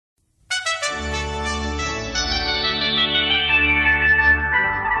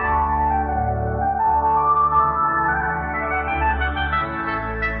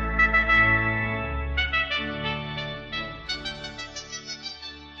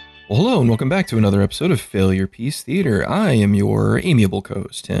Well, hello and welcome back to another episode of Failure Piece Theater. I am your amiable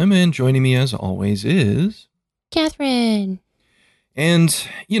co-host, Tim, and joining me as always is... Catherine. And,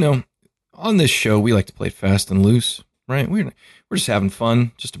 on this show, we like to play fast and loose, right? We're just having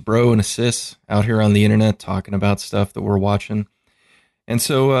fun, just a bro and a sis out here on the internet talking about stuff that we're watching. And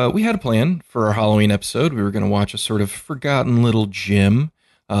so we had a plan for our Halloween episode. We were going to watch a sort of forgotten little gem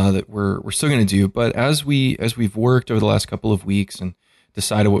that we're still going to do. But as we've worked over the last couple of weeks and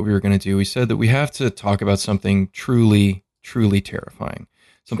decided what we were going to do, we said that we have to talk about something truly, truly terrifying.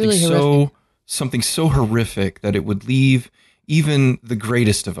 Something so horrific that it would leave even the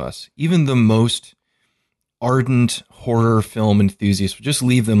greatest of us, even the most ardent horror film enthusiasts, would just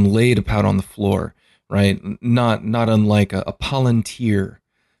leave them laid about on the floor, right? Not unlike a Palantir,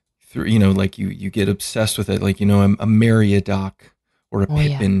 like you get obsessed with it, like, a Meriadoc or a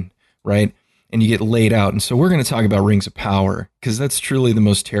Pippin, right? And you get laid out. And so we're going to talk about Rings of Power, because that's truly the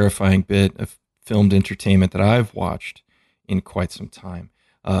most terrifying bit of filmed entertainment that I've watched in quite some time.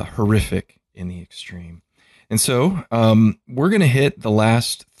 Horrific in the extreme. And so we're going to hit the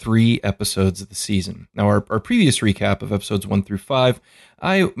last 3 episodes of the season. Now, our previous recap of episodes 1 through 5,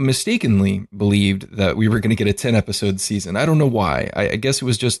 I mistakenly believed that we were going to get a 10-episode season. I don't know why. I guess it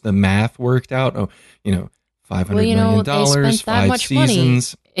was just the math worked out. Oh, $500 million, they spent that 5 much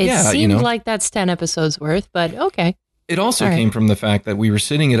seasons. Money. It seemed like that's 10 episodes worth, but okay. It also came from the fact that we were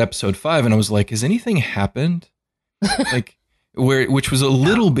sitting at episode 5 and I was like, has anything happened? Which was a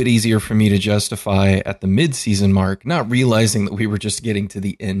little bit easier for me to justify at the mid-season mark, not realizing that we were just getting to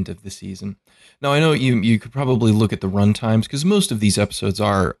the end of the season. Now, I know you could probably look at the run times, because most of these episodes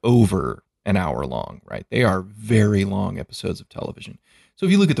are over an hour long, right? They are very long episodes of television. So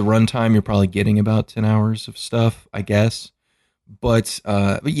if you look at the runtime, you're probably getting about 10 hours of stuff, I guess. But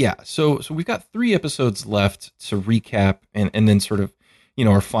yeah, so we've got 3 episodes left to recap and then sort of,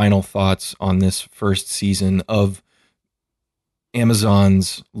 our final thoughts on this first season of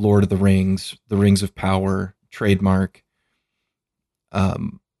Amazon's Lord of the Rings of Power trademark.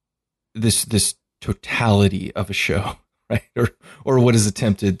 This totality of a show, right? Or what is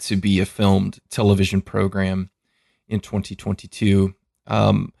attempted to be a filmed television program in 2022.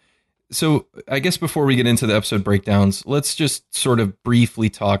 So I guess before we get into the episode breakdowns, let's just sort of briefly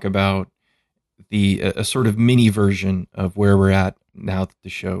talk about a sort of mini version of where we're at now that the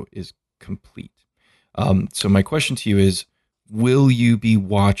show is complete. So my question to you is, will you be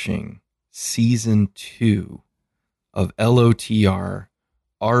watching season 2 of LOTR,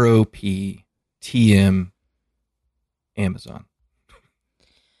 ROP, TM, Amazon?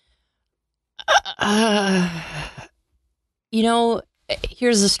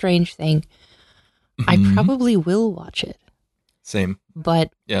 Here's the strange thing. I probably will watch it. Same.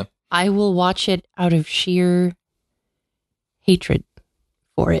 But yeah, I will watch it out of sheer hatred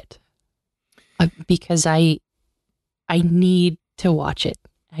for it. Because I need to watch it.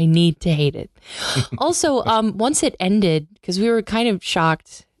 I need to hate it. Also, once it ended, because we were kind of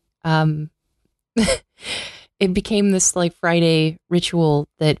shocked, it became this like Friday ritual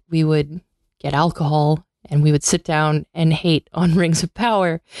that we would get alcohol and we would sit down and hate on Rings of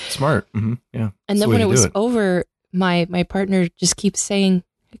Power. Smart. Mm-hmm. Yeah. And then when it was over, my partner just keeps saying,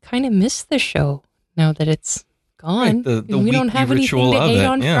 I kind of miss the show now that it's gone. Right, the we don't have anything to hate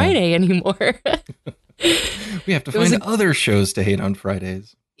on Friday anymore. We have to find other shows to hate on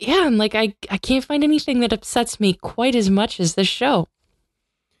Fridays. Yeah, and like I can't find anything that upsets me quite as much as this show.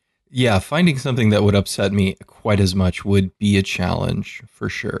 Yeah, finding something that would upset me quite as much would be a challenge for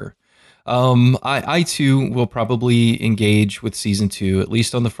sure. I too will probably engage with season 2, at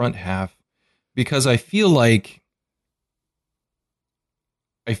least on the front half, because I feel like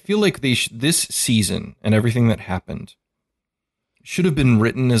this season and everything that happened should have been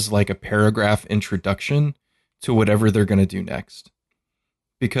written as like a paragraph introduction to whatever they're going to do next.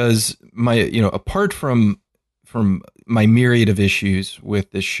 Because apart from my myriad of issues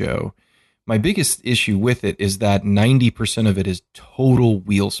with this show, my biggest issue with it is that 90% of it is total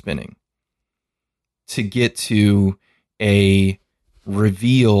wheel spinning to get to a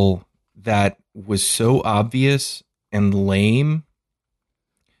reveal that was so obvious and lame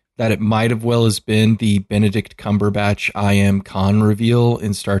that it might have well as been the Benedict Cumberbatch I am Khan reveal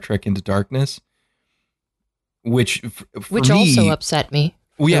in Star Trek Into Darkness, which also upset me.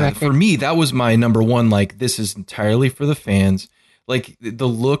 Well, yeah, for me, that was my number one, like, this is entirely for the fans. Like, the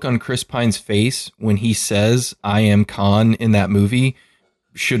look on Chris Pine's face when he says I am Khan in that movie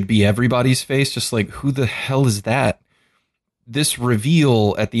should be everybody's face. Just like, who the hell is that? This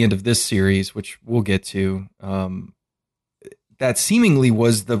reveal at the end of this series, which we'll get to, that seemingly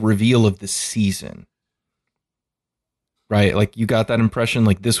was the reveal of the season, right? Like you got that impression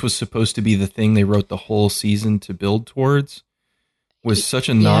like this was supposed to be the thing they wrote the whole season to build towards, was such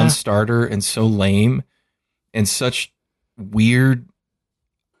a Yeah. non-starter and so lame and such weird.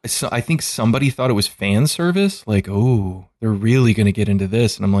 So I think somebody thought it was fan service. Like, oh, they're really going to get into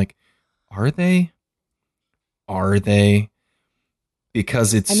this. And I'm like, are they? Are they?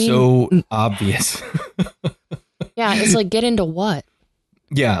 Because it's so obvious. Yeah, it's like, get into what?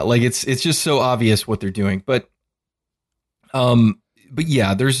 Yeah, like it's just so obvious what they're doing. But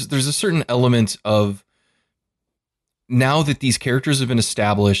yeah, there's a certain element of, now that these characters have been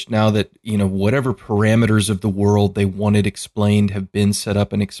established, now that, you know, whatever parameters of the world they wanted explained have been set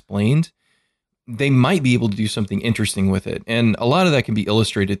up and explained, they might be able to do something interesting with it. And a lot of that can be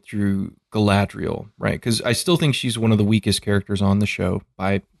illustrated through Galadriel, right? Because I still think she's one of the weakest characters on the show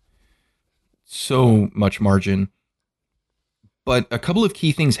by so much margin. But a couple of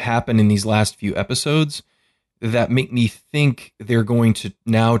key things happen in these last few episodes that make me think they're going to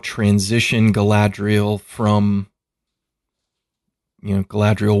now transition Galadriel from, you know,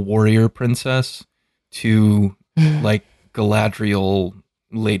 Galadriel warrior princess to like Galadriel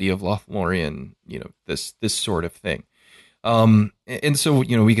Lady of Lothlorien, you know, this sort of thing. And so,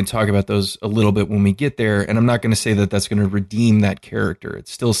 you know, we can talk about those a little bit when we get there. And I'm not going to say that that's going to redeem that character. It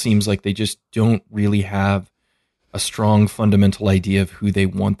still seems like they just don't really have a strong fundamental idea of who they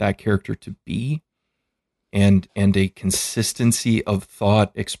want that character to be, and a consistency of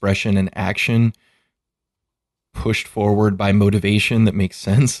thought, expression, and action pushed forward by motivation that makes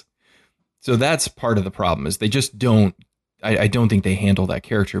sense. So that's part of the problem, is they just don't, I don't think they handle that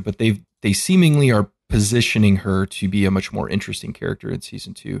character, but they seemingly are positioning her to be a much more interesting character in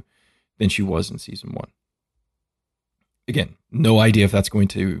season 2 than she was in season 1. Again, no idea if that's going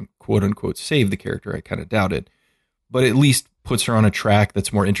to quote unquote save the character. I kind of doubt it, but at least puts her on a track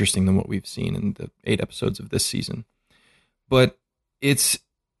that's more interesting than what we've seen in the 8 episodes of this season. But it's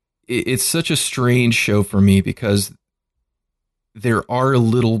such a strange show for me because there are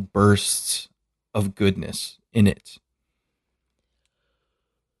little bursts of goodness in it.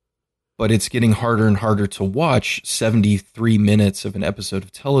 But it's getting harder and harder to watch 73 minutes of an episode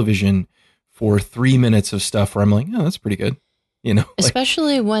of television for 3 minutes of stuff where I'm like, oh, that's pretty good. You know,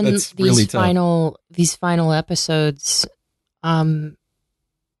 especially like, when these really final episodes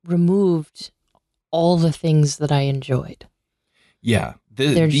removed all the things that I enjoyed. Yeah,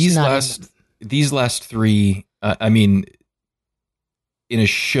 these last 3, I mean, in a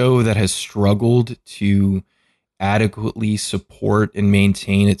show that has struggled to adequately support and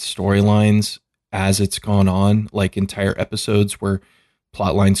maintain its storylines as it's gone on, like entire episodes where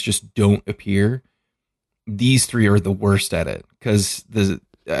plot lines just don't appear, these 3 are the worst at it. Because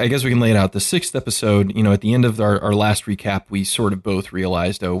I guess we can lay it out. The 6th episode, you know, at the end of our last recap, we sort of both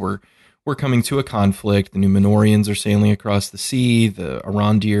realized, oh, we're coming to a conflict. The Numenorians are sailing across the sea. The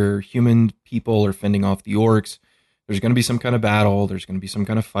Arondir human people are fending off the orcs. There's going to be some kind of battle. There's going to be some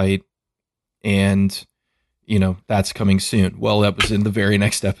kind of fight. And, you know, that's coming soon. Well, that was in the very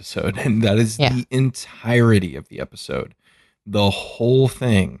next episode. And that is the entirety of the episode. The whole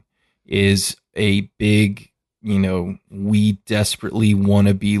thing is a big, you know, we desperately want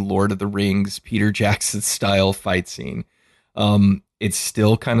to be Lord of the Rings, Peter Jackson style fight scene. It's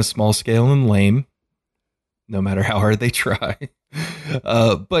still kind of small scale and lame, no matter how hard they try.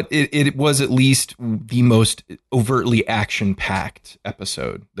 But it was at least the most overtly action packed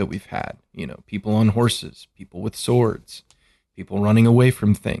episode that we've had. You know, people on horses, people with swords, people running away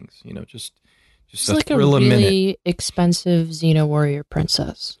from things, you know, just it's like a really expensive Xena warrior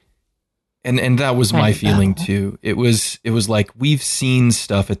princess. And that was my feeling too. It was like we've seen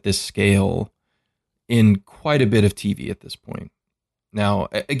stuff at this scale in quite a bit of TV at this point. Now,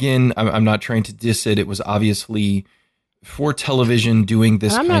 again, I'm not trying to diss it. It was obviously for television doing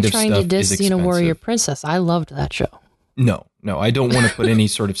this kind of stuff. I'm not trying to diss Xena Warrior Princess. I loved that show. No, I don't want to put any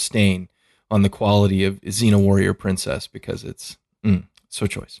sort of stain on the quality of Xena Warrior Princess because it's so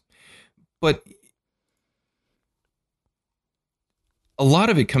choice. But a lot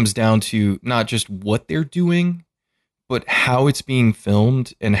of it comes down to not just what they're doing, but how it's being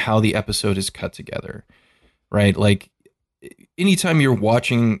filmed and how the episode is cut together, right? Like anytime you're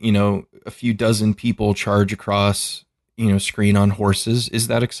watching, you know, a few dozen people charge across, you know, screen on horses, is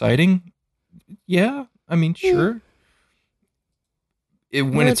that exciting? Yeah, I mean, sure.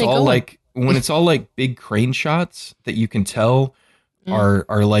 When it's all like big crane shots that you can tell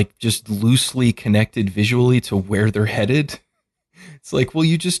are like just loosely connected visually to where they're headed. It's like, well,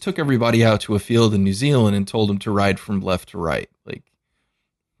 you just took everybody out to a field in New Zealand and told them to ride from left to right. Like,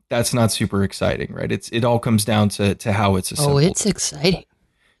 that's not super exciting, right? It all comes down to how it's assembled. Oh, it's exciting.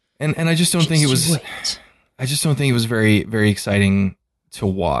 And I just don't think it was. I just don't think it was very, very exciting to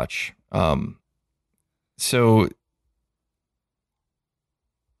watch. So,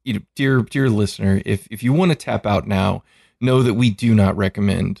 dear listener, if you want to tap out now, know that we do not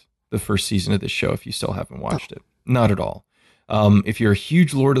recommend the first season of this show if you still haven't watched it. Not at all. If you're a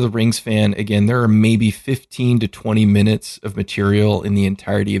huge Lord of the Rings fan, again, there are maybe 15 to 20 minutes of material in the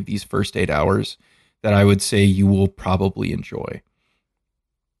entirety of these first 8 hours that I would say you will probably enjoy.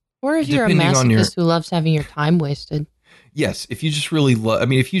 Or if you're a masochist who loves having your time wasted. Yes, if you just really love, I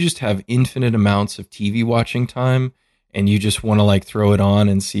mean, if you just have infinite amounts of TV watching time and you just want to like throw it on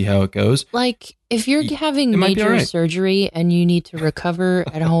and see how it goes. Like if you're having major surgery and you need to recover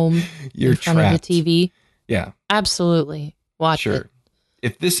at home in front of the TV. Yeah. Absolutely. Watch it.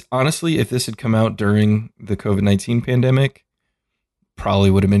 If this had come out during the COVID-19 pandemic, probably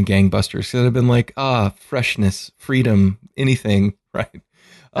would have been gangbusters. It would have been like, freshness, freedom, anything, right?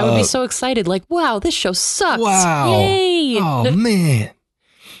 I would be so excited, like, wow, this show sucks. Wow. Yay. Oh, man.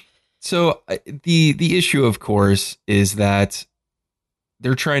 So the issue, of course, is that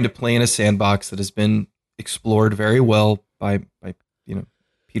they're trying to play in a sandbox that has been explored very well by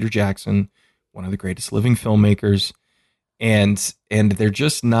Peter Jackson, one of the greatest living filmmakers, and they're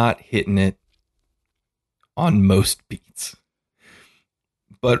just not hitting it on most beats.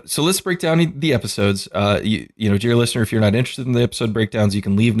 But so let's break down the episodes. Dear listener, if you're not interested in the episode breakdowns, you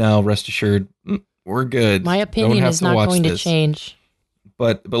can leave now. Rest assured, we're good. My opinion is not going to change.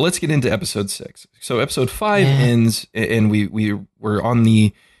 But let's get into episode 6. So episode 5 ends, and we're on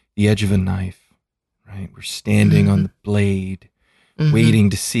the edge of a knife, right? We're standing on the blade,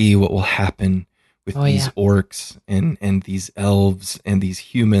 waiting to see what will happen with these orcs and these elves and these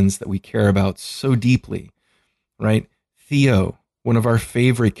humans that we care about so deeply, right? Theo, one of our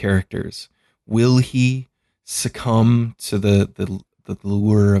favorite characters, will he succumb to the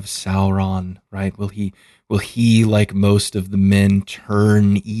lure of Sauron, right? Will he, like most of the men,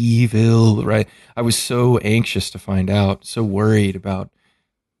 turn evil, right? I was so anxious to find out, so worried about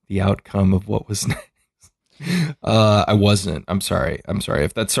the outcome of what was next. I wasn't. I'm sorry.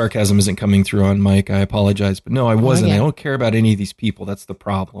 If that sarcasm isn't coming through on Mike, I apologize. But no, I wasn't. I don't care about any of these people. That's the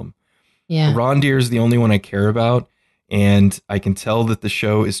problem. Yeah. Rondir is the only one I care about. And I can tell that the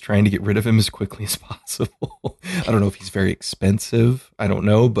show is trying to get rid of him as quickly as possible. I don't know if he's very expensive. I don't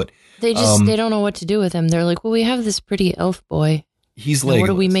know, but they don't know what to do with him. They're like, well, we have this pretty elf boy. He's Legolas. What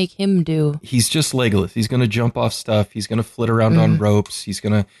do we make him do? He's just Legolas. He's going to jump off stuff. He's going to flit around on ropes. He's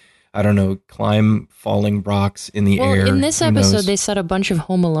going to, I don't know, climb falling rocks in the air. In this episode, they set a bunch of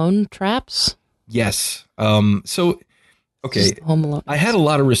Home Alone traps. Yes. Okay. Home Alone. I had a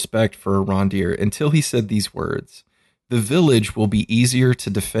lot of respect for Rondir until he said these words. The village will be easier to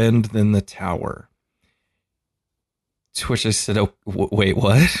defend than the tower. To which I said, oh, wait,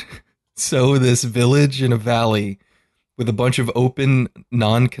 what? So this village in a valley with a bunch of open,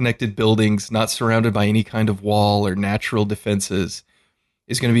 non-connected buildings, not surrounded by any kind of wall or natural defenses,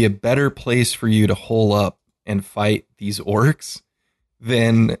 is going to be a better place for you to hole up and fight these orcs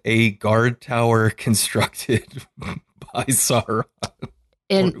than a guard tower constructed by Sauron.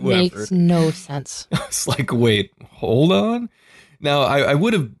 It makes no sense. It's like, wait, hold on. Now, I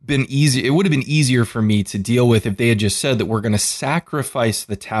would have been easy. It would have been easier for me to deal with if they had just said that we're going to sacrifice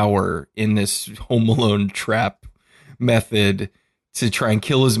the tower in this Home Alone trap method to try and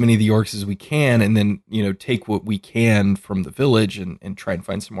kill as many of the orcs as we can, and then take what we can from the village and try and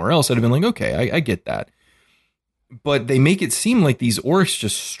find somewhere else. I'd have been like, okay, I get that. But they make it seem like these orcs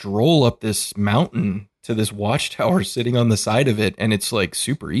just stroll up this mountain to this watchtower sitting on the side of it, and it's like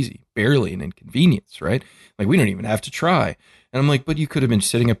super easy, barely an inconvenience, right? Like we don't even have to try. And I'm like, but you could have been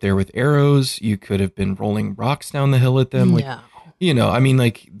sitting up there with arrows. You could have been rolling rocks down the hill at them. Like, I mean,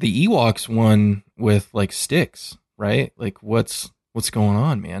 like the Ewoks won with like sticks, right? Like what's going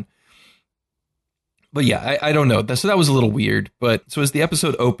on, man? But yeah, I don't know. So that was a little weird. But so as the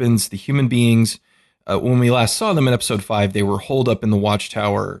episode opens, the human beings, when we last saw them in episode 5, they were holed up in the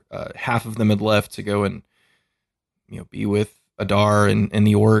watchtower. Half of them had left to go and, be with Adar and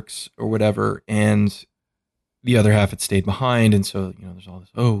the orcs or whatever. And the other half had stayed behind. And so, there's all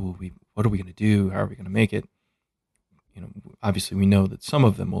this, what are we going to do? How are we going to make it? Obviously we know that some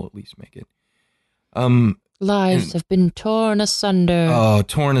of them will at least make it. Lives have been torn asunder. Oh,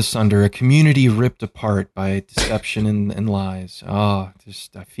 torn asunder. A community ripped apart by deception and lies. Oh,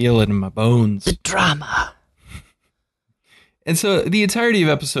 I feel it in my bones. The drama. And so the entirety of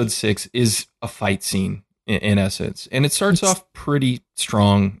episode 6 is a fight scene in essence. And it starts off pretty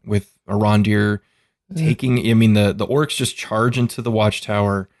strong with Arondir taking, the orcs just charge into the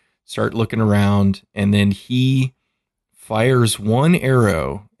watchtower, start looking around, and then he fires one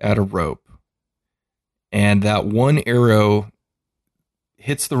arrow at a rope. and that one arrow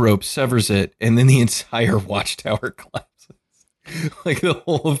hits the rope, severs it, and then the entire watchtower collapses. Like the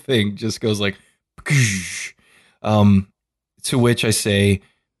whole thing just goes like, to which I say,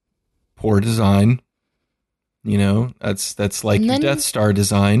 poor design. You know, that's like your Death Star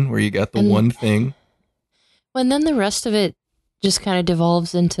design where you got the one thing. And then the rest of it just kind of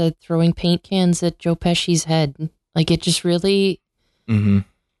devolves into throwing paint cans at Joe Pesci's head. Like it just really,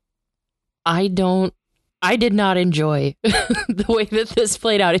 I did not enjoy the way that this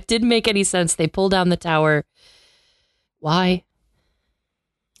played out. It didn't make any sense. They pull down the tower. Why?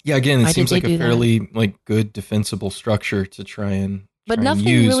 Yeah, again, it seems like a fairly like good defensible structure to try and But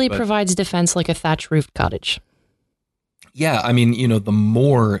nothing really provides defense like a thatch roofed cottage. Yeah, I mean, you know, the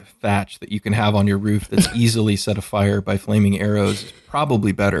more thatch that you can have on your roof that's easily set afire by flaming arrows is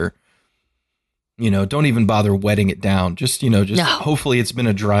probably better. You know, don't even bother wetting it down. Just, hopefully it's been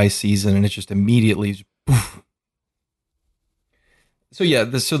a dry season and it's just immediately poof. So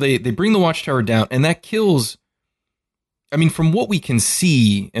yeah, so they bring the watchtower down and that kills, I mean, from what we can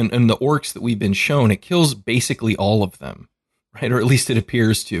see and the orcs that we've been shown, it kills basically all of them, right? Or at least it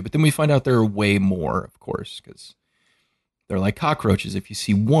appears to. But then we find out there are way more, of course, because they're like cockroaches. If you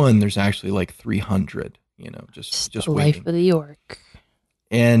see one, there's actually like 300, just the life of the orc.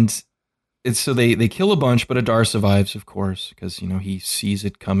 And so they kill a bunch, but Adar survives, of course, because, he sees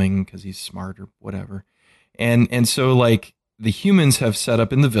it coming because he's smart or whatever. And so like the humans have set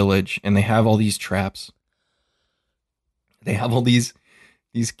up in the village and they have all these traps. They have all these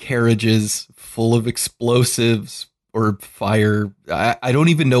carriages full of explosives or fire. I don't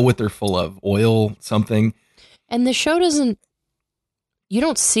even know what they're full of. Oil, something. And the show you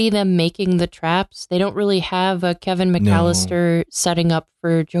don't see them making the traps. They don't really have a Kevin McAllister setting up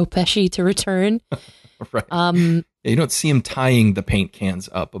for Joe Pesci to return. Right. You don't see him tying the paint cans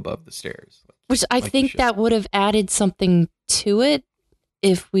up above the stairs. Which I think that would have added something to it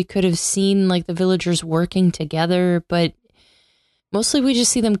if we could have seen like the villagers working together. But mostly we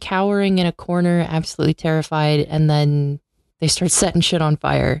just see them cowering in a corner, absolutely terrified. And then they start setting shit on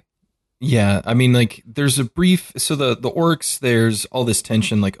fire. Yeah, I mean, like, there's a brief... So the orcs, there's all this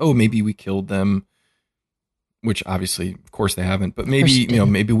tension, like, oh, maybe we killed them, which obviously, of course, they haven't. But maybe,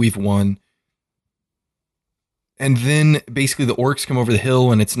 maybe we've won. And then, basically, the orcs come over the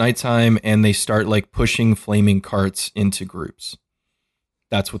hill, and it's nighttime, and they start, like, pushing flaming carts into groups.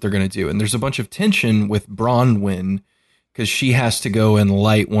 That's what they're going to do. And there's a bunch of tension with Bronwyn, because she has to go and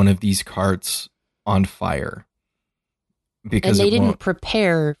light one of these carts on fire. Because and they didn't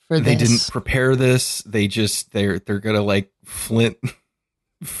prepare for this. They didn't prepare this. They just they're gonna like flint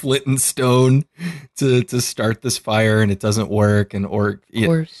and stone to start this fire, and it doesn't work. And of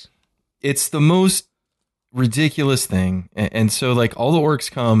course, it's the most ridiculous thing. And so like all the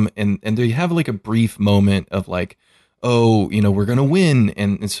orcs come and they have like a brief moment of like, oh, we're gonna win,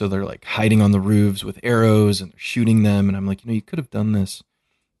 and so they're like hiding on the roofs with arrows and they're shooting them. And I'm like, you could have done this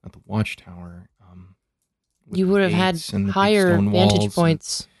at the watchtower. You would have had higher vantage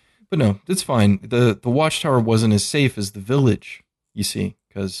points. But no, it's fine. The watchtower wasn't as safe as the village, you see,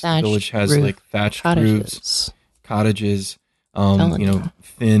 because the village has like thatched roofs, cottages,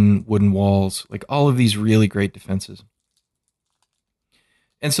 thin wooden walls, like all of these really great defenses.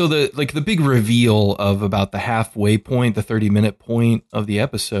 And so the big reveal of about the halfway point, the 30-minute point of the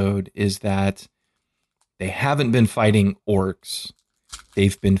episode is that they haven't been fighting orcs.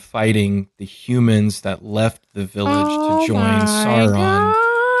 They've been fighting the humans that left the village to join Sauron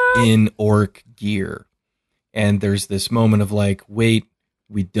in orc gear. And there's this moment of like, wait,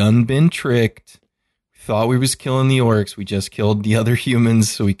 we done been tricked. We thought we was killing the orcs. We just killed the other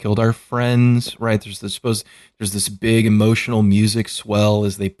humans. So we killed our friends, right? There's this big emotional music swell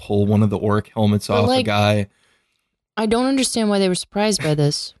as they pull one of the orc helmets off a guy. I don't understand why they were surprised by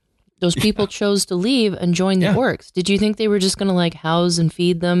this. Those people chose to leave and join the orcs. Did you think they were just going to like house and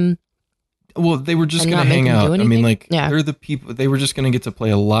feed them? Well, they were just going to hang out. I mean, like, they're the people, they were just going to get to play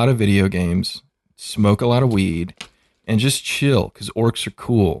a lot of video games, smoke a lot of weed, and just chill because orcs are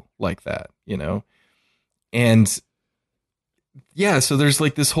cool like that, And yeah, so there's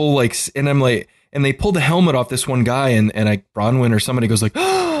like this whole like, and I'm like, and they pulled the helmet off this one guy, and Bronwyn or somebody goes like,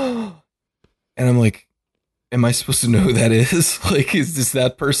 oh, and I'm like, am I supposed to know who that is? Like, is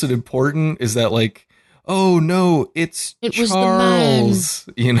that person important? Is that like, oh no, it Charles,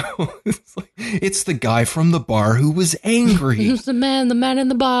 it's like, it's the guy from the bar who was angry. It's the man in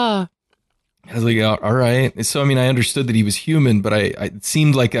the bar. I was like, all right. So, I mean, I understood that he was human, but it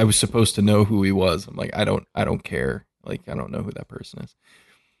seemed like I was supposed to know who he was. I'm like, I don't care. Like, I don't know who that person is.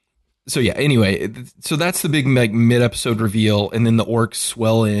 So yeah, anyway, so that's the big like mid-episode reveal. And then the orcs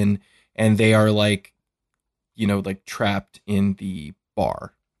swell in and they are like like trapped in the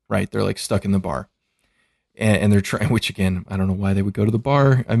bar, right? They're like stuck in the bar, and they're trying. Which again, I don't know why they would go to the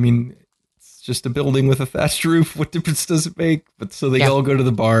bar. I mean, it's just a building with a thatched roof. What difference does it make? But so they all go to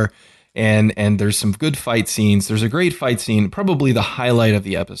the bar, and there's some good fight scenes. There's a great fight scene, probably the highlight of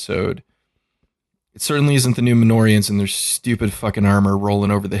the episode. It certainly isn't the Numenorians and their stupid fucking armor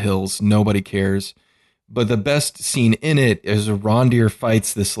rolling over the hills. Nobody cares. But the best scene in it is Rondir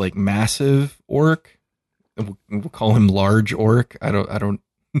fights this like massive orc. We'll call him Large Orc. I don't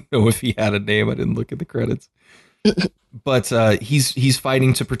know if he had a name. I didn't look at the credits. But he's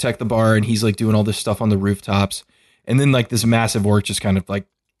fighting to protect the bar, and he's like doing all this stuff on the rooftops. And then like this massive orc just kind of like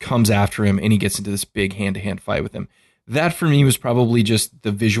comes after him, and he gets into this big hand-to-hand fight with him. That for me was probably just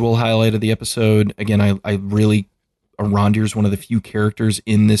the visual highlight of the episode. Again, I really, Rondir is one of the few characters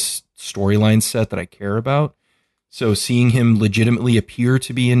in this storyline set that I care about. So seeing him legitimately appear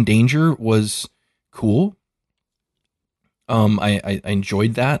to be in danger was cool. I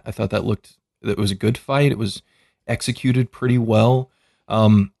enjoyed that. I thought that was a good fight. It was executed pretty well.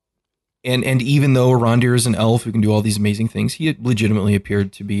 And even though Rondir is an elf who can do all these amazing things, he legitimately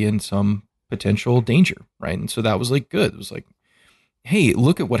appeared to be in some potential danger, right? And so that was like good. It was like, hey,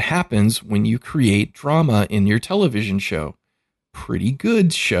 look at what happens when you create drama in your television show. Pretty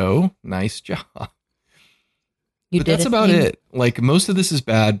good show. Nice job. But that's about it. Like most of this is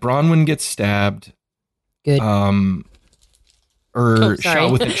bad. Bronwyn gets stabbed. Good. Shot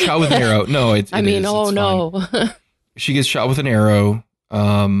with an arrow. No, it's no. She gets shot with an arrow.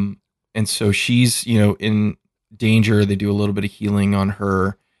 And so she's, in danger. They do a little bit of healing on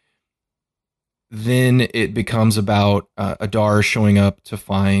her. Then it becomes about Adar showing up to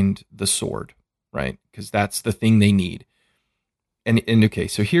find the sword, right? Because that's the thing they need. And okay,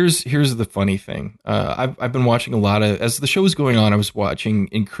 so here's the funny thing. I've been watching a lot of, as the show was going on, I was watching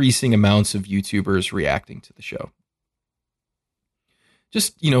increasing amounts of YouTubers reacting to the show.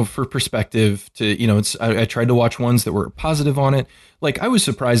 Just, for perspective to, I tried to watch ones that were positive on it. Like I was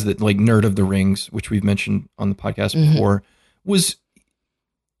surprised that like Nerd of the Rings, which we've mentioned on the podcast before, was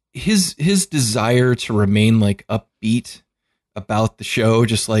his desire to remain like upbeat about the show,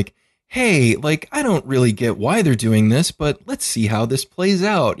 just like, hey, like I don't really get why they're doing this, but let's see how this plays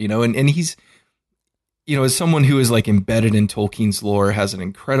out, and he's, as someone who is like embedded in Tolkien's lore, has an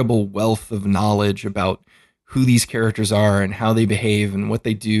incredible wealth of knowledge about who these characters are and how they behave and what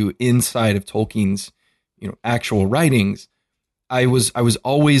they do inside of Tolkien's, actual writings. I was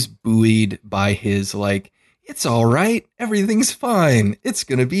always buoyed by his like, it's all right. Everything's fine. It's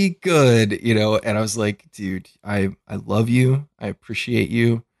going to be good, and I was like, dude, I love you. I appreciate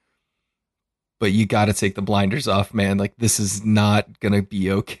you, but you got to take the blinders off, man. Like this is not going to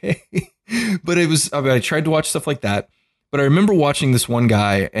be okay. But I tried to watch stuff like that, but I remember watching this one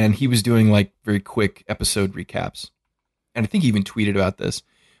guy and he was doing like very quick episode recaps. And I think he even tweeted about this,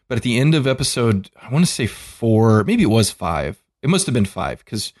 but at the end of episode, I want to say 4, maybe it was 5. It must've been 5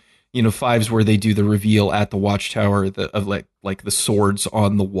 because 5's where they do the reveal at the watchtower of like the swords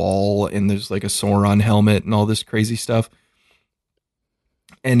on the wall, and there's like a Sauron helmet and all this crazy stuff.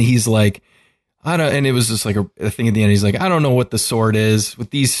 And he's like, and it was just like a thing at the end. He's like, I don't know what the sword is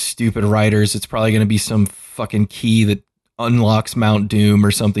with these stupid writers. It's probably going to be some fucking key that unlocks Mount Doom or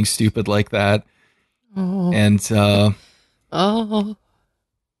something stupid like that. Oh. And,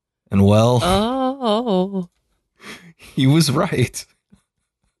 and well, he was right.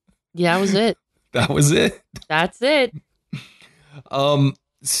 Yeah, that was it. That was it. That's it.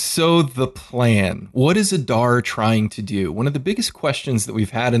 So the plan, what is Adar trying to do? One of the biggest questions that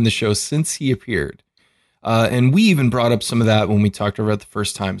we've had in the show since he appeared. And we even brought up some of that when we talked about it the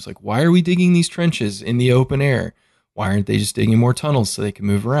first time. It's like, why are we digging these trenches in the open air? Why aren't they just digging more tunnels so they can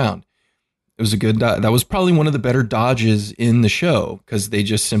move around? It was a good, that was probably one of the better dodges in the show because they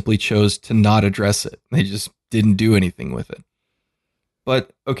just simply chose to not address it. They just didn't do anything with it.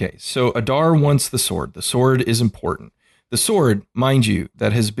 But okay, so Adar wants the sword. The sword is important. The sword, mind you,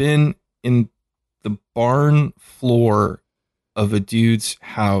 that has been in the barn floor of a dude's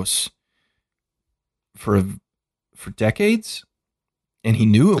house for decades, and he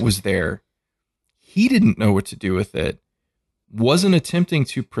knew it was there. He didn't know what to do with it, wasn't attempting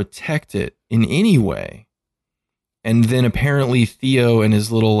to protect it in any way. And then apparently Theo and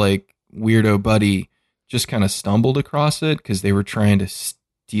his little like weirdo buddy just kind of stumbled across it because they were trying to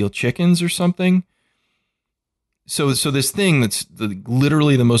steal chickens or something. So this thing that's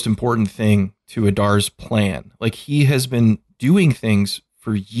literally the most important thing to Adar's plan. Like he has been doing things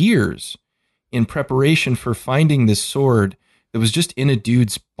for years in preparation for finding this sword that was just in a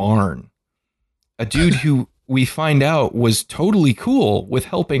dude's barn. A dude who we find out was totally cool with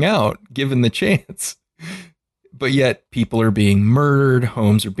helping out given the chance. but yet people are being murdered,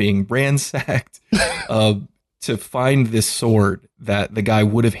 homes are being ransacked, to find this sword that the guy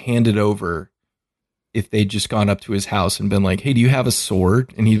would have handed over if they'd just gone up to his house and been like, "Hey, do you have a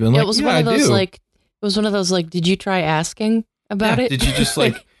sword?" And he'd been like, it was "Yeah, one I of those do." like, it was one of those like, did you try asking about Yeah, it? did you just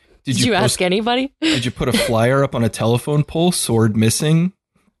like, did you ask anybody? Did you put a flyer up on a telephone pole? Sword missing.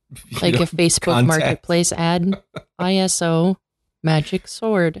 Like a Facebook contact. Marketplace ad, ISO magic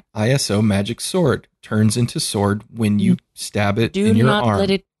sword. ISO magic sword turns into sword when you stab it Do in your not arm.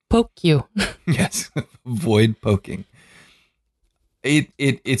 let it poke you. Yes, avoid poking.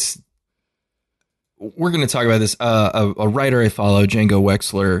 It's. We're going to talk about this. A writer I follow, Django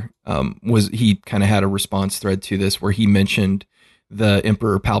Wexler, he kind of had a response thread to this where he mentioned the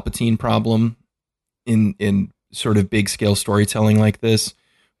Emperor Palpatine problem in sort of big scale storytelling like this,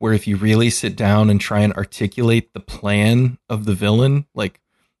 where if you really sit down and try and articulate the plan of the villain, like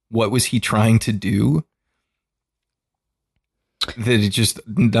what was he trying to do, that it just,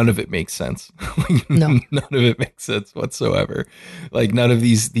 none of it makes sense. No. None of it makes sense whatsoever. Like none of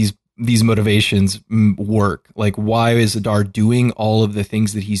these motivations work. Like, why is Adar doing all of the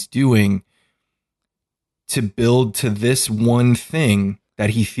things that he's doing to build to this one thing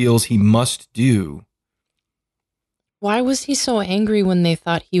that he feels he must do? Why was he so angry when they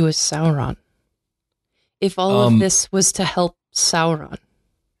thought he was Sauron? If all of this was to help Sauron.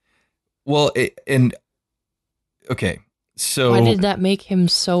 Well, okay. So why did that make him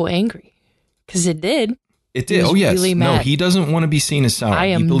so angry? Because it did. It did. Oh, yes. Really no, he doesn't want to be seen as Sauron. I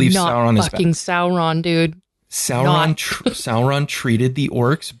am he believes not Sauron is fucking bad. Sauron, dude. Sauron treated the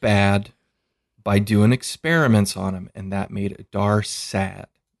orcs bad by doing experiments on him, and that made Adar sad.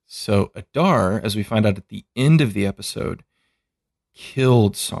 So Adar, as we find out at the end of the episode,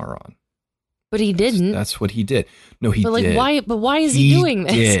 killed Sauron. But he didn't. That's what he did. No, he did. Why is he doing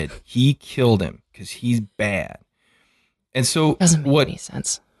this? He did. He killed him because he's bad. And so doesn't make any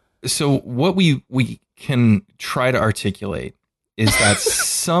sense. So what we can try to articulate is that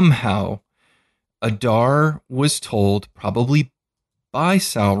somehow Adar was told, probably by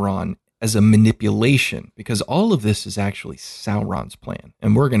Sauron, as a manipulation, because all of this is actually Sauron's plan,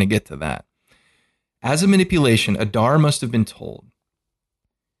 and we're going to get to that. As a manipulation, Adar must have been told,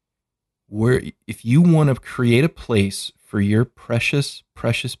 where if you want to create a place for your precious,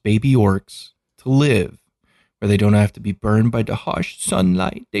 precious baby orcs to live, where they don't have to be burned by the harsh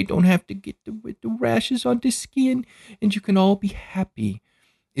sunlight, they don't have to get the rashes on the skin, and you can all be happy,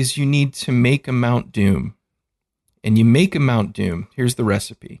 is you need to make a Mount Doom. And you make a Mount Doom. Here's the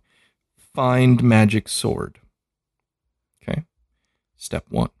recipe. Find magic sword. Okay? Step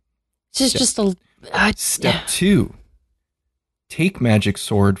 1. Step 2. Take magic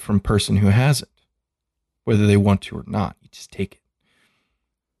sword from person who has it. Whether they want to or not. You just take it.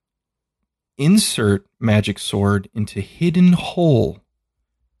 Insert magic sword into hidden hole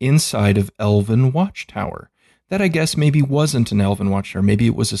inside of Elven Watchtower. That I guess maybe wasn't an Elven Watchtower. Maybe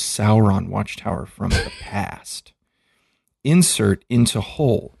it was a Sauron Watchtower from the past. Insert into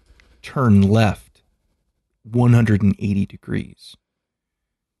hole. Turn left 180 degrees.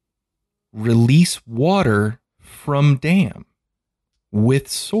 Release water from dam with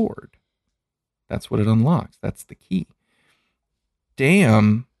sword. That's what it unlocks. That's the key.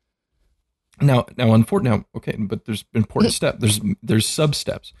 Dam. Now, okay, but there's important step. There's sub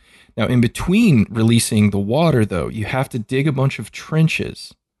steps. Now, in between releasing the water, though, you have to dig a bunch of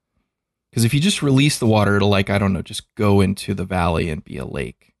trenches. Because if you just release the water, it'll just go into the valley and be a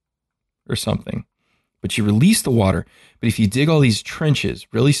lake or something. But you release the water. But if you dig all these trenches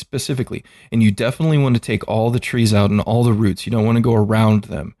really specifically, and you definitely want to take all the trees out and all the roots, you don't want to go around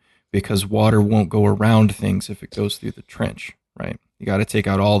them because water won't go around things if it goes through the trench, right? You got to take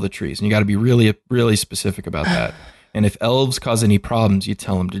out all the trees, and you got to be really, really specific about that. And if elves cause any problems, you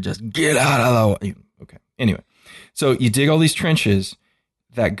tell them to just get out of the way. Okay. Anyway, so you dig all these trenches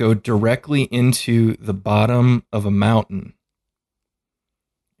that go directly into the bottom of a mountain.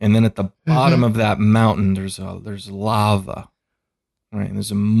 And then at the bottom of that mountain, there's lava, right? And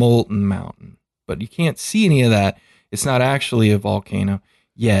there's a molten mountain, but you can't see any of that. It's not actually a volcano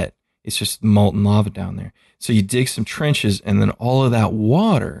yet. It's just molten lava down there. So you dig some trenches, and then all of that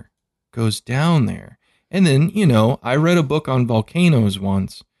water goes down there. And then, I read a book on volcanoes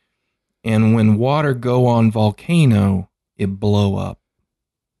once, and when water go on volcano, it blow up,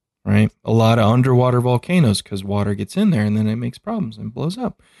 right? A lot of underwater volcanoes, because water gets in there and then it makes problems and blows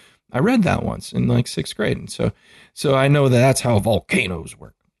up. I read that once in like 6th grade. And so I know that's how volcanoes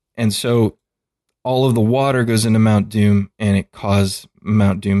work. And so all of the water goes into Mount Doom, and it caused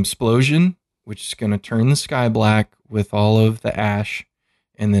Mount Doom explosion, which is going to turn the sky black with all of the ash,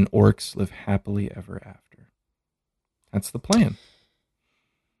 and then orcs live happily ever after. That's the plan.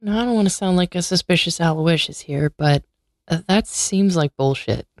 No, I don't want to sound like a suspicious Aloysius here, but that seems like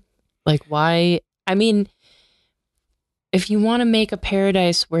bullshit. Like, why? I mean, if you want to make a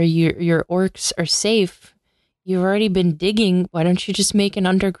paradise where your orcs are safe, you've already been digging. Why don't you just make an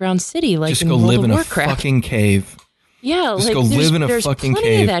underground city like Just in go World live of in Warcraft? a fucking cave. Yeah, Just like go live in a there's fucking plenty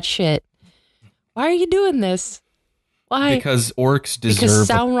cave. of that shit. Why are you doing this? Why? Because orcs deserve. Because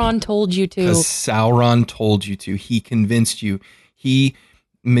Sauron told you to. Because Sauron told you to. He convinced you. He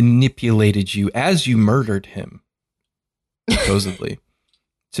manipulated you as you murdered him, supposedly,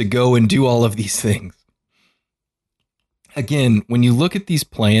 to go and do all of these things. Again, when you look at these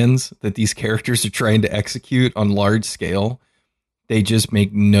plans that these characters are trying to execute on large scale, they just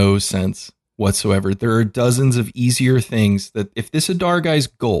make no sense whatsoever. There are dozens of easier things that if this Adar guy's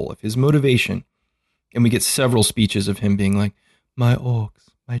goal, if his motivation, and we get several speeches of him being like, my orcs,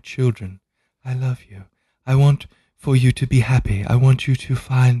 my children, I love you. I want for you to be happy. I want you to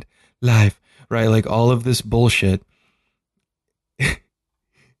find life, right? Like all of this bullshit.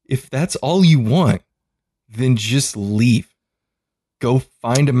 If that's all you want, then just leave. Go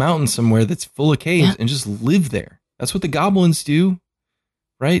find a mountain somewhere that's full of caves and just live there. That's what the goblins do,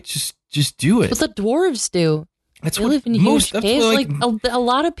 right? Just do it. That's what the dwarves do. That's they what live in huge caves. Like a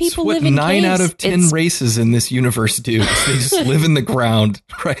lot of people live in caves. 9 out of 10 races in this universe do. They just live in the ground,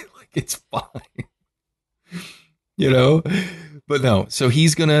 right? Like it's fine, you know. But no. So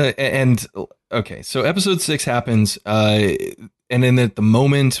he's gonna and okay. So episode 6 happens, and then at the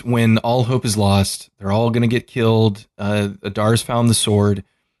moment when all hope is lost, they're all gonna get killed. Adar's found the sword.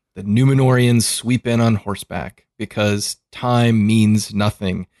 The Numenorians sweep in on horseback because time means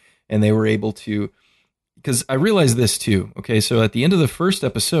nothing, and they were able to. Because I realized this too. Okay, so at the end of the first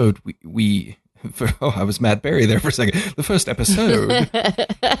episode, we I was Matt Berry there for a second. The first episode.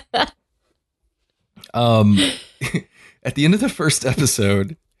 At the end of the first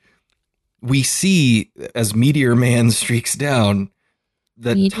episode, we see as Meteor Man streaks down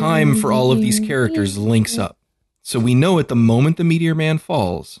that time for all of these characters links up. So we know at the moment the Meteor Man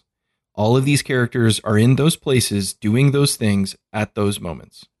falls, all of these characters are in those places doing those things at those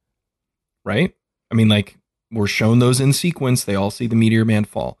moments. Right? I mean, like, we're shown those in sequence. They all see the Meteor Man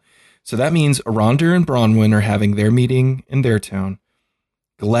fall. So that means Arondir and Bronwyn are having their meeting in their town.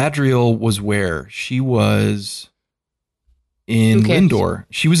 Galadriel was where? She was in Lindor.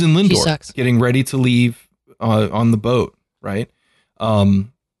 She was in Lindor, getting ready to leave on the boat, right?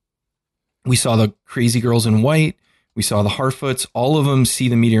 We saw the crazy girls in white. We saw the Harfoots. All of them see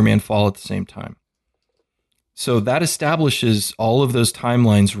the Meteor Man fall at the same time. So that establishes all of those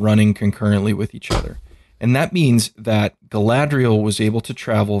timelines running concurrently with each other. And that means that Galadriel was able to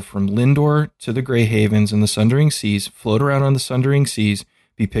travel from Lindor to the Grey Havens and the Sundering Seas, float around on the Sundering Seas,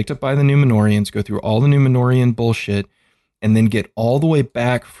 be picked up by the Numenorians, go through all the Numenorian bullshit, and then get all the way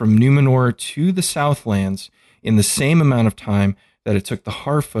back from Numenor to the Southlands in the same amount of time that it took the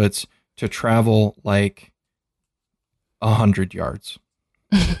Harfoots to travel like 100 yards.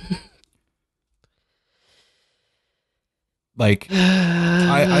 Like,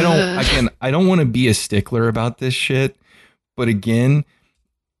 I don't want to be a stickler about this shit, but again,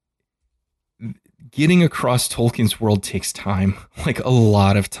 getting across Tolkien's world takes time, like a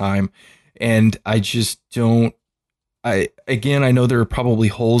lot of time. And I just don't, I know there are probably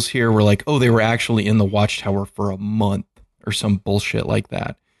holes here where like, oh, they were actually in the Watchtower for a month or some bullshit like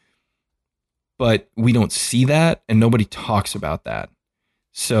that. But we don't see that and nobody talks about that.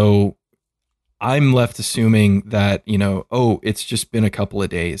 So I'm left assuming that, you know, oh, it's just been a couple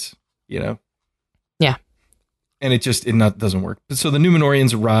of days, you know? Yeah. And it doesn't work. So the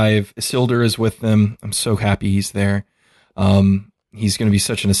Numenorians arrive. Isildur is with them. I'm so happy he's there. He's going to be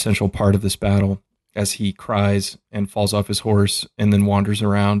such an essential part of this battle as he cries and falls off his horse and then wanders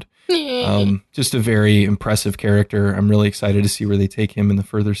around. Just a very impressive character. I'm really excited to see where they take him in the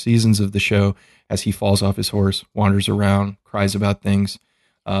further seasons of the show as he falls off his horse, wanders around, cries about things.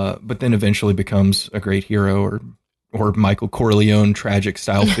 But then eventually becomes a great hero or Michael Corleone tragic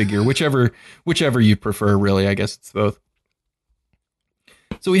style figure, whichever you prefer, really. I guess it's both.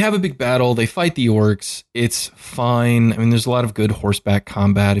 So we have a big battle. They fight the orcs. It's fine. I mean, there's a lot of good horseback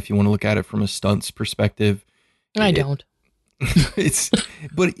combat if you want to look at it from a stunts perspective. I don't.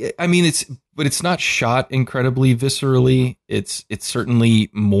 But it's not shot incredibly viscerally. It's certainly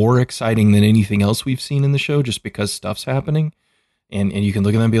more exciting than anything else we've seen in the show just because stuff's happening. And you can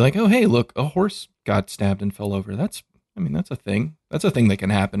look at them and be like, oh, hey, look, a horse got stabbed and fell over. That's a thing. That's a thing that can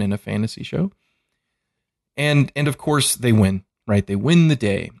happen in a fantasy show. And of course they win, right? They win the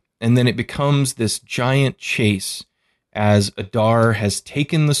day. And then it becomes this giant chase as Adar has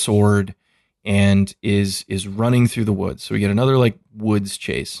taken the sword and is running through the woods. So we get another like woods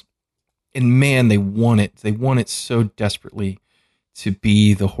chase. And man, they want it. They want it so desperately to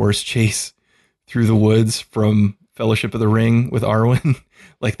be the horse chase through the woods from Fellowship of the Ring with Arwen.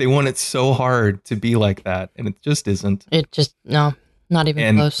 Like they want it so hard to be like that, and it just isn't. No, not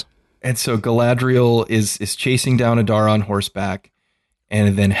even close. And so Galadriel is chasing down Adar on horseback,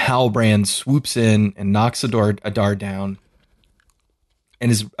 and then Halbrand swoops in and knocks Adar down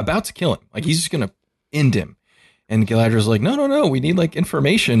and is about to kill him. Like he's just gonna end him. And Galadriel's like, no, we need like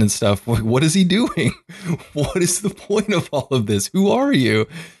information and stuff. What is he doing? What is the point of all of this? Who are you?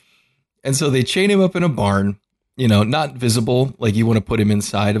 And so they chain him up in a barn, not visible. Like you want to put him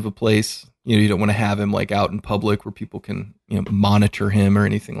inside of a place. You don't want to have him like out in public where people can, monitor him or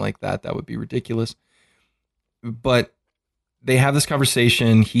anything like that. That would be ridiculous. But they have this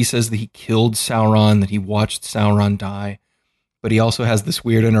conversation. He says that he killed Sauron, that he watched Sauron die. But he also has this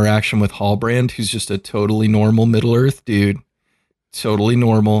weird interaction with Halbrand, who's just a totally normal Middle-earth dude. Totally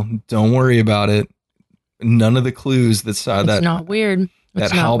normal. Don't worry about it. None of the clues that It's not weird. That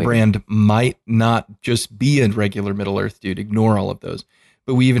Halbrand might not just be a regular Middle-earth dude. Ignore all of those.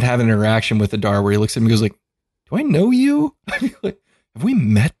 But we even have an interaction with Adar where he looks at him and goes like, do I know you? Like, have we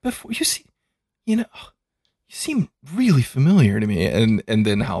met before? You seem really familiar to me. And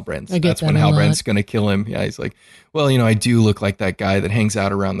then that's when Halbrand's going to kill him. Yeah, he's like, well, I do look like that guy that hangs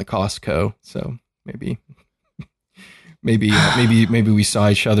out around the Costco. So maybe we saw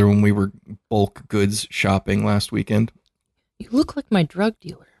each other when we were bulk goods shopping last weekend. You look like my drug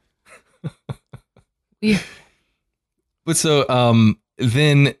dealer. Weird. But so,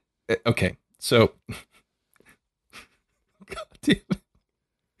 then, okay, so, God damn it.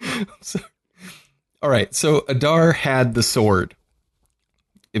 I'm sorry. All right, so Adar had the sword.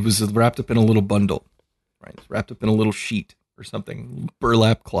 It was wrapped up in a little bundle, right? It's wrapped up in a little sheet or something,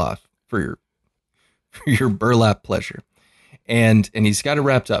 burlap cloth for your burlap pleasure, and he's got it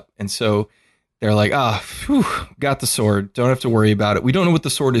wrapped up. And so they're like, got the sword. Don't have to worry about it. We don't know what the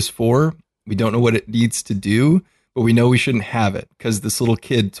sword is for. We don't know what it needs to do, but we know we shouldn't have it because this little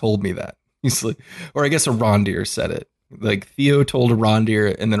kid told me that. He's like, or I guess Arondir said it. Like Theo told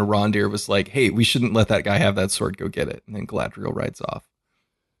Arondir, and then Arondir was like, hey, we shouldn't let that guy have that sword. Go get it. And then Galadriel rides off.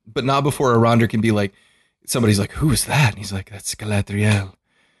 But not before Arondir can be like, somebody's like, who is that? And he's like, that's Galadriel,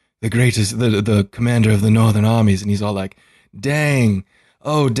 the greatest, the commander of the northern armies. And he's all like, dang,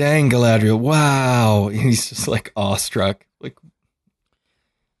 Galadriel, wow. And he's just like awestruck. Like,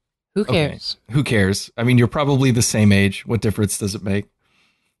 who cares? Okay, who cares? I mean, you're probably the same age. What difference does it make?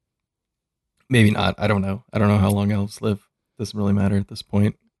 Maybe not. I don't know. I don't know how long elves live. Doesn't really matter at this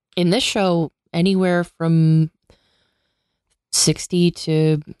point. In this show, anywhere from 60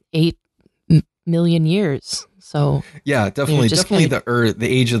 to 8 million years. So yeah, definitely the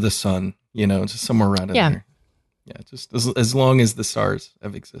age of the sun, just somewhere around in there. Yeah, just as long as the stars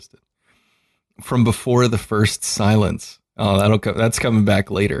have existed. From before the first silence. Oh, that's coming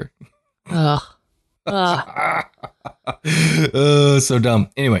back later. Ugh. So dumb.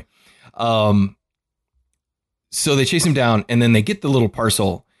 Anyway, so they chase him down, and then they get the little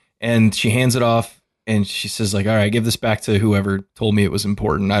parcel, and she hands it off, and she says like, all right, give this back to whoever told me it was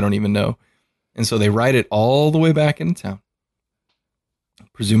important. I don't even know. And so they ride it all the way back into town.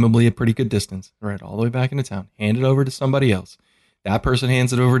 Presumably a pretty good distance. Right, all the way back into town. Hand it over to somebody else. That person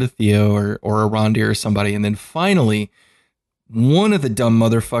hands it over to Theo or Arondir or somebody, and then finally, one of the dumb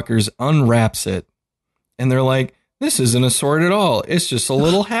motherfuckers unwraps it, and they're like, this isn't a sword at all. It's just a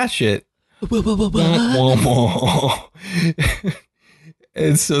little hatchet.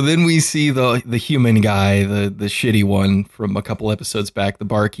 And so then we see the human guy, the shitty one from a couple episodes back, the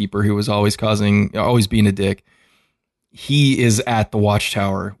barkeeper who was always being a dick. He is at the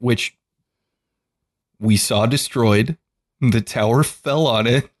watchtower, which we saw destroyed. The tower fell on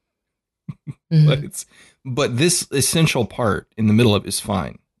it. Mm-hmm. But this essential part in the middle of it is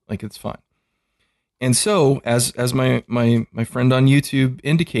fine. Like, it's fine. And so, as my friend on YouTube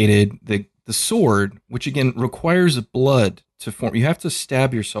indicated, the sword, which again requires blood to form, you have to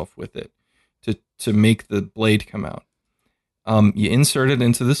stab yourself with it to make the blade come out. You insert it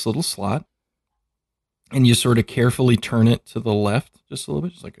into this little slot, and you sort of carefully turn it to the left just a little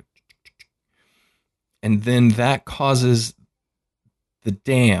bit, just like and then that causes the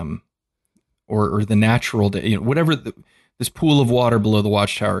dam or the natural dam, whatever this pool of water below the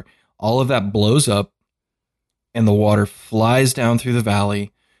watchtower. All of that blows up, and the water flies down through the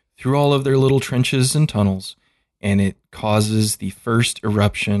valley, through all of their little trenches and tunnels, and it causes the first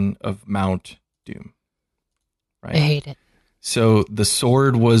eruption of Mount Doom. Right? I hate it. So the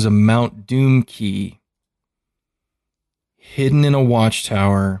sword was a Mount Doom key hidden in a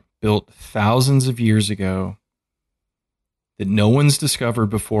watchtower built thousands of years ago that no one's discovered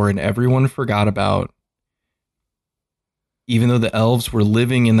before and everyone forgot about, even though the elves were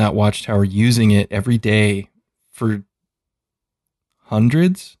living in that watchtower using it every day for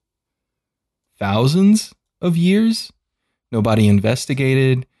hundreds, thousands of years. Nobody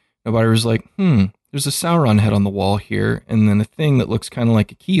investigated. Nobody was like, there's a Sauron head on the wall here, and then a thing that looks kind of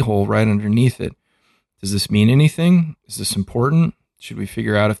like a keyhole right underneath it. Does this mean anything? Is this important? Should we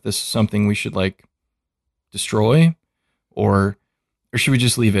figure out if this is something we should like destroy? Or should we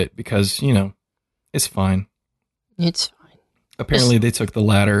just leave it because, it's fine. It's fine. Apparently they took the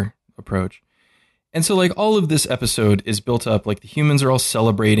latter approach. And so like all of this episode is built up, like the humans are all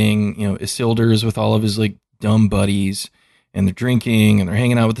celebrating, Isildur is with all of his like dumb buddies, and they're drinking and they're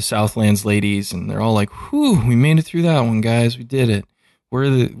hanging out with the Southlands ladies, and they're all like, whew, we made it through that one, guys. We did it.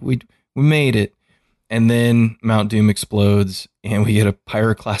 We made it. And then Mount Doom explodes and we get a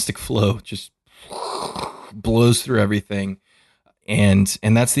pyroclastic flow, just blows through everything. And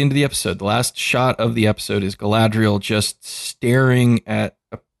that's the end of the episode. The last shot of the episode is Galadriel just staring at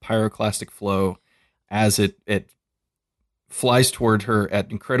a pyroclastic flow as it flies toward her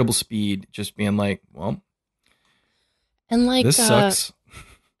at incredible speed, just being like, well, and like this sucks.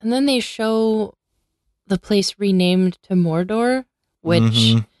 And then they show the place renamed to Mordor,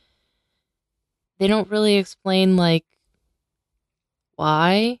 which they don't really explain like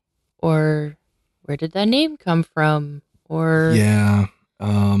why or where did that name come from, or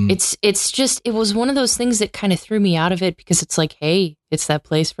it's just, it was one of those things that kind of threw me out of it, because it's like, hey, it's that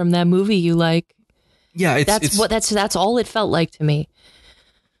place from that movie you like. Yeah, that's all it felt like to me.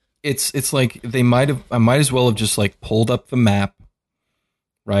 It's like I might as well have just like pulled up the map,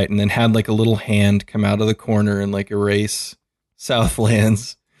 right, and then had like a little hand come out of the corner and like erase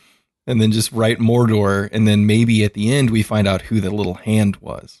Southlands, and then just write Mordor, and then maybe at the end we find out who the little hand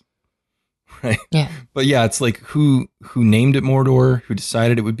was, right? Yeah. But yeah, it's like who named it Mordor, who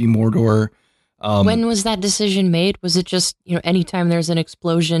decided it would be Mordor. When was that decision made? Was it just, anytime there's an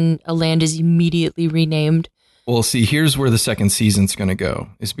explosion, a land is immediately renamed? Well, see, here's where the second season's going to go,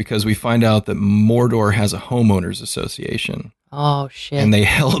 is because we find out that Mordor has a homeowners association. Oh, shit. And they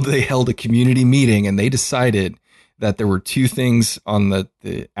held a community meeting, and they decided that there were two things on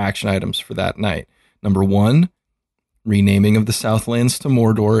the action items for that night. Number one, renaming of the Southlands to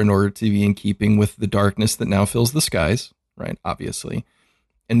Mordor in order to be in keeping with the darkness that now fills the skies, right? Obviously.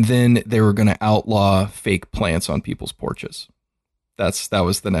 And then they were going to outlaw fake plants on people's porches. That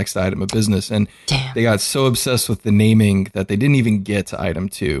was the next item of business. And They got so obsessed with the naming that they didn't even get to item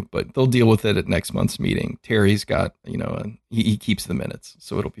 2, but they'll deal with it at next month's meeting. Terry's got, he keeps the minutes,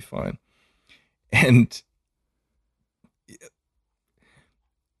 so it'll be fine. And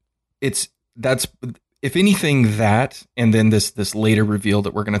that's, if anything, that, and then this later reveal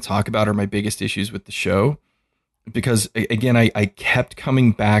that we're going to talk about are my biggest issues with the show. Because again, I kept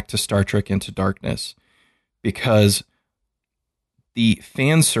coming back to Star Trek Into Darkness because the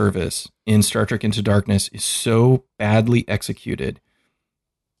fan service in Star Trek Into Darkness is so badly executed,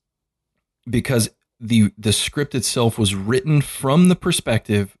 because the script itself was written from the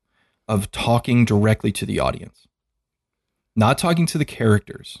perspective of talking directly to the audience, not talking to the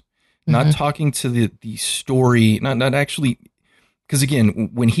characters, not talking to the story, not actually, because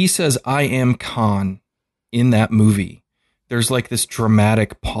again, when he says, I am Khan in that movie, there's like this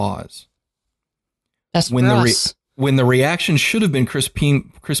dramatic pause. That's when when the reaction should have been Chris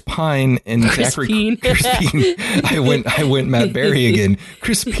Pine and Zachary Crispin. I went Matt Berry again.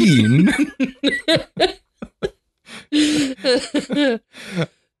 Crispin.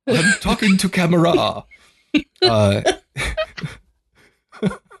 I'm talking to camera.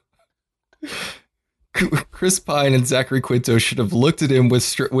 Chris Pine and Zachary Quinto should have looked at him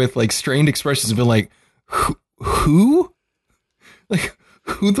with like strained expressions and been like, who? Like,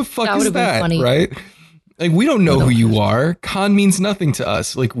 who the fuck is that? Right? Like, we don't know who you are. Khan means nothing to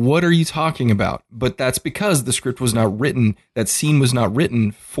us. Like, what are you talking about? But that's because the script was not written. That scene was not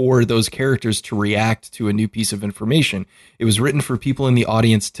written for those characters to react to a new piece of information. It was written for people in the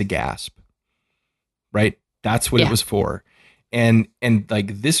audience to gasp. Right? That's what it was for. And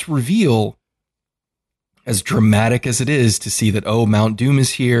like this reveal, as dramatic as it is to see that, oh, Mount Doom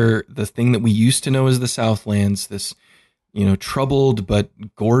is here, the thing that we used to know as the Southlands, this, troubled but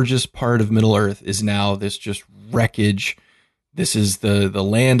gorgeous part of Middle Earth, is now this just wreckage. This is the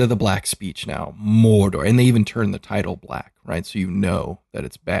land of the black speech now, Mordor. And they even turn the title black, right? So you know that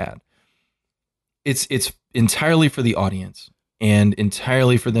it's bad. It's entirely for the audience and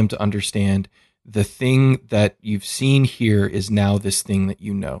entirely for them to understand the thing that you've seen here is now this thing that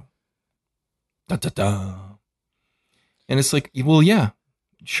you know. Da, da, da. And it's like, well, yeah,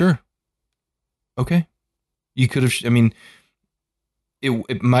 Sure. Okay. You could have, I mean,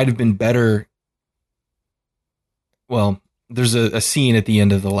 it might have been better. Well, there's a scene at the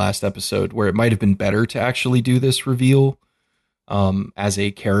end of the last episode where it might have been better to actually do this reveal, as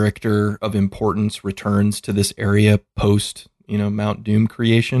a character of importance returns to this area post, Mount Doom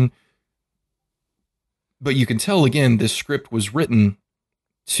creation. But you can tell, again, this script was written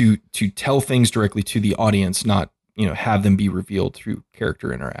to tell things directly to the audience, not, have them be revealed through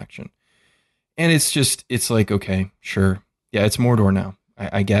character interaction. And it's like, okay, sure. Yeah, it's Mordor now,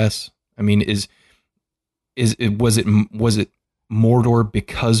 I guess. I mean, was it Mordor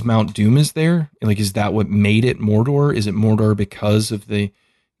because Mount Doom is there? Like, is that what made it Mordor? Is it Mordor because of the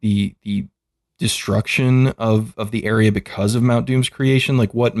destruction of the area because of Mount Doom's creation?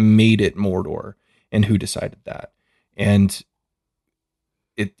 Like, what made it Mordor, and who decided that? And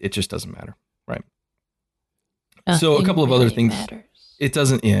it just doesn't matter, right? So a couple of other things. Matters. It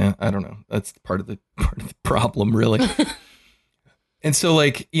doesn't. Yeah, I don't know. That's part of the problem, really. And so,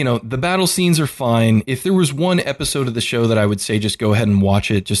 like, the battle scenes are fine. If there was one episode of the show that I would say just go ahead and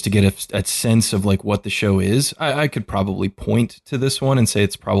watch it just to get a sense of like what the show is, I could probably point to this one and say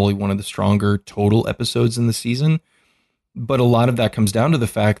it's probably one of the stronger total episodes in the season. But a lot of that comes down to the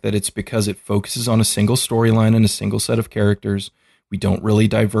fact that it's because it focuses on a single storyline and a single set of characters. We don't really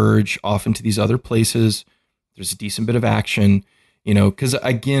diverge off into these other places. There's a decent bit of action, because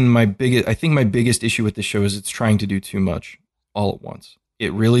again, I think my biggest issue with the show is it's trying to do too much all at once.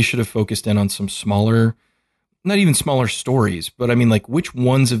 It really should have focused in on some smaller, not even smaller stories, but I mean, like, which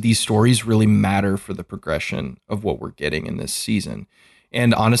ones of these stories really matter for the progression of what we're getting in this season?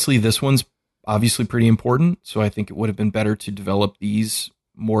 And honestly, this one's obviously pretty important. So I think it would have been better to develop these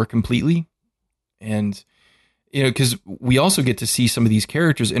more completely. And, because we also get to see some of these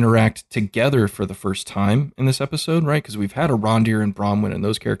characters interact together for the first time in this episode, right? Because we've had Arondir and Bronwyn and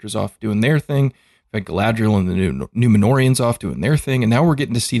those characters off doing their thing. We've had Galadriel and the Numenorians off doing their thing. And now we're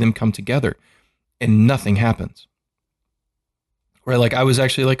getting to see them come together and nothing happens. Right? Like, I was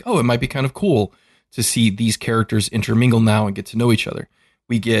actually like, oh, it might be kind of cool to see these characters intermingle now and get to know each other.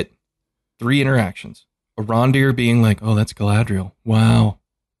 We get 3 interactions. Arondir being like, oh, that's Galadriel. Wow.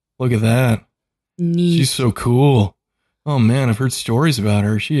 Look at that. Neat. She's so cool. Oh, man, I've heard stories about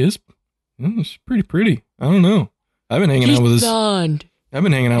her. She's pretty pretty. I don't know. I've been hanging out with this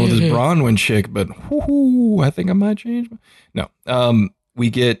Bronwyn chick, but I think I might change. No. We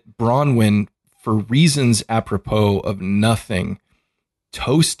get Bronwyn, for reasons apropos of nothing,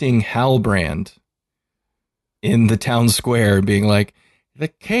 toasting Halbrand in the town square, being like, the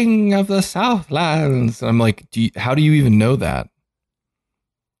king of the Southlands. I'm like, how do you even know that?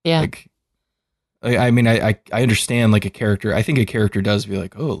 Yeah. Like, I mean, I understand, like, a character. I think a character does be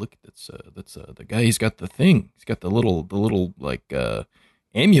like, oh, look, that's the guy. He's got the thing. He's got the little like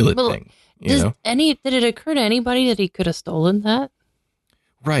amulet thing. Did it occur to anybody that he could have stolen that?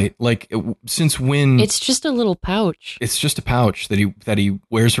 Right. Like, since when? It's just a little pouch. It's just a pouch that he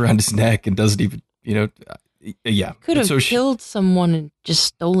wears around his neck and doesn't even, yeah. Could have killed someone and just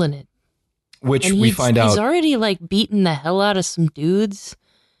stolen it. Which we find out. He's already, like, beaten the hell out of some dudes.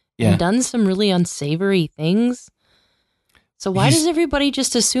 And done some really unsavory things. So why does everybody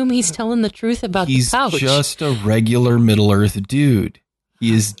just assume he's telling the truth about the pouch? He's just a regular Middle-earth dude.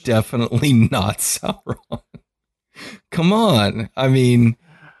 He is definitely not Sauron. Come on. I mean,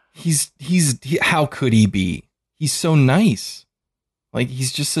 how could he be? He's so nice. Like,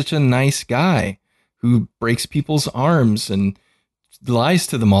 he's just such a nice guy who breaks people's arms and lies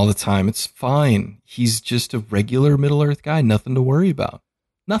to them all the time. It's fine. He's just a regular Middle-earth guy. Nothing to worry about.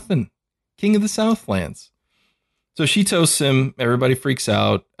 Nothing. King of the Southlands. So she toasts him. Everybody freaks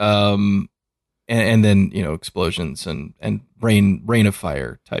out. And then, explosions and rain of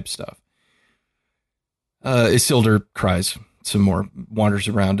fire type stuff. Isildur cries some more, wanders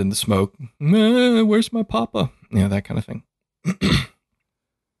around in the smoke. Where's my papa? That kind of thing.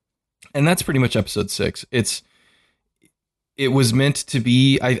 And that's pretty much episode 6. It was meant to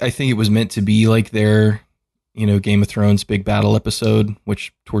be, I think it was meant to be like their, Game of Thrones big battle episode,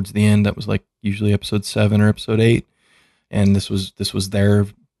 which towards the end, that was like usually episode 7 or episode 8. And this was their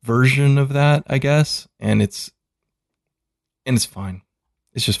version of that, I guess. And it's fine.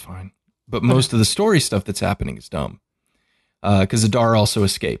 It's just fine. But most of the story stuff that's happening is dumb. Because Adar also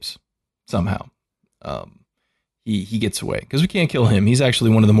escapes somehow. He gets away because we can't kill him. He's actually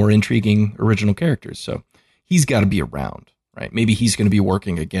one of the more intriguing original characters. So he's got to be around. Right? Maybe he's going to be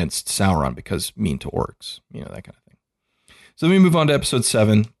working against Sauron because mean to orcs, that kind of thing. So then we move on to episode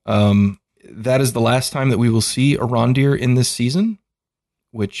 7. That is the last time that we will see Arondir in this season,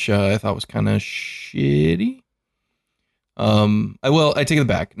 which I thought was kind of shitty. I take it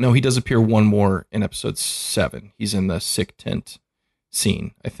back. No, he does appear one more in episode 7. He's in the sick tent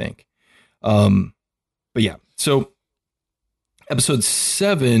scene, I think. But yeah, so episode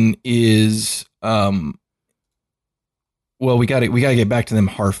 7 is, we gotta get back to them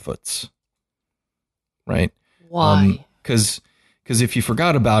Harfoots, right? Why? Because if you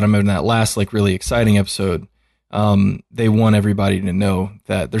forgot about them in that last like really exciting episode, they want everybody to know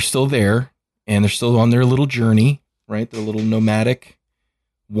that they're still there and they're still on their little journey, right? Their little nomadic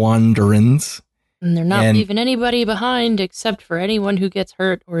wanderings. And they're not leaving anybody behind except for anyone who gets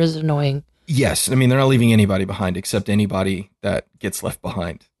hurt or is annoying. Yes. I mean, they're not leaving anybody behind except anybody that gets left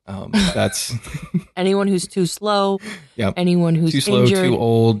behind. That's anyone who's too slow. Yeah. Anyone who's too slow, injured, too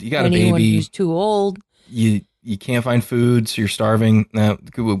old. You got a baby. Anyone who's too old. You can't find food, so you're starving. Now,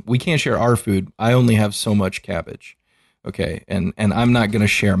 we can't share our food. I only have so much cabbage. Okay. And I'm not going to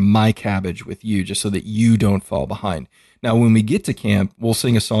share my cabbage with you just so that you don't fall behind. Now, when we get to camp, we'll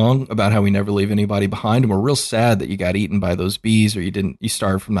sing a song about how we never leave anybody behind. And we're real sad that you got eaten by those bees or you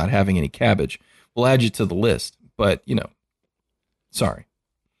starved from not having any cabbage. We'll add you to the list, but sorry.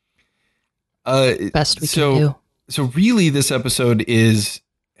 Best we can do. So really this episode is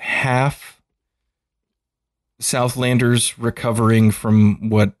half Southlanders recovering from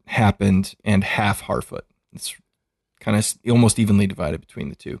what happened and half Harfoot. It's kind of almost evenly divided between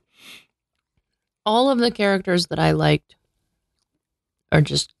the two. All of the characters that I liked are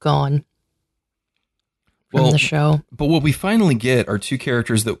just gone from the show. But what we finally get are two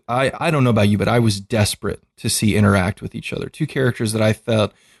characters that I don't know about you, but I was desperate to see interact with each other. Two characters that I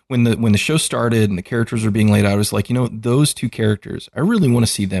felt when the show started and the characters were being laid out, I was like, those two characters, I really want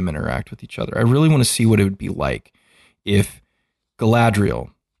to see them interact with each other. I really want to see what it would be like if Galadriel,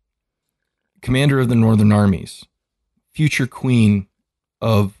 commander of the Northern Armies, future queen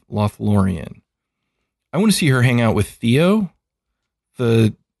of Lothlorien, I want to see her hang out with Theo,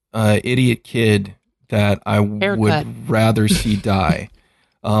 the idiot kid that I would rather see die.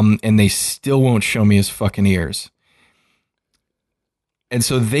 And they still won't show me his fucking ears. And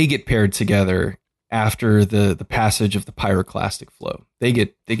so they get paired together after the passage of the pyroclastic flow. They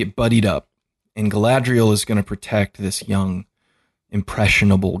get buddied up, and Galadriel is going to protect this young,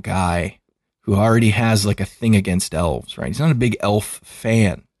 impressionable guy who already has like a thing against elves, right? He's not a big elf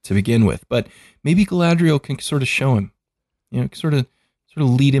fan to begin with, but maybe Galadriel can sort of show him, sort of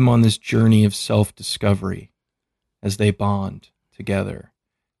lead him on this journey of self-discovery as they bond together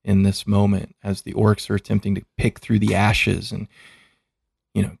in this moment, as the orcs are attempting to pick through the ashes and,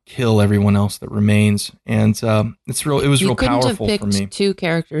 kill everyone else that remains. And it was real powerful for me. You couldn't have picked two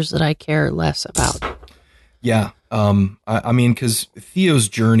characters that I care less about. Yeah. I mean, because Theo's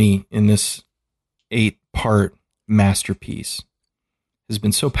journey in this 8-part masterpiece has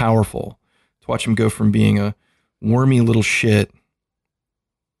been so powerful to watch him go from being a wormy little shit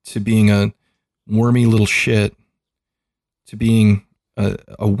to being a wormy little shit to being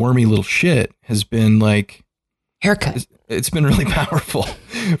a wormy little shit has been like haircut. It's been really powerful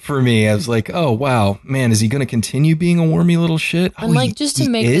for me. I was like, oh wow, man, is he going to continue being a wormy little shit? And just to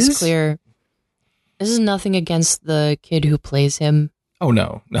make this clear, this is nothing against the kid who plays him. Oh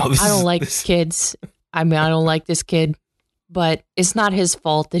no. I don't like kids. I mean, I don't like this kid, but it's not his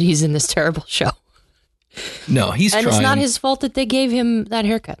fault that he's in this terrible show. No, he's trying. And it's not his fault that they gave him that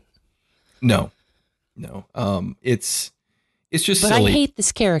haircut. No. It's just silly. But I hate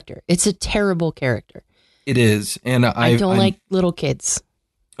this character. It's a terrible character. It is. And I don't like little kids.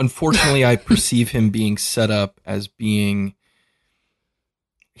 Unfortunately, I perceive him being set up as being,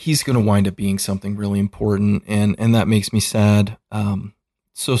 he's going to wind up being something really important. And that makes me sad.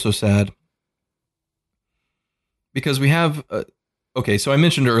 So sad. Because we have, okay, so I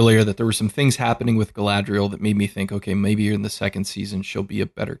mentioned earlier that there were some things happening with Galadriel that made me think, okay, maybe in the second season, she'll be a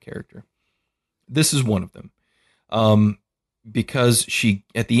better character. This is one of them. Because she,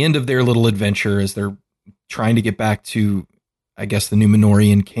 at the end of their little adventure, as they're trying to get back to, I guess, the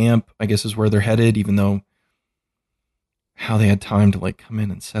Numenorian camp, I guess is where they're headed, even though how they had time to like come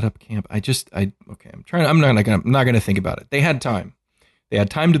in and set up camp. I'm not going to think about it. They had time. They had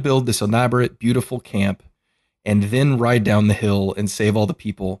time to build this elaborate, beautiful camp and then ride down the hill and save all the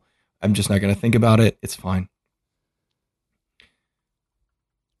people. I'm just not going to think about it. It's fine.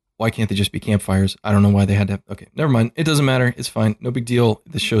 Why can't they just be campfires? I don't know why they had to have, okay, never mind. It doesn't matter. It's fine. No big deal.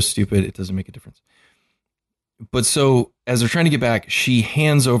 This show's stupid. It doesn't make a difference. But so as they're trying to get back, she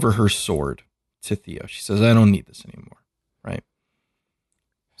hands over her sword to Theo. She says, I don't need this anymore. Right.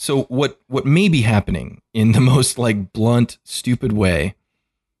 So what may be happening in the most like blunt, stupid way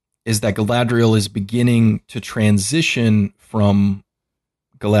is that Galadriel is beginning to transition from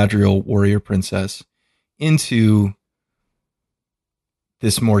Galadriel, warrior princess, into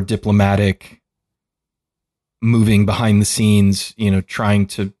this more diplomatic, moving behind the scenes, trying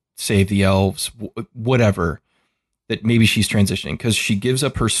to save the elves, whatever, that maybe she's transitioning because she gives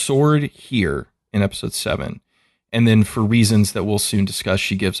up her sword here in episode 7. And then for reasons that we'll soon discuss,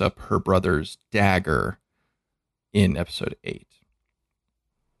 she gives up her brother's dagger in episode 8.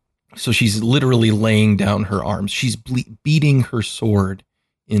 So she's literally laying down her arms. She's beating her sword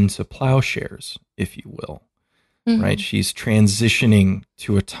into plowshares, if you will, right? She's transitioning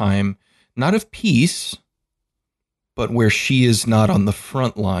to a time not of peace, but where she is not on the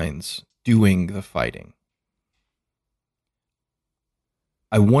front lines doing the fighting.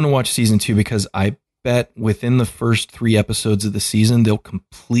 I want to watch season 2 because I bet within the first 3 episodes of the season, they'll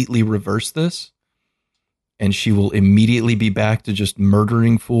completely reverse this. And she will immediately be back to just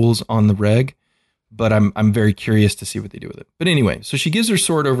murdering fools on the reg. But I'm very curious to see what they do with it. But anyway, so she gives her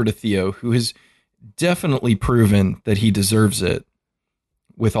sword over to Theo, who has definitely proven that he deserves it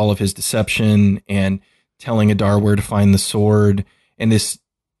with all of his deception and telling Adar where to find the sword. And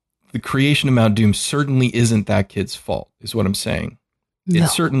the creation of Mount Doom certainly isn't that kid's fault, is what I'm saying. No. It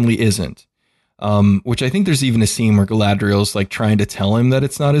certainly isn't. Which I think there's even a scene where Galadriel's like trying to tell him that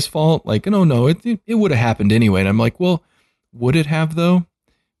it's not his fault. Like, no, it would have happened anyway. And I'm like, well, would it have though?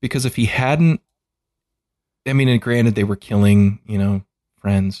 Because if he hadn't, I mean, and granted they were killing,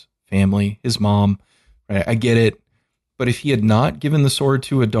 friends, family, his mom, right? I get it. But if he had not given the sword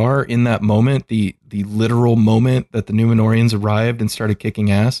to Adar in that moment, the literal moment that the Númenóreans arrived and started kicking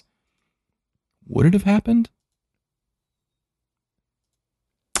ass, would it have happened?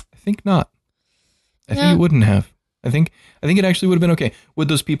 I think not. I think it wouldn't have. I think it actually would have been okay. Would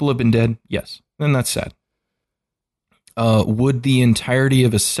those people have been dead? Yes. Then that's sad. Would the entirety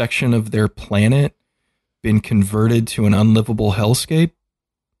of a section of their planet been converted to an unlivable hellscape?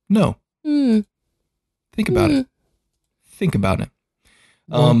 No. Think about it. Think about it.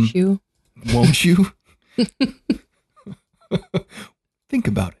 Won't you? Won't you? Think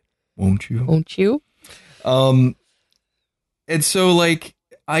about it. Won't you? Won't you? And so like,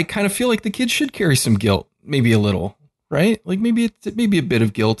 I kind of feel like the kid should carry some guilt, maybe a little, right? Like maybe a bit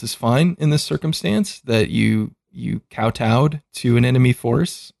of guilt is fine in this circumstance that you kowtowed to an enemy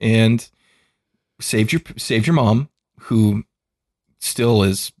force and saved your mom, who still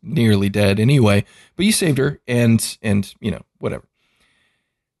is nearly dead anyway, but you saved her and whatever.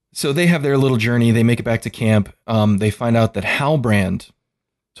 So they have their little journey. They make it back to camp. They find out that Halbrand,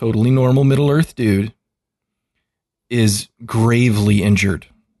 totally normal Middle-earth dude, is gravely injured.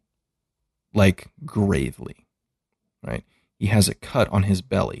 Like gravely, right? He has a cut on his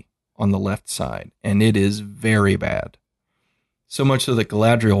belly on the left side, and it is very bad. So much so that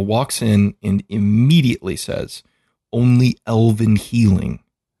Galadriel walks in and immediately says, only elven healing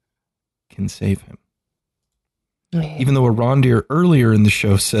can save him. Even though Arondir earlier in the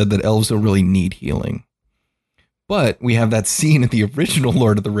show said that elves don't really need healing. But we have that scene in the original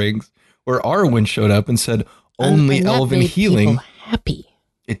Lord of the Rings where Arwen showed up and said, only elven healing. Happy.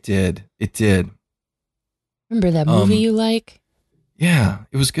 It did. It did. Remember that movie you like? Yeah,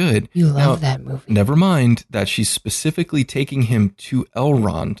 it was good. You love that movie. Never mind that she's specifically taking him to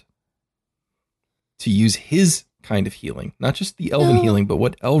Elrond to use his kind of healing. Not just the elven healing, but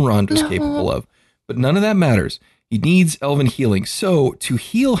what Elrond was capable of. But none of that matters. He needs elven healing. So to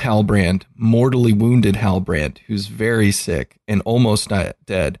heal Halbrand, mortally wounded Halbrand, who's very sick and almost not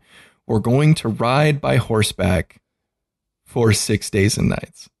dead, we're going to ride by horseback for 6 days and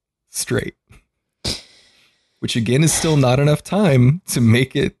nights straight, which again is still not enough time to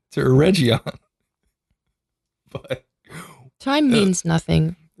make it to Eregion. But time means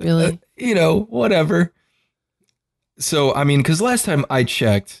nothing, really. Whatever. So, I mean, because last time I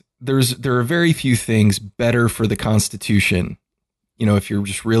checked, there are very few things better for the Constitution. If you're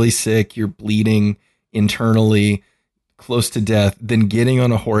just really sick, you're bleeding internally, close to death, than getting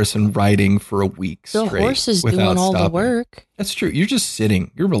on a horse and riding for a week straight. The horse is doing all the work. That's true. You're just sitting.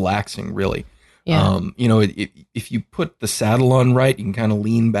 You're relaxing, really. Yeah. If you put the saddle on right, you can kind of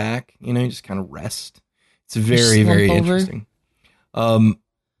lean back. You just kind of rest. It's very, very interesting.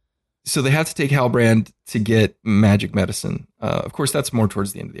 So they have to take Halbrand to get magic medicine. Of course, that's more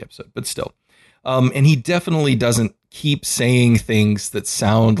towards the end of the episode, but still. And he definitely doesn't keep saying things that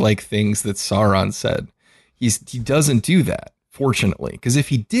sound like things that Sauron said. He doesn't do that, fortunately, because if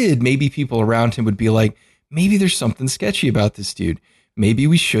he did, maybe people around him would be like, maybe there's something sketchy about this dude. Maybe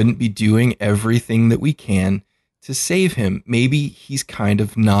we shouldn't be doing everything that we can to save him. Maybe he's kind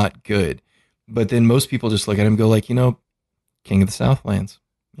of not good. But then most people just look at him and go like, King of the Southlands,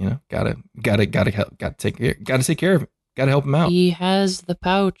 gotta take care of him. Got to help him out. He has the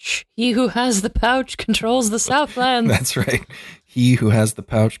pouch. He who has the pouch controls the Southlands. That's right. He who has the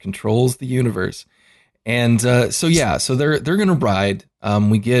pouch controls the universe. And so they're going to ride.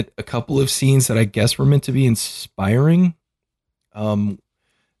 We get a couple of scenes that I guess were meant to be inspiring. The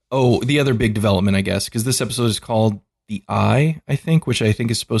other big development, I guess, because this episode is called The Eye, I think, which I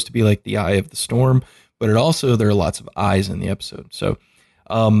think is supposed to be like the eye of the storm, but there are lots of eyes in the episode. So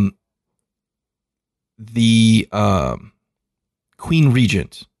the Queen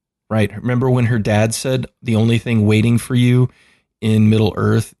Regent, right? Remember when her dad said the only thing waiting for you in Middle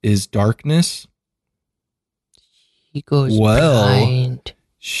Earth is darkness? He goes blind.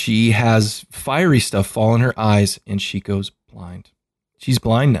 She has fiery stuff fall in her eyes and she goes blind. She's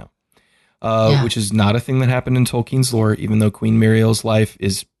blind now, which is not a thing that happened in Tolkien's lore, even though Queen Muriel's life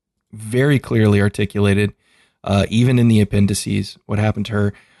is very clearly articulated, even in the appendices, what happened to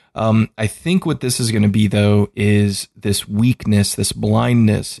her. I think what this is going to be, though, is this weakness, this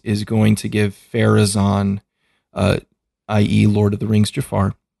blindness is going to give Pharazôn, i.e. Lord of the Rings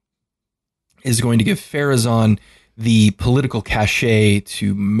Jafar, is going to give Pharazôn the political cachet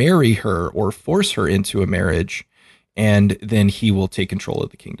to marry her or force her into a marriage, and then he will take control of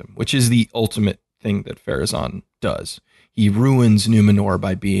the kingdom, which is the ultimate thing that Pharazôn does. He ruins Numenor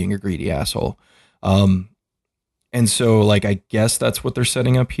by being a greedy asshole. And so, like, I guess that's what they're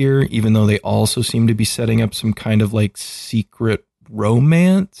setting up here, even though they also seem to be setting up some kind of, like, secret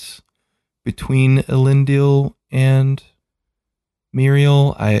romance between Elendil and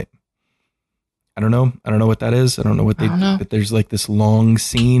Muriel. I don't know. I don't know what that is. I don't know what they do. But there's, like, this long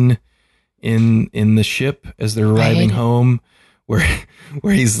scene in the ship as they're arriving home where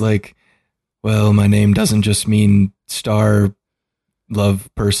he's like, well, my name doesn't just mean star love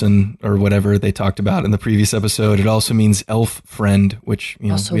person or whatever they talked about in the previous episode. It also means elf friend, which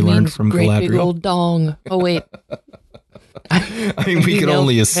we learned from great Galadriel. Big old dong. Oh wait. I mean, we can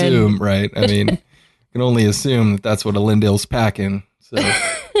only assume, right? I mean, we can only assume that that's what Elendil's packing. So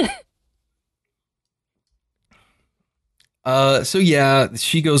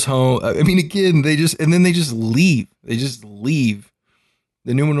she goes home. I mean, again, they just leave. They just leave.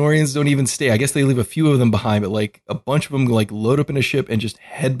 The Numenorians don't even stay. I guess they leave a few of them behind, but like a bunch of them like load up in a ship and just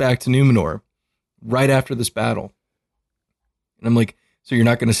head back to Numenor right after this battle. And I'm like, so you're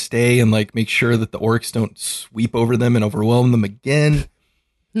not going to stay and like make sure that the orcs don't sweep over them and overwhelm them again?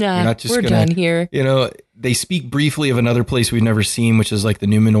 Nah, you're not just we're done here. They speak briefly of another place we've never seen, which is like the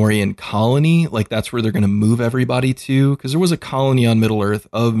Numenorian colony. Like that's where they're going to move everybody to, because there was a colony on Middle Earth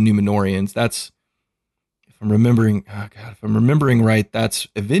of Numenorians. That's, if I'm remembering right, that's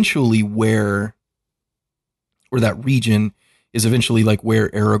eventually where that region is eventually like where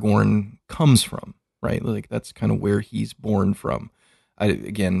Aragorn comes from, right? Like that's kind of where he's born from.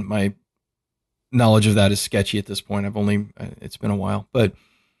 Again, my knowledge of that is sketchy at this point. It's been a while, but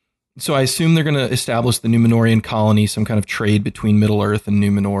so I assume they're going to establish the Numenorian colony, some kind of trade between Middle Earth and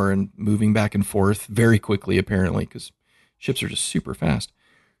Numenor, and moving back and forth very quickly, apparently, because ships are just super fast.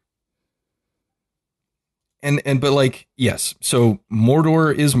 But like, yes, so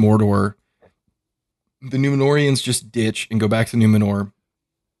Mordor is Mordor. The Numenorians just ditch and go back to Numenor.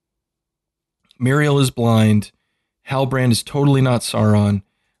 Muriel is blind. Halbrand is totally not Sauron.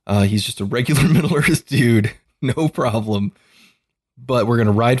 He's just a regular Middle Earth dude. No problem. But we're going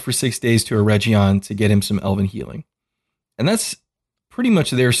to ride for 6 days to Eregion to get him some elven healing. And that's pretty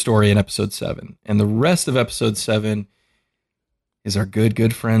much their story in episode 7. And the rest of episode 7 is our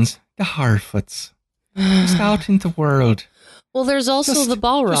good friends, the Harfoots. Just out in the world. Well, there's also the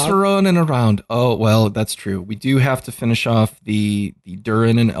Balrog. Just running around. Oh, well, that's true. We do have to finish off the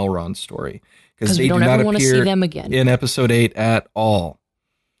Durin and Elrond story. Because they do not appear them again in episode 8 at all.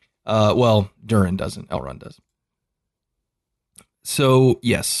 Well, Durin doesn't. Elrond does. So,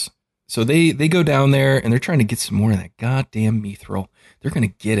 yes. So they go down there and they're trying to get some more of that goddamn mithril. They're going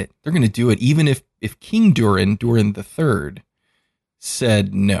to get it. They're going to do it. Even if King Durin III,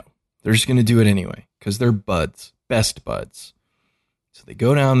 said no. They're just going to do it anyway. Because they're buds. Best buds. So they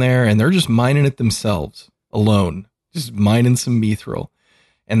go down there and they're just mining it themselves. Alone. Just mining some mithril.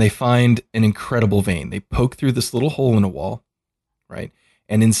 And they find an incredible vein. They poke through this little hole in a wall. Right?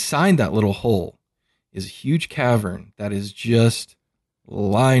 And inside that little hole is a huge cavern that is just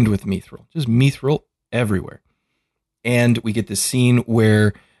lined with mithril. Just mithril everywhere. And we get this scene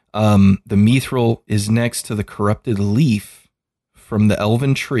where the mithril is next to the corrupted leaf from the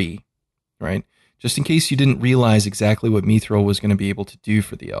elven tree, right? Just in case you didn't realize exactly what mithril was going to be able to do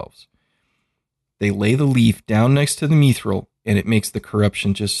for the elves. They lay the leaf down next to the mithril, and it makes the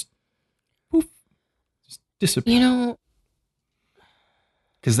corruption just poof, just disappear.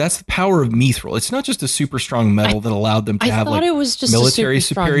 because that's the power of mithril. It's not just a super strong metal that allowed them to have like it was just military a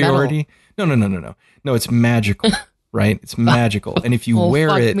super superiority. No, it's magical, right? It's magical. And if you wear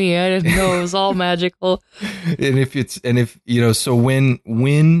fuck it, me, I didn't know it was all magical. so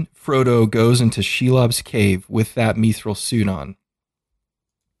when Frodo goes into Shelob's cave with that mithril suit on,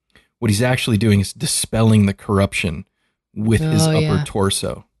 what he's actually doing is dispelling the corruption with his upper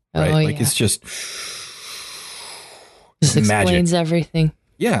torso, right? It's just this explains everything.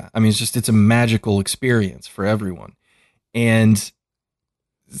 Yeah, I mean, it's a magical experience for everyone. And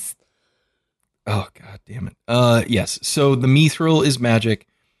oh god damn it. Yes, so the mithril is magic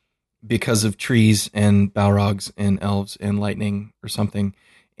because of trees and Balrogs and elves and lightning or something,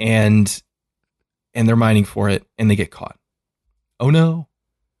 and they're mining for it and they get caught. Oh no.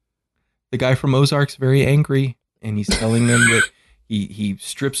 The guy from Ozark's very angry, and he's telling them that he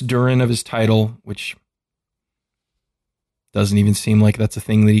strips Durin of his title, which doesn't even seem like that's a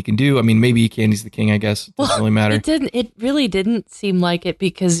thing that he can do. I mean, maybe he can. He's the king, I guess. It doesn't really matter. It really didn't seem like it,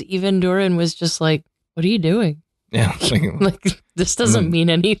 because even Durin was just like, "What are you doing?" Yeah, like this doesn't mean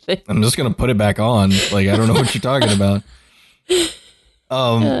anything. I'm just gonna put it back on. Like, I don't know what you're talking about.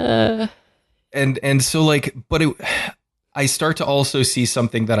 And so like, but I start to also see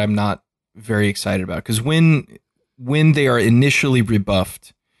something that I'm not very excited about, because when they are initially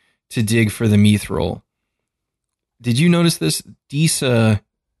rebuffed to dig for the mithril, did you notice this? Disa,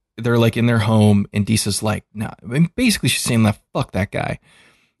 they're like in their home, and Disa's like, nah. I mean, basically she's saying that fuck that guy.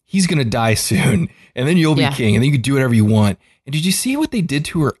 He's gonna die soon, and then you'll be king, and then you can do whatever you want. And did you see what they did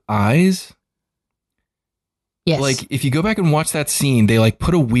to her eyes? Yes. Like, if you go back and watch that scene, they like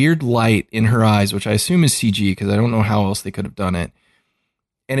put a weird light in her eyes, which I assume is CG, because I don't know how else they could have done it.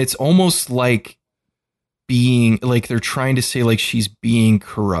 And it's almost like being like they're trying to say like she's being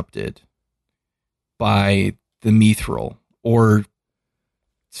corrupted by the mithril or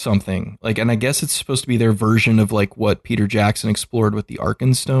something. Like, and I guess it's supposed to be their version of like what Peter Jackson explored with the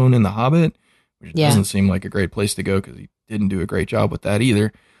Arkenstone in The Hobbit, which doesn't seem like a great place to go because he didn't do a great job with that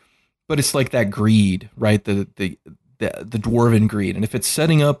either. But it's like that greed, right? The dwarven greed. And if it's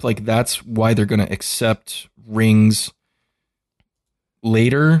setting up like that's why they're going to accept rings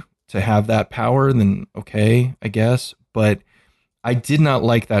later to have that power, then okay, I guess. But I did not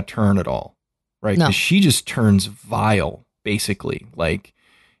like that turn at all, right? Because she just turns vile, basically. Like,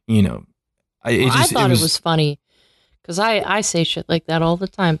 you know, I thought it was funny because I say shit like that all the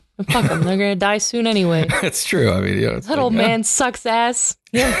time. Fuck them, they're gonna die soon anyway. That's true. I mean, that old man sucks ass.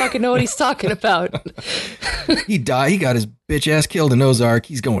 He don't fucking know what he's talking about. He died. He got his bitch ass killed in Ozark.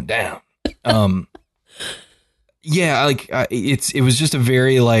 He's going down. Yeah, like it was just a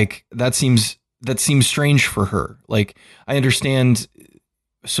very like that seems strange for her. Like, I understand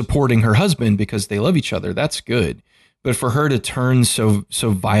supporting her husband because they love each other. That's good. But for her to turn so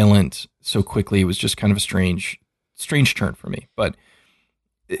violent so quickly, it was just kind of a strange turn for me. But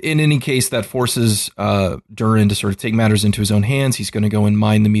in any case, that forces Durin to sort of take matters into his own hands. He's going to go and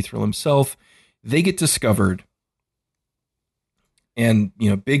mine the mithril himself. They get discovered. And,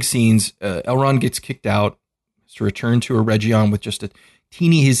 you know, big scenes. Elrond gets kicked out to return to Eregion with just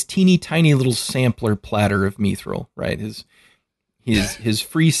his teeny tiny little sampler platter of mithril, right? His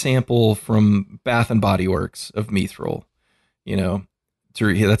free sample from Bath and Body Works of mithril, you know,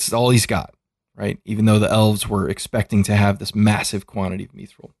 that's all he's got, right? Even though the elves were expecting to have this massive quantity of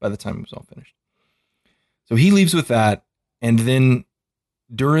mithril by the time it was all finished. So he leaves with that, and then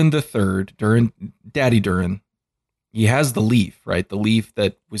Durin the Third, Daddy Durin, he has the leaf, right? The leaf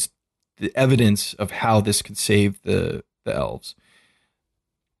that was the evidence of how this could save the elves.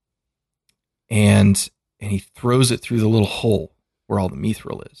 And he throws it through the little hole where all the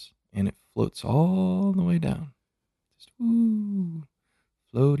mithril is, and it floats all the way down. Just ooh,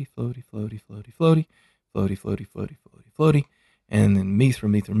 floaty, floaty, floaty, floaty, floaty, floaty, floaty, floaty, floaty, floaty, and then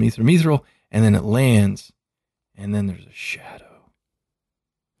mithril, and then it lands, and then there's a shadow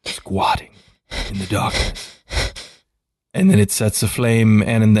squatting in the darkness. And then it sets a flame,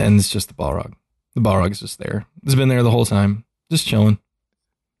 and in the end, it's just the Balrog. The Balrog's just there. It's been there the whole time, just chilling.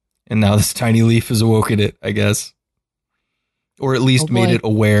 And now this tiny leaf has awoken it, I guess. Or at least made it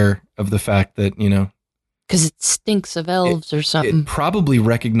aware of the fact that, you know. Because it stinks of elves or something. It probably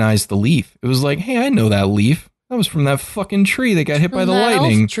recognized the leaf. It was like, hey, I know that leaf. That was from that fucking tree that got hit by the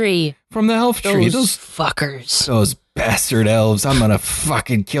lightning. From the elf tree. Those fuckers. Those bastard elves. I'm going to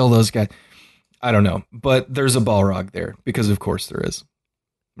fucking kill those guys. I don't know, but there's a Balrog there because of course there is,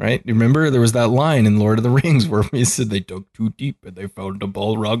 right? You remember there was that line in Lord of the Rings where he said they dug too deep and they found a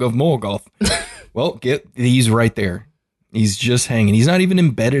Balrog of Morgoth. Well, he's right there. He's just hanging. He's not even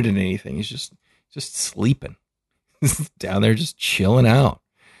embedded in anything. He's just sleeping. He's down there just chilling out.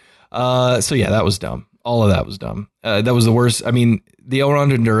 So yeah, that was dumb. All of that was dumb. That was the worst. I mean, the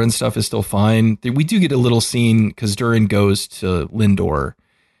Elrond and Durin stuff is still fine. We do get a little scene because Durin goes to Lindor,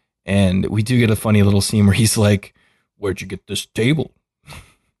 and we do get a funny little scene where he's like, "Where'd you get this table?"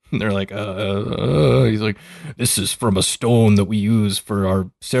 And they're like, he's like, "This is from a stone that we use for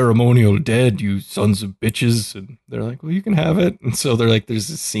our ceremonial dead, you sons of bitches." And they're like, "Well, you can have it." And so they're like, there's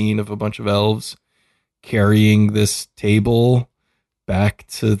this scene of a bunch of elves carrying this table back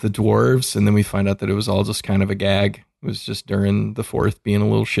to the dwarves, and then we find out that it was all just kind of a gag. It was just Durin the Fourth being a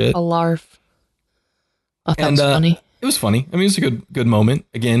little shit. A larf. Oh, that was funny. It was funny. I mean, it was a good moment.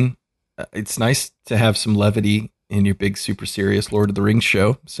 Again, it's nice to have some levity in your big, super serious Lord of the Rings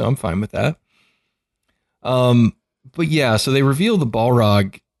show, so I'm fine with that. But yeah, so they reveal the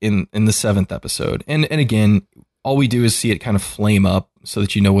Balrog in the 7th episode, and again, all we do is see it kind of flame up so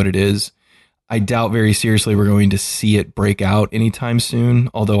that you know what it is. I doubt very seriously we're going to see it break out anytime soon,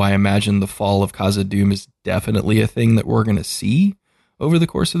 although I imagine the fall of Khazad-dûm is definitely a thing that we're going to see over the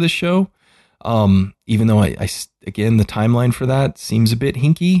course of this show. Even though again, the timeline for that seems a bit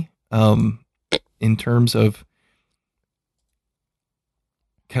hinky in terms of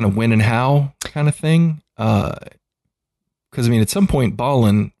kind of when and how kind of thing. Because, I mean, at some point,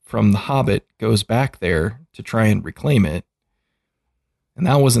 Balin from The Hobbit goes back there to try and reclaim it. And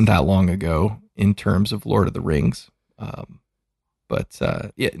that wasn't that long ago in terms of Lord of the Rings.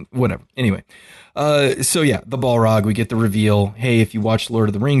 Yeah, whatever. Anyway, so yeah, the Balrog, we get the reveal. Hey, if you watch Lord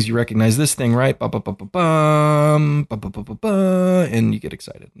of the Rings, you recognize this thing, right? And you get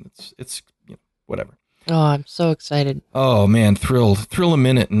excited. And it's whatever. Oh, I'm so excited. Oh man, thrill a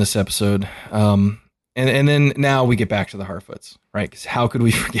minute in this episode. And then now we get back to the Harfoots, right? Because how could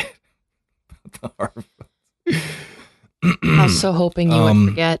we forget the Harfoots? I was so hoping you would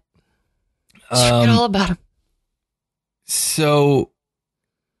forget. Just forget all about him. So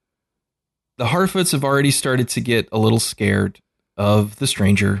the Harfoots have already started to get a little scared of the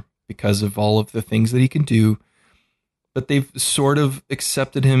stranger because of all of the things that he can do, but they've sort of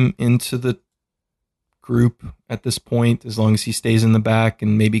accepted him into the group at this point, as long as he stays in the back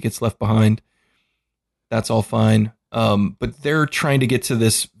and maybe gets left behind. That's all fine. But they're trying to get to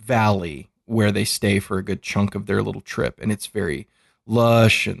this valley where they stay for a good chunk of their little trip, and it's very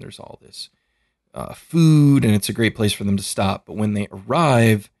lush, and there's all this food, and it's a great place for them to stop. But when they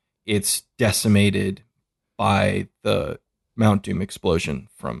arrive, it's decimated by the Mount Doom explosion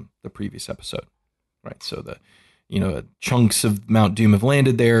from the previous episode, right? So the chunks of Mount Doom have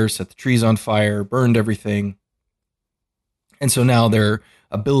landed there, set the trees on fire, burned everything, and so now their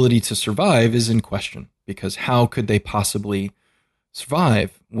ability to survive is in question, because how could they possibly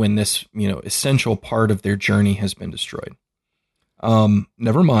survive when this, essential part of their journey has been destroyed?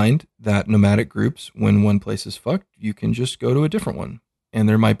 Never mind that nomadic groups, when one place is fucked, you can just go to a different one, and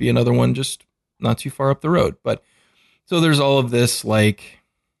there might be another one just not too far up the road. But so there's all of this, like,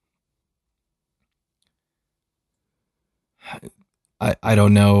 I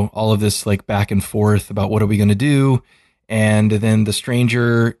don't know, all of this like back and forth about what are we going to do. And then the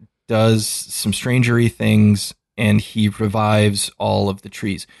stranger does some strangery things, and he revives all of the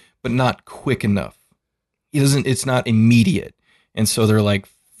trees, but not quick enough. It's not immediate. And so they're like,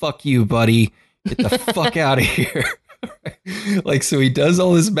 "Fuck you, buddy. Get the fuck out of here." Like, so he does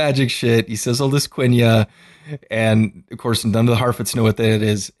all this magic shit. He says all this Quenya, and of course, none of the Harfoots know what that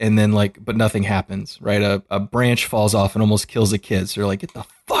is. And then, like, but nothing happens, right? A branch falls off and almost kills a kid. So they're like, "Get the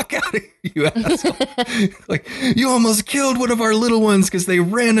fuck out of here, you asshole." Like, "You almost killed one of our little ones because they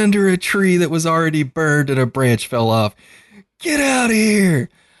ran under a tree that was already burned and a branch fell off. Get out of here."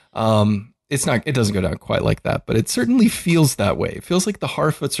 It doesn't go down quite like that, but it certainly feels that way. It feels like the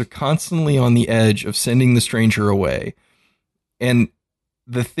Harfoots are constantly on the edge of sending the stranger away. And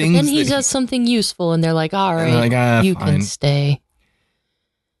the things then he does something useful, and they're like, "All right, like, you can stay."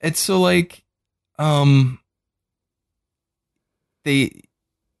 It's so like,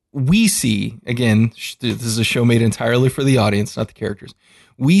 we see, again, this is a show made entirely for the audience, not the characters.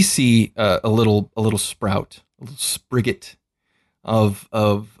 We see a little sprout, a little spriget of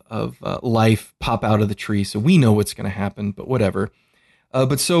life pop out of the tree. So we know what's going to happen, but whatever.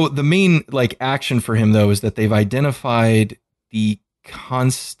 But so the main like action for him though is that they've identified the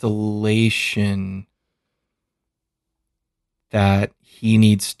constellation that he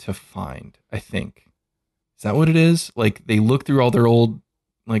needs to find, I think. Is that what it is? Like, they look through all their old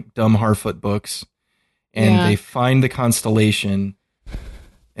like dumb Harfoot books, and they find the constellation.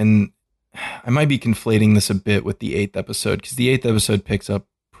 And I might be conflating this a bit with the 8th episode, because the 8th episode picks up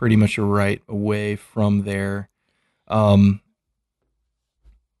pretty much right away from there.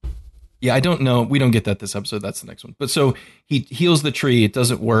 Yeah, I don't know. We don't get that this episode. That's the next one. But so he heals the tree. It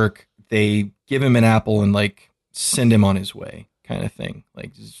doesn't work. They give him an apple and like send him on his way, kind of thing.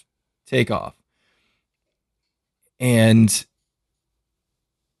 Like just take off. And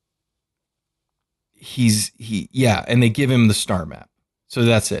and they give him the star map. So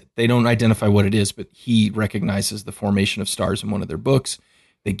that's it. They don't identify what it is, but he recognizes the formation of stars in one of their books.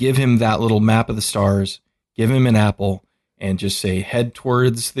 They give him that little map of the stars, give him an apple, and just say, head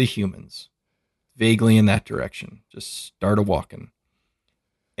towards the humans, vaguely in that direction. Just start a walking.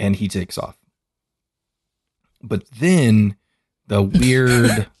 And he takes off. But then the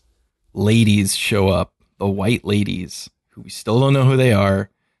weird ladies show up, the white ladies, who we still don't know who they are.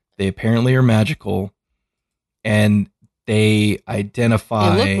 They apparently are magical. And they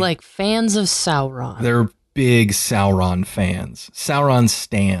identify... They look like fans of Sauron. They're big Sauron fans. Sauron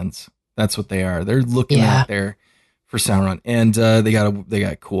stands. That's what they are. They're looking out there for Sauron. And they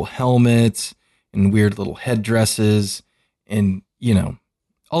got cool helmets and weird little headdresses and, you know,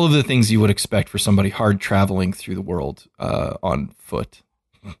 all of the things you would expect for somebody hard traveling through the world on foot.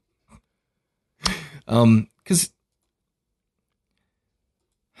 Because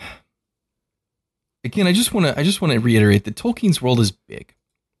again, I just want to reiterate that Tolkien's world is big,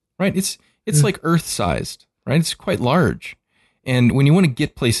 right? It's like Earth-sized, right? It's quite large. And when you want to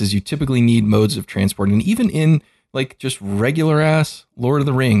get places, you typically need modes of transport. And even in like just regular ass Lord of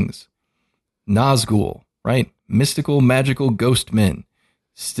the Rings, Nazgul, right? Mystical, magical ghost men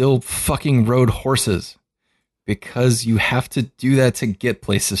still fucking rode horses because you have to do that to get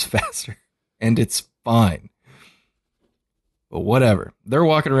places faster. And it's fine. But whatever. They're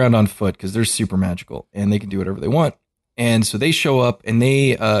walking around on foot because they're super magical and they can do whatever they want. And so they show up and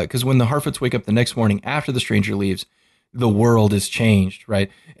they, because when the Harfoots wake up the next morning after the stranger leaves, the world is changed,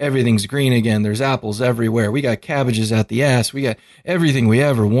 right? Everything's green again. There's apples everywhere. We got cabbages at the ass. We got everything we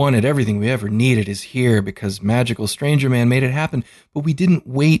ever wanted. Everything we ever needed is here because magical stranger man made it happen. But we didn't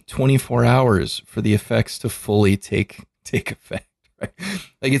wait 24 hours for the effects to fully take effect, right?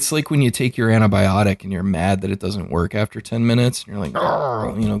 Like it's like when you take your antibiotic and you're mad that it doesn't work after 10 minutes. And you're like,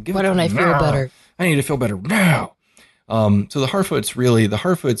 you know, why don't I feel better? I need to feel better now. So the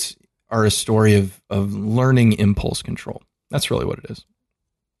Harfoots are a story of learning impulse control. That's really what it is.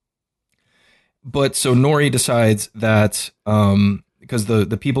 But so Nori decides that because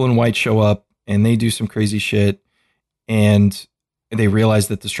the people in white show up and they do some crazy shit and they realize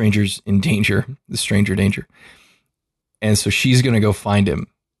that the stranger's in danger, the stranger danger. And so she's going to go find him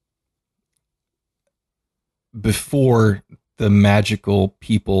before the magical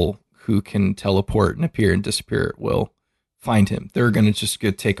people who can teleport and appear and disappear will find him. They're going to just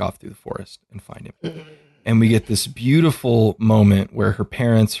go take off through the forest and find him. And we get this beautiful moment where her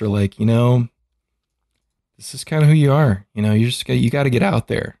parents are like, you know, this is kind of who you are. You know, you got to get out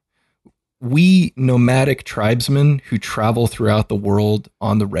there. We nomadic tribesmen who travel throughout the world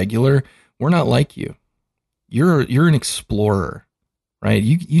on the regular, we're not like you. You're an explorer, right?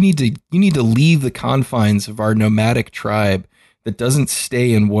 You need to leave the confines of our nomadic tribe that doesn't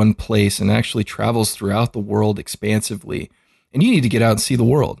stay in one place and actually travels throughout the world expansively. And you need to get out and see the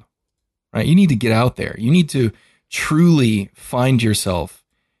world, right? You need to get out there. You need to truly find yourself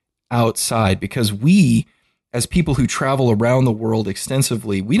outside because we, as people who travel around the world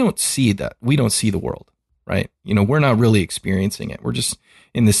extensively, we don't see that. We don't see the world, right? You know, we're not really experiencing it. We're just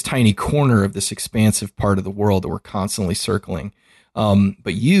in this tiny corner of this expansive part of the world that we're constantly circling.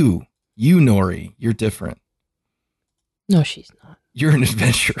 But you, Nori, you're different. No, she's not. You're an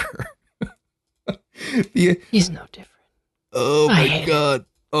adventurer. He's no different. Oh my God.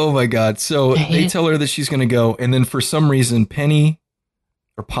 Oh my God. So they tell her that she's going to go. And then for some reason, Penny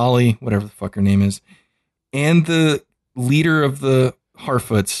or Polly, whatever the fuck her name is, and the leader of the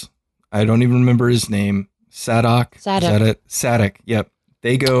Harfoots, I don't even remember his name, Sadok. Is that it? Sadok. Yep.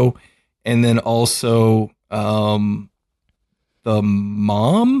 They go. And then also the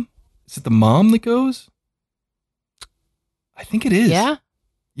mom. Is it the mom that goes? I think it is. Yeah.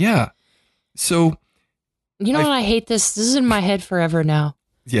 Yeah. So. You know what? I hate this. This is in my head forever now.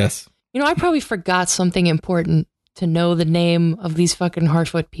 Yes. You know, I probably forgot something important to know the name of these fucking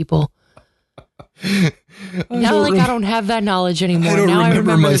Harfoot people. Now, I don't have that knowledge anymore. Now I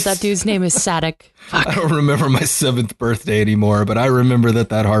remember that dude's name is Sadok. Fuck. I don't remember my 7th birthday anymore, but I remember that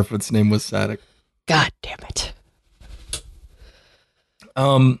Harfoot's name was Sadok. God damn it.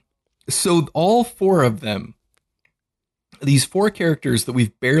 So all 4 of them, these 4 characters that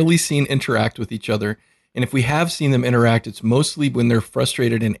we've barely seen interact with each other, and if we have seen them interact, it's mostly when they're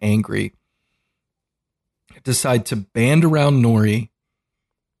frustrated and angry, decide to band around Nori,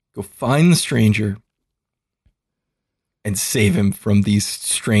 go find the stranger, and save him from these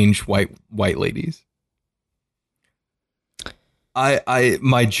strange white ladies.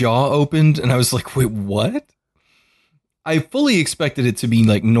 My jaw opened and I was like, wait, what? I fully expected it to be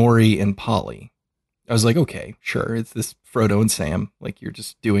like Nori and Polly. I was like, okay, sure, it's this Frodo and Sam. Like, you're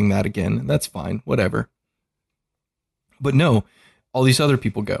just doing that again. That's fine, whatever. But no, all these other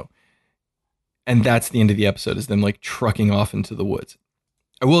people go. And that's the end of the episode, is them like trucking off into the woods.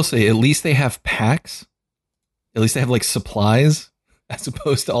 I will say, at least they have packs. At least they have like supplies, as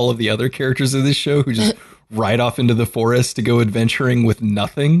opposed to all of the other characters of this show who just ride off into the forest to go adventuring with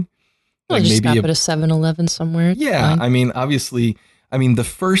nothing. Well, like just maybe stop at a 7-Eleven somewhere. Yeah, I mean, obviously, the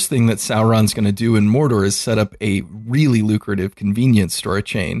first thing that Sauron's going to do in Mordor is set up a really lucrative convenience store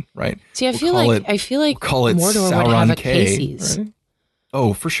chain, right? See, I feel like Mordor Sauron would have a Casey's. Right?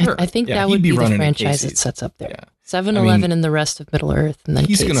 Oh, for sure. I think that would be the franchise that sets up there. Yeah. 7-Eleven and the rest of Middle Earth, and then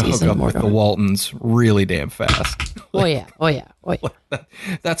he's going to hook up with the Waltons really damn fast. Oh yeah.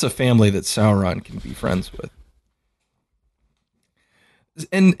 That's a family that Sauron can be friends with.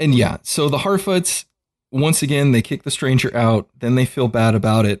 And yeah, so the Harfoots, once again, they kick the stranger out, then they feel bad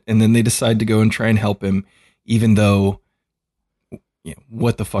about it, and then they decide to go and try and help him, even though,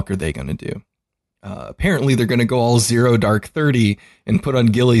 what the fuck are they going to do? Apparently, they're going to go all Zero Dark 30 and put on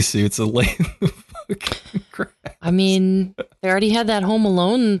ghillie suits and lay in the fucking grass. I mean, they already had that Home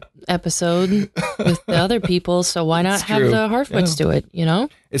Alone episode with the other people, so why not have the Harfoots do it,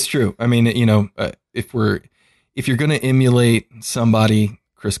 It's true. I mean, if you're going to emulate somebody,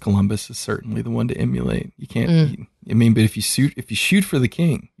 Chris Columbus is certainly the one to emulate. You can't, but if you shoot for the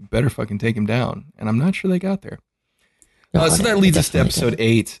king, you better fucking take him down. And I'm not sure they got there. So that leads us to episode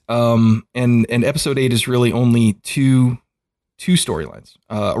 8. And episode 8 is really only two storylines.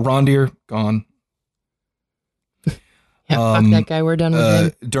 Arondir, gone. Yeah, fuck that guy. We're done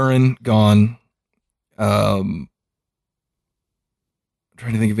with him. Durin, gone. Trying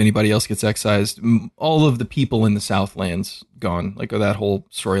to think if anybody else gets excised. All of the people in the Southlands gone. Like that whole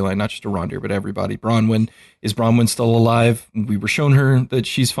storyline, not just Arondir, but everybody. Bronwyn, is Bronwyn still alive? We were shown her that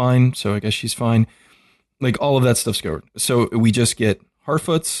she's fine, so I guess she's fine. Like all of that stuff's covered. So we just get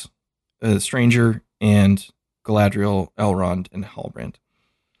Harfoots, Stranger, and Galadriel, Elrond, and Halbrand.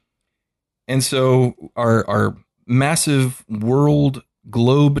 And so our massive world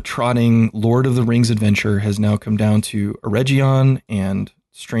globe-trotting Lord of the Rings adventure has now come down to Eregion and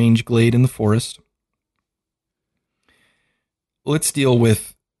Strange Glade in the forest. Let's deal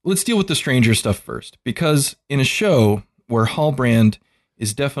with the stranger stuff first, because in a show where Halbrand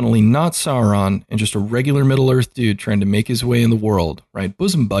is definitely not Sauron and just a regular Middle-earth dude trying to make his way in the world, right?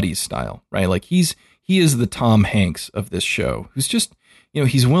 Bosom buddies style, right? Like he is the Tom Hanks of this show, who's just,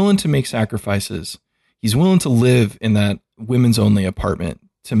 he's willing to make sacrifices. He's willing to live in that women's only apartment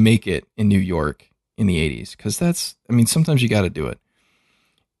to make it in New York in the 80s. Because sometimes you got to do it.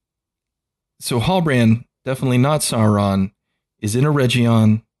 So Halbrand, definitely not Sauron, is in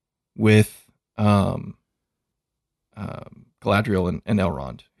Eregion with Galadriel and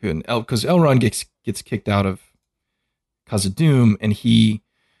Elrond, because Elrond gets kicked out of Khazad-dûm, and he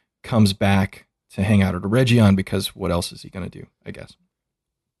comes back to hang out at Eregion because what else is he going to do, I guess.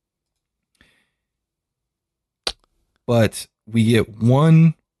 But we get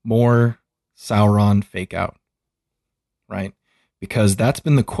one more Sauron fake out, right? Because that's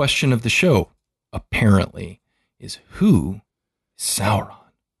been the question of the show, apparently, is who is Sauron,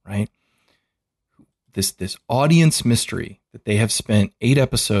 right? This audience mystery that they have spent 8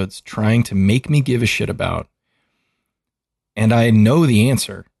 episodes trying to make me give a shit about. And I know the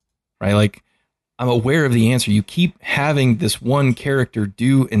answer, right? Like, I'm aware of the answer. You keep having this one character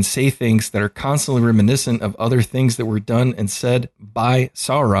do and say things that are constantly reminiscent of other things that were done and said by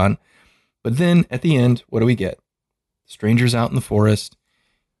Sauron. But then at the end, what do we get? Stranger's out in the forest.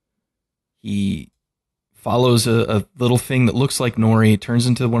 He follows a little thing that looks like Nori, turns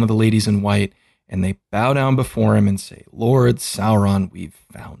into one of the ladies in white, and they bow down before him and say, "Lord Sauron, we've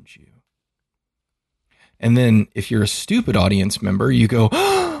found you." And then if you're a stupid audience member, you go,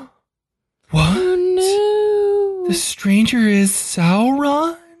 "What? Oh, no. The stranger is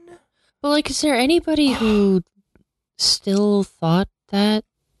Sauron?" But is there anybody who still thought that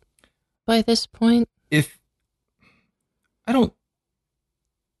by this point?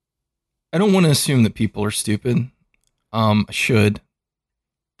 I don't want to assume that people are stupid. I should.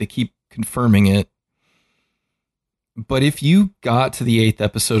 They keep confirming it. But if you got to the 8th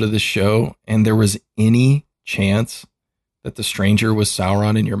episode of the show and there was any chance that the stranger was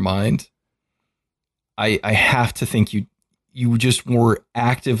Sauron in your mind, I have to think you just were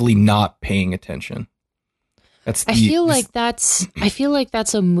actively not paying attention. I feel like that's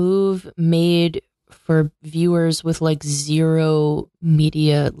a move made for viewers with like zero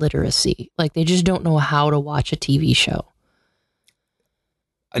media literacy. Like they just don't know how to watch a TV show.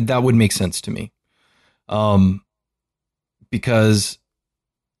 That would make sense to me. Because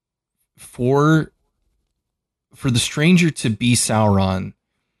for the stranger to be Sauron,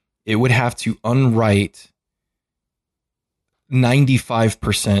 it would have to unwrite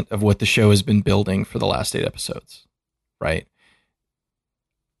 95% of what the show has been building for the last 8 episodes, right?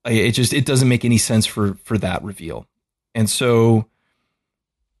 It doesn't make any sense for that reveal. And so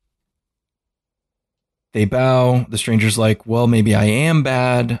they bow. The stranger's like, well, maybe I am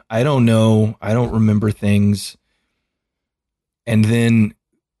bad. I don't know. I don't remember things. And then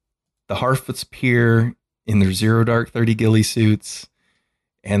the Harfoots appear in their Zero Dark 30 ghillie suits,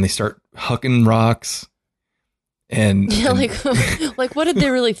 and they start hucking rocks. And, yeah, like what did they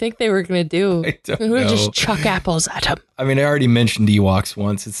really think they were going to do? I don't They would know. just chuck apples at him. I mean, I already mentioned Ewoks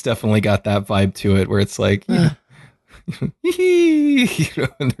once. It's definitely got that vibe to it, where it's like, and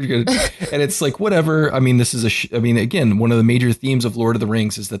it's like, whatever. I mean, this is I mean, again, one of the major themes of Lord of the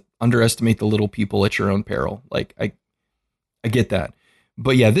Rings is that underestimate the little people at your own peril. Like, I get that.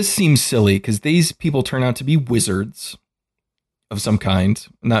 But yeah, this seems silly because these people turn out to be wizards of some kind.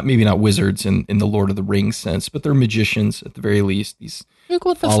 Maybe not wizards in the Lord of the Rings sense, but they're magicians at the very least. These Like,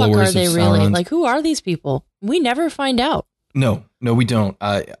 what the fuck followers are they of really? Sauron's. Like, who are these people? We never find out. No, we don't.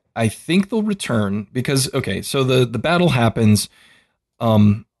 I think they'll return because, okay, so the battle happens.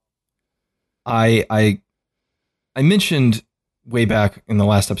 I mentioned way back in the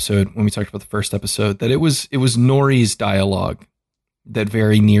last episode when we talked about the first episode that it was Nori's dialogue that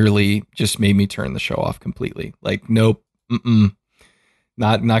very nearly just made me turn the show off completely. Like, nope,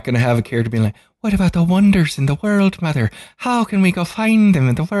 not going to have a character being like, what about the wonders in the world, mother? How can we go find them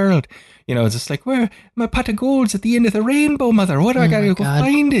in the world? You know, it's just like, where my pot of gold's at the end of the rainbow, mother. What do I got to go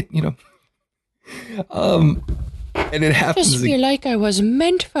find it? You know, and it happens. Just feel like I was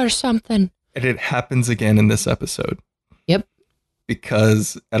meant for something. And it happens again in this episode. Yep.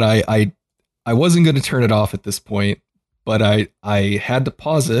 Because, and I wasn't going to turn it off at this point, but I had to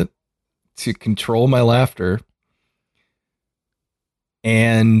pause it to control my laughter.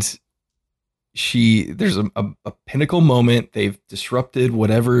 And there's a pinnacle moment. They've disrupted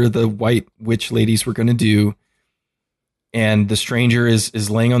whatever the white witch ladies were going to do. And the stranger is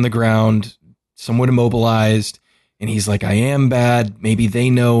laying on the ground, somewhat immobilized. And he's like, I am bad. Maybe they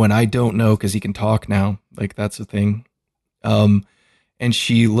know and I don't know because he can talk now. Like, that's a thing. And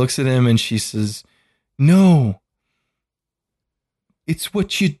she looks at him and she says, no, it's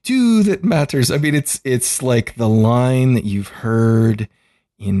what you do that matters. I mean, it's like the line that you've heard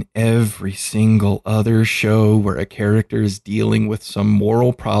in every single other show where a character is dealing with some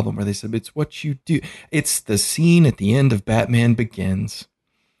moral problem where they said, it's what you do. It's the scene at the end of Batman Begins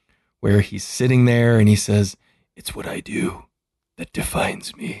where he's sitting there and he says, it's what I do that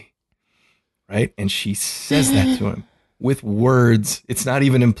defines me. Right? And she says that to him with words. It's not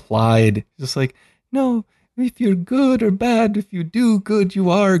even implied. Just like, no, if you're good or bad, if you do good, you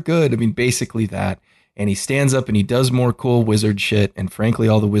are good. I mean, basically that. And he stands up and he does more cool wizard shit. And frankly,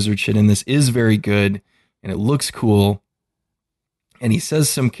 all the wizard shit in this is very good. And it looks cool. And he says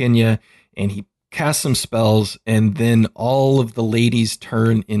some Kenya and he casts some spells. And then all of the ladies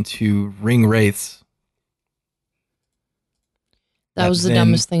turn into ring wraiths. That was the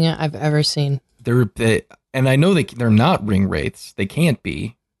dumbest thing I've ever seen. And I know they're not ring wraiths. They can't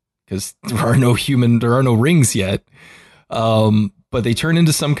be because there are no rings yet. But they turn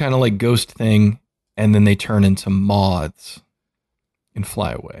into some kind of like ghost thing. And then they turn into moths and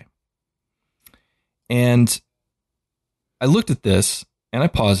fly away. And I looked at this and I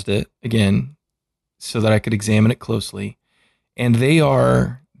paused it again so that I could examine it closely. And they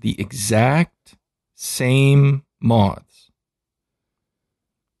are the exact same moths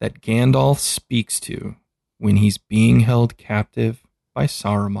that Gandalf speaks to when he's being held captive by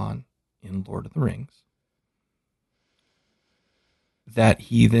Saruman in Lord of the Rings. That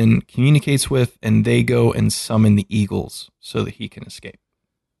he then communicates with, and they go and summon the eagles so that he can escape.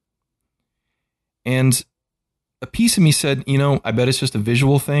 And a piece of me said, I bet it's just a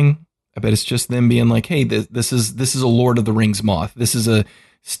visual thing. I bet it's just them being like, hey, this is a Lord of the Rings moth. This is a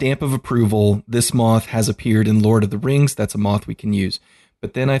stamp of approval. This moth has appeared in Lord of the Rings. That's a moth we can use.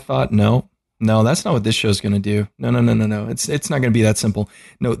 But then I thought, no, that's not what this show's going to do. No. It's not going to be that simple.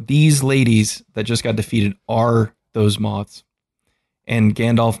 No, these ladies that just got defeated are those moths. And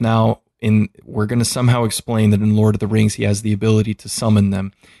Gandalf now, we're going to somehow explain that in Lord of the Rings, he has the ability to summon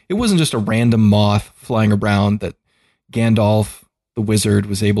them. It wasn't just a random moth flying around that Gandalf, the wizard,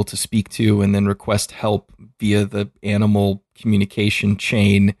 was able to speak to and then request help via the animal communication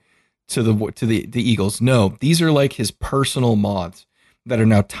chain the eagles. No, these are like his personal moths that are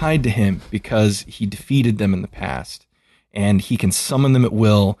now tied to him because he defeated them in the past, and he can summon them at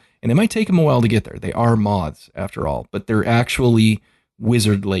will. And it might take him a while to get there. They are moths after all, but they're actually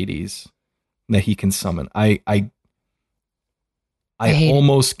wizard ladies that he can summon. I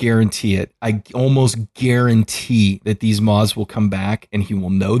almost guarantee it. I almost guarantee that these moths will come back and he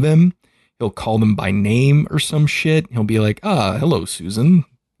will know them. He'll call them by name or some shit. He'll be like, hello, Susan.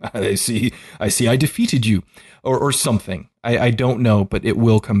 I see I defeated you or something. I don't know, but it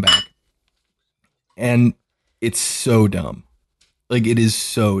will come back. And it's so dumb. Like, it is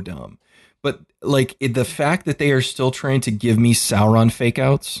so dumb. But like the fact that they are still trying to give me Sauron fake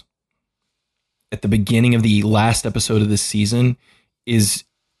outs at the beginning of the last episode of this season is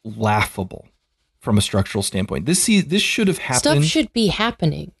laughable from a structural standpoint. This should have happened. Stuff should be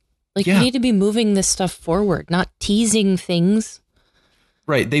happening. Like, you need to be moving this stuff forward, not teasing things.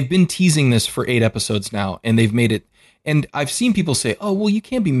 Right. They've been teasing this for 8 episodes now, and they've made it. And I've seen people say, oh, well, you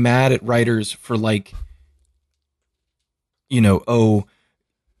can't be mad at writers for like, you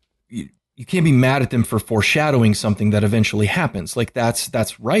can't be mad at them for foreshadowing something that eventually happens. Like,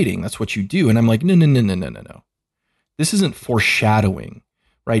 that's writing. That's what you do. And I'm like, no. This isn't foreshadowing,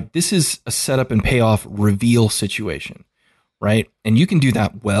 right? This is a setup and payoff reveal situation, right? And you can do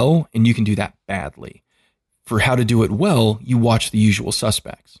that well, and you can do that badly. For how to do it well, you watch The Usual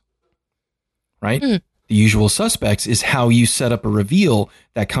Suspects, right? The Usual Suspects is how you set up a reveal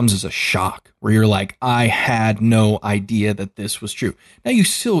that comes as a shock, where you're like, I had no idea that this was true. Now,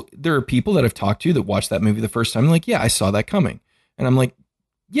 there are people that I've talked to that watched that movie the first time, like, yeah, I saw that coming. And I'm like,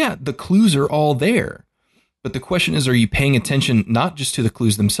 yeah, the clues are all there. But the question is, are you paying attention not just to the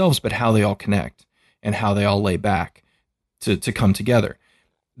clues themselves, but how they all connect and how they all lay back to come together?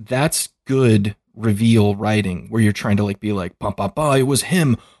 That's good reveal writing, where you're trying to like be like, it was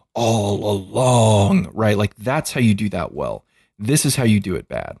him all along, right? Like, that's how you do that well. This is how you do it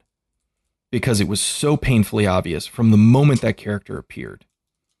bad, because it was so painfully obvious from the moment that character appeared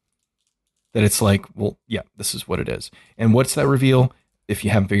that it's like, well, yeah, this is what it is. And what's that reveal? If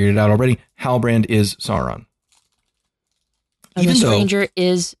you haven't figured it out already, Halbrand is Sauron. And the stranger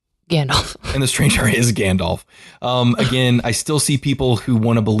is Gandalf. And the stranger is Gandalf. Again, I still see people who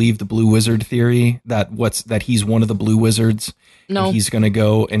want to believe the Blue Wizard theory that he's one of the Blue Wizards. No, and he's going to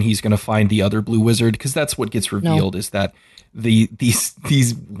go and he's going to find the other Blue Wizard, because that's what gets revealed. Is that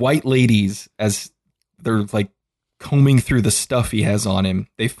these white ladies, as they're like combing through the stuff he has on him,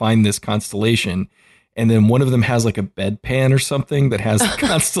 they find this constellation, and then one of them has like a bedpan or something that has the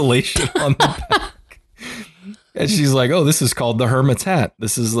constellation on the back. And she's like, oh, this is called the Hermit's Hat.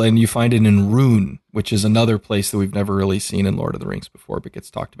 And you find it in Rhûn, which is another place that we've never really seen in Lord of the Rings before, but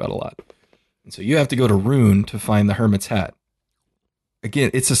gets talked about a lot. And so you have to go to Rhûn to find the Hermit's Hat. Again,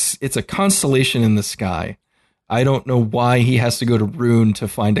 it's a constellation in the sky. I don't know why he has to go to Rhûn to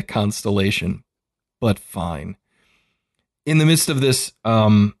find a constellation, but fine. In the midst of this,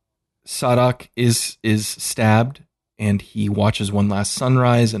 Sadak is stabbed, and he watches one last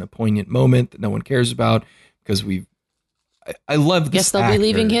sunrise in a poignant moment that no one cares about. Because I love this. Guess they'll be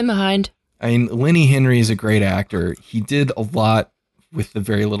leaving him behind. I mean, Lenny Henry is a great actor. He did a lot with the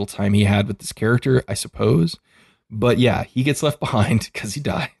very little time he had with this character, I suppose. But yeah, he gets left behind because he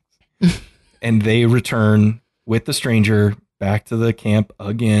dies. And they return with the stranger back to the camp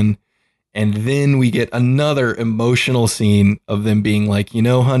again. And then we get another emotional scene of them being like,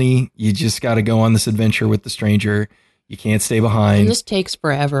 honey, you just got to go on this adventure with the stranger. You can't stay behind. And this takes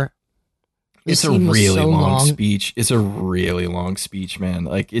forever. It's a really long speech. It's a really long speech, man.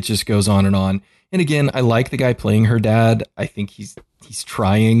 Like, it just goes on and on. And again, I like the guy playing her dad. I think he's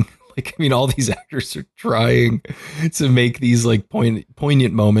trying. Like, I mean, all these actors are trying to make these like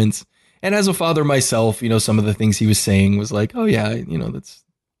poignant moments. And as a father myself, some of the things he was saying was like, oh yeah, that's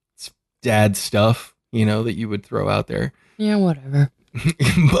dad stuff, that you would throw out there. Yeah, whatever.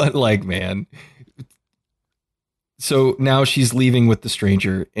 But like, man. So now she's leaving with the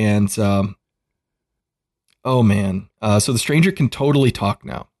stranger, and oh man. So the stranger can totally talk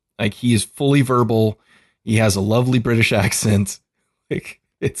now. Like, he is fully verbal. He has a lovely British accent. Like,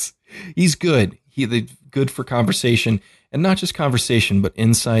 he's good. He's good for conversation, and not just conversation, but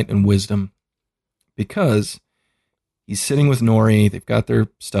insight and wisdom, because he's sitting with Nori. They've got their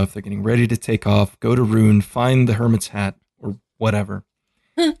stuff. They're getting ready to take off, go to Rhûn, find the Hermit's Hat or whatever.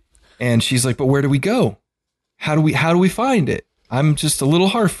 And she's like, but where do we go? How do we find it? I'm just a little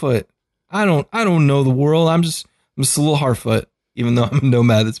Harfoot. I don't know the world. I'm just a little Harfoot, even though I'm a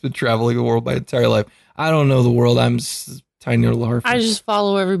nomad that's been traveling the world my entire life. I don't know the world. I'm just a tiny little Harfoot. I just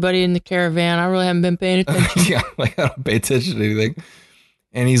follow everybody in the caravan. I really haven't been paying attention. Yeah, like, I don't pay attention to anything.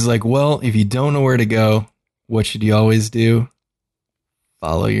 And he's like, well, if you don't know where to go, what should you always do?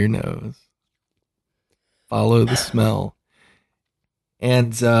 Follow your nose. Follow the smell.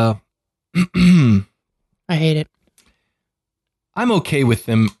 And I hate it. I'm okay with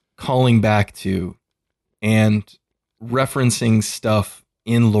them calling back to and referencing stuff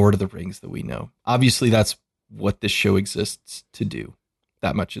in Lord of the Rings that we know. Obviously, that's what this show exists to do.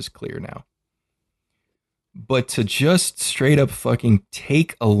 That much is clear now. But to just straight up fucking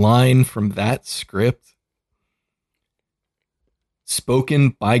take a line from that script spoken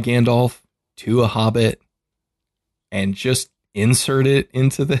by Gandalf to a hobbit and just insert it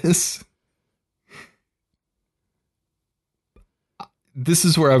into this. This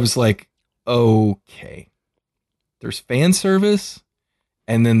is where I was like, okay. There's fan service,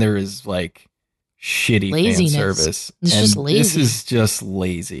 and then there is like shitty Laziness. fan service. It's and just lazy. This is just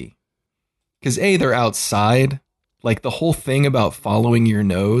lazy. Because A, they're outside. Like the whole thing about following your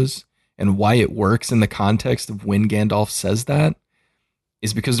nose and why it works in the context of when Gandalf says that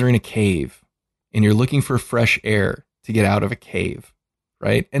is because they're in a cave and you're looking for fresh air to get out of a cave,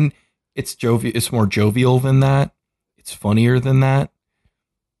 right? And it's more jovial than that. It's funnier than that.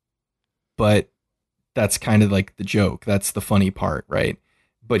 But that's kind of like the joke. That's the funny part, right?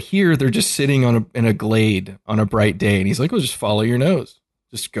 But here they're just sitting in a glade on a bright day, and he's like, "Well, just follow your nose.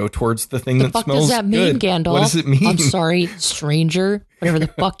 Just go towards the thing that fuck smells does that mean, good." Gandalf? What does it mean? I'm sorry, stranger, whatever the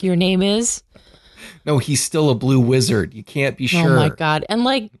fuck your name is. No, he's still a blue wizard. You can't be sure. Oh my God. And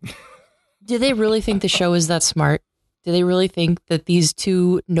like, do they really think the show is that smart? Do they really think that these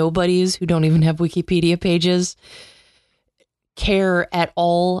two nobodies who don't even have Wikipedia pages care at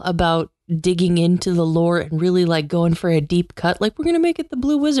all about digging into the lore and really like going for a deep cut? Like, we're going to make it the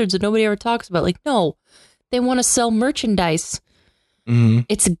Blue Wizards that nobody ever talks about. Like, no, they want to sell merchandise. Mm-hmm.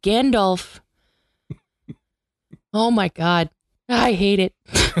 It's Gandalf. Oh my God. I hate it.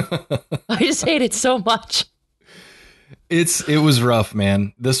 I just hate it so much. It was rough,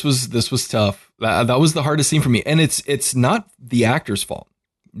 man. This was tough. That was the hardest scene for me. And it's not the actor's fault.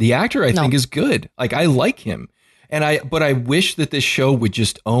 The actor I think is good. Like I like him. But I wish that this show would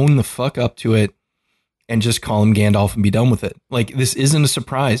just own the fuck up to it and just call him Gandalf and be done with it. Like this isn't a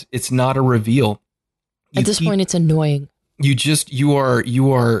surprise. It's not a reveal. At this point it's annoying. You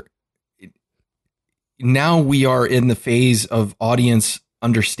are now we are in the phase of audience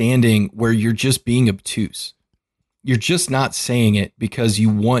understanding where you're just being obtuse. You're just not saying it because you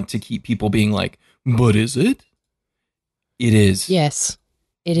want to keep people being like, but is it? It is. Yes,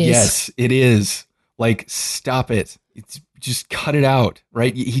 it is. Yes, it is. Like, stop it. It's just cut it out,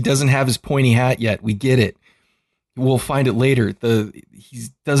 right? He doesn't have his pointy hat yet. We get it. We'll find it later. He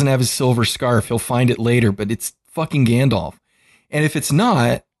doesn't have his silver scarf. He'll find it later, but it's fucking Gandalf. And if it's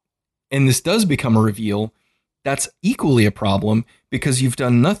not, and this does become a reveal, that's equally a problem because you've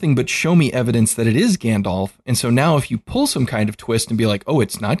done nothing but show me evidence that it is Gandalf. And so now if you pull some kind of twist and be like, oh,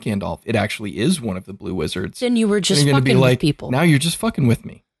 it's not Gandalf, it actually is one of the Blue Wizards. Then you were just fucking with people. Now you're just fucking with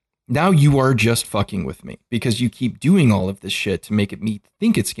me. Now you are just fucking with me because you keep doing all of this shit to make me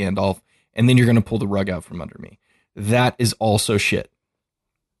think it's Gandalf. And then you're going to pull the rug out from under me. That is also shit.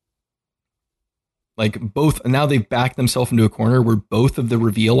 Like both, now they've backed themselves into a corner where both of the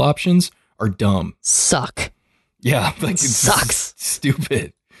reveal options are dumb. Suck. Yeah, like it sucks.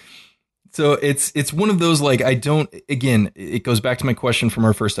 Stupid. So it's one of those like again, it goes back to my question from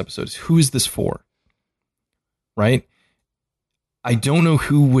our first episode. Is who is this for? Right? I don't know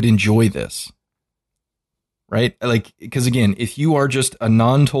who would enjoy this. Right? Like, because again, if you are just a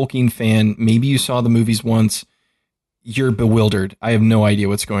non-Tolkien fan, maybe you saw the movies once, you're bewildered. I have no idea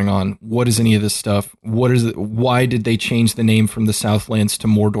what's going on. What is any of this stuff? What is it? Why did they change the name from the Southlands to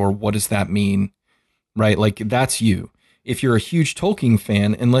Mordor? What does that mean? Right? Like, that's you. If you're a huge Tolkien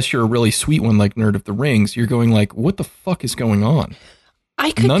fan, unless you're a really sweet one like Nerd of the Rings, you're going like, what the fuck is going on?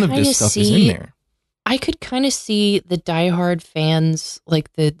 None of this stuff is in there. I could kind of see the diehard fans,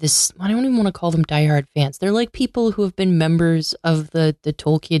 like I don't even want to call them diehard fans. They're like people who have been members of the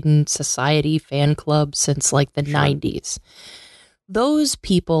Tolkien Society fan club since like the 90s. Those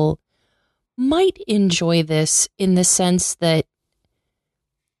people might enjoy this in the sense that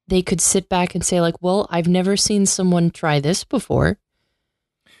they could sit back and say like, well, I've never seen someone try this before.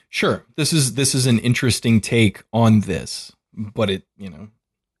 Sure. This is an interesting take on this, but it,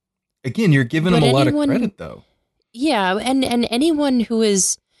 again, you're giving them a lot of credit, though. Yeah, and anyone who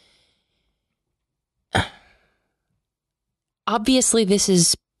is... Obviously, this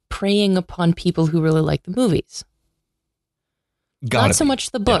is preying upon people who really like the movies. Not so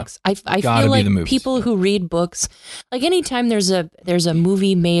much the books. Yeah. I feel like people who read books... Like, anytime there's a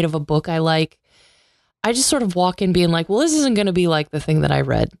movie made of a book I like, I just sort of walk in being like, well, this isn't going to be like the thing that I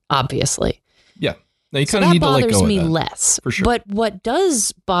read, obviously. Yeah. No, you So kind of that need to let bothers go me of that. less. For sure. But what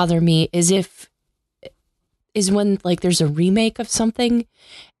does bother me is when like there's a remake of something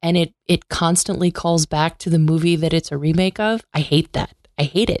and it constantly calls back to the movie that it's a remake of. I hate that. I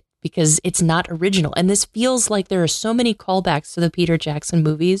hate it because it's not original. And this feels like there are so many callbacks to the Peter Jackson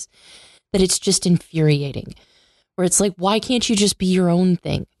movies that it's just infuriating. Where it's like, why can't you just be your own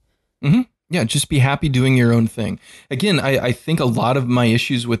thing? Mm-hmm. Yeah, just be happy doing your own thing. Again, I think a lot of my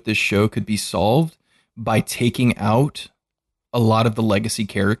issues with this show could be solved by taking out a lot of the legacy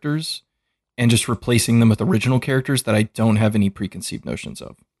characters and just replacing them with original characters that I don't have any preconceived notions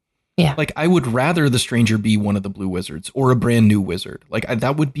of. Yeah. Like, I would rather the stranger be one of the blue wizards or a brand new wizard. Like,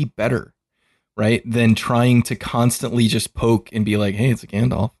 that would be better, right? Than trying to constantly just poke and be like, hey, it's a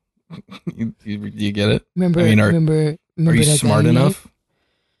Gandalf. you get it? Remember, I mean, remember are you that smart guy enough?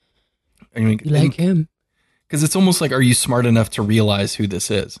 I mean, you like him? Because it's almost like, are you smart enough to realize who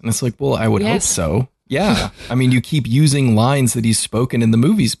this is? And it's like, well, I would hope so. Yeah. I mean, you keep using lines that he's spoken in the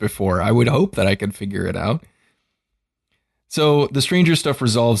movies before. I would hope that I could figure it out. So the stranger stuff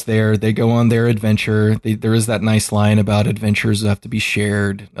resolves there. They go on their adventure. There is that nice line about adventures have to be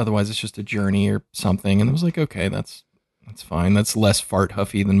shared. Otherwise, it's just a journey or something. And it was like, okay, that's fine. That's less fart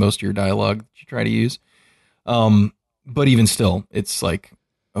huffy than most of your dialogue that you try to use. But even still, it's like,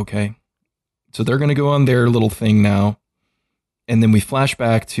 okay. So they're going to go on their little thing now. And then we flash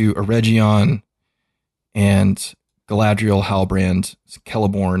back to Eregion and Galadriel, Halbrand,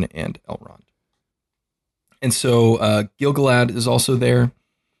 Celeborn, and Elrond. And so Gil-galad is also there,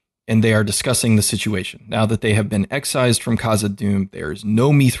 and they are discussing the situation. Now that they have been excised from Khazad-dûm, there is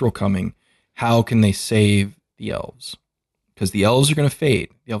no Mithril coming. How can they save the elves? Because the elves are going to fade.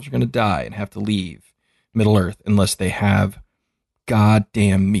 The elves are going to die and have to leave Middle-earth unless they have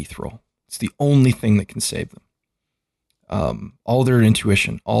goddamn Mithril. It's the only thing that can save them. All their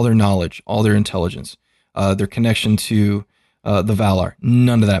intuition, all their knowledge, all their intelligence, their connection to the Valar,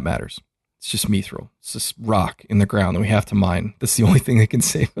 none of that matters. It's just Mithril. It's this rock in the ground that we have to mine. That's the only thing that can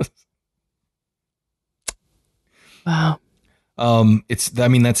save us. Wow.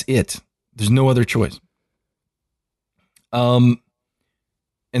 That's it. There's no other choice. And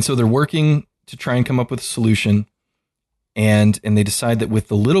so they're working to try and come up with a solution. And they decide that with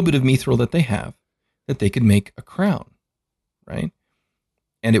the little bit of Mithril that they have, that they could make a crown, right?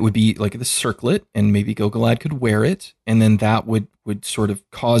 And it would be like this circlet, and maybe Gil-galad could wear it, and then that would sort of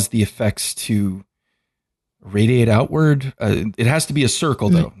cause the effects to radiate outward. It has to be a circle,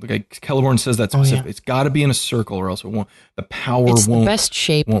 though. Like Celeborn says that specific. It's got to be in a circle, or else it won't. The power it's won't. The best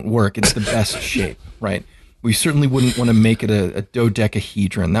shape won't work. It's the best shape, right? We certainly wouldn't want to make it a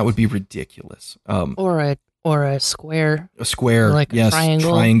dodecahedron. That would be ridiculous. Or a square. A square, like yes. A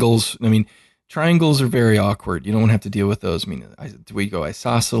triangle. Triangles. I mean, triangles are very awkward. You don't have to deal with those. I mean, do we go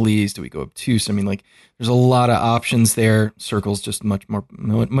isosceles? Do we go obtuse? I mean, like, there's a lot of options there. Circles just much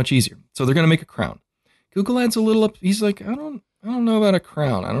easier. So they're going to make a crown. Gil-galad's a little up. He's like, I don't know about a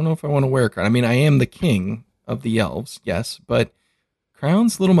crown. I don't know if I want to wear a crown. I mean, I am the king of the elves, yes, but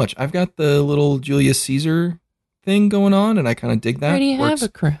crown's a little much. I've got the little Julius Caesar thing going on, and I kind of dig that. I already have a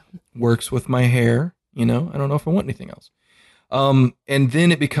crown. Works with my hair. I don't know if I want anything else. And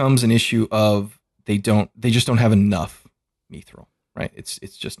then it becomes an issue of they just don't have enough Mithril, right?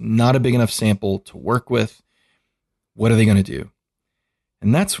 It's just not a big enough sample to work with. What are they going to do?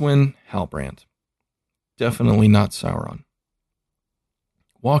 And that's when Halbrand, definitely not Sauron,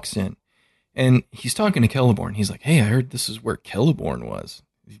 walks in, and he's talking to Celeborn. He's like, hey, I heard this is where Celeborn was.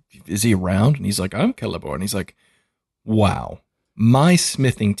 Is he around? And he's like, I'm Celeborn. He's like, wow, my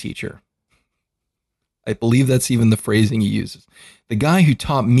smithing teacher. I believe that's even the phrasing he uses. The guy who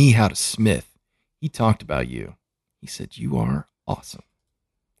taught me how to smith, he talked about you. He said, you are awesome.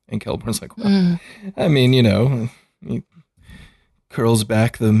 And Celeborn's like, well, I mean, he curls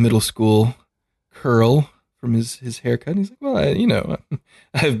back the middle school curl from his haircut. And he's like, well,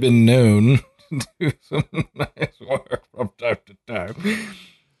 I've been known to do some nice work from time to time.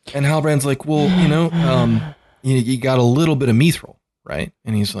 And Halbrand's like, well, you got a little bit of Mithril, right?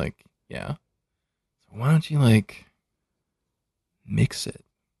 And he's like, yeah. Why don't you mix it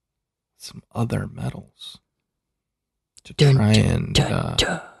with some other metals to try and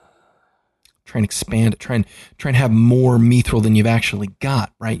expand it, try and have more Mithril than you've actually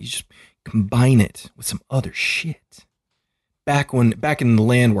got, right? You just combine it with some other shit. Back in the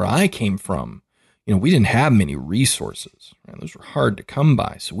land where I came from, we didn't have many resources, right? Those were hard to come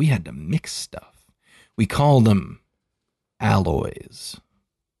by, so we had to mix stuff. We called them alloys.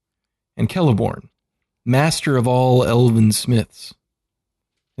 And Celeborn, master of all elven smiths,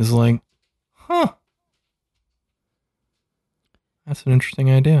 is like, huh, That's an interesting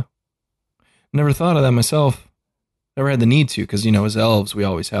idea. Never thought of that myself. Never had the need to, because, as elves, we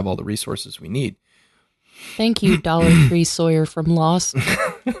always have all the resources we need. Thank you, Dollar Tree Sawyer from Lost.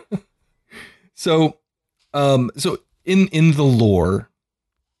 So in the lore,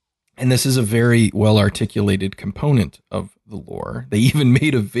 and this is a very well articulated component of the lore. They even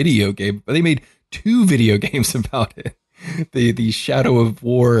made a video game, but they made 2 video games about it. The Shadow of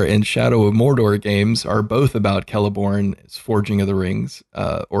War and Shadow of Mordor games are both about Celeborn's forging of the rings,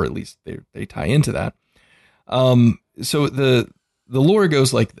 or at least they tie into that. So the lore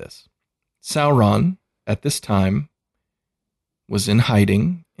goes like this. Sauron, at this time, was in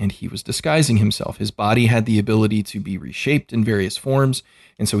hiding, and he was disguising himself. His body had the ability to be reshaped in various forms,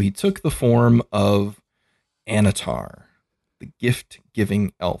 and so he took the form of Anatar, the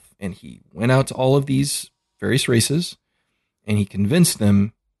gift-giving elf, and he went out to all of these various races, and he convinced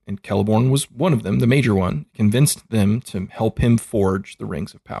them, and Celeborn was one of them, the major one, convinced them to help him forge the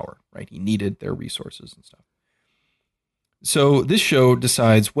Rings of Power, right? He needed their resources and stuff. So this show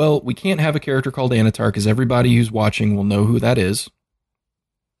decides, well, we can't have a character called Anatar because everybody who's watching will know who that is.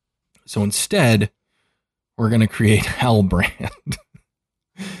 So instead, we're going to create Halbrand.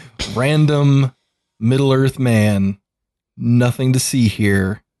 Random Middle-earth man. Nothing to see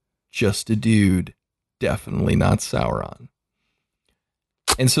here. Just a dude. Definitely not Sauron.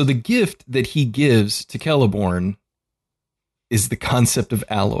 And so the gift that he gives to Celeborn is the concept of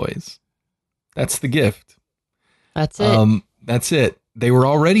alloys. That's the gift. That's it. That's it. They were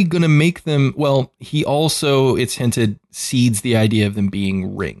already going to make them. Well, he also, it's hinted, seeds the idea of them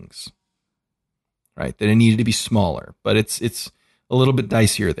being rings, right? That it needed to be smaller, but it's a little bit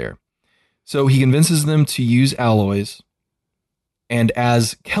dicier there. So he convinces them to use alloys. And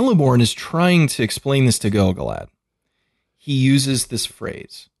as Celeborn is trying to explain this to Gil-galad, he uses this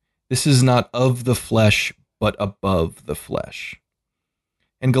phrase. This is not of the flesh, but above the flesh.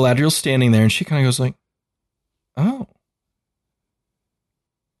 And Galadriel's standing there and she kind of goes like, oh.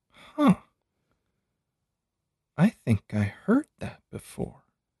 Huh. I think I heard that before.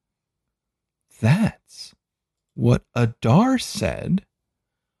 That's what Adar said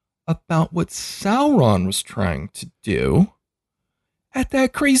about what Sauron was trying to do at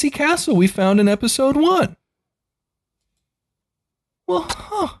that crazy castle we found in episode 1. Well,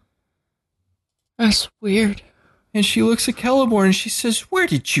 huh. That's weird. And she looks at Celeborn and she says, where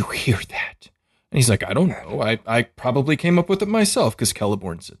did you hear that? And he's like, I don't know. I probably came up with it myself because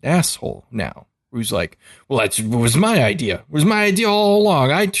Celeborn's an asshole now. Who's like, well, it was my idea. It was my idea all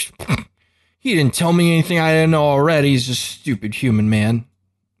along. He didn't tell me anything I didn't know already. He's a stupid human man.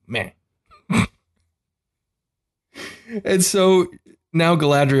 And so now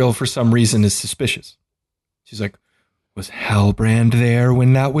Galadriel, for some reason, is suspicious. She's like, was Halbrand there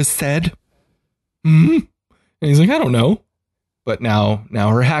when that was said? Hmm? And he's like, I don't know. But now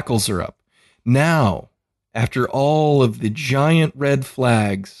her hackles are up. Now, after all of the giant red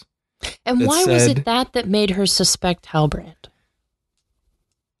flags. And why was it that made her suspect Halbrand?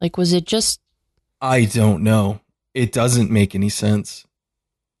 Like, was it just... I don't know. It doesn't make any sense.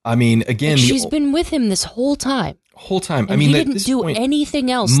 I mean, again... Like she's been with him this whole time. And I mean, he didn't do anything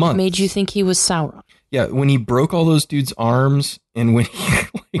else that made you think he was Sauron. Yeah, when he broke all those dudes' arms, and when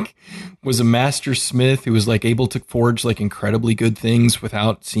he was a master smith who was able to forge incredibly good things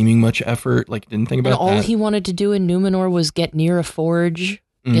without seeming much effort, didn't think about that. And all he wanted to do in Numenor was get near a forge,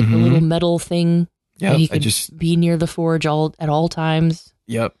 get the little metal thing. Yeah, he could be near the forge at all times.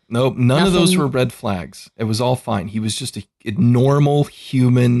 Yep. Nope. None of those were red flags. It was all fine. He was just a normal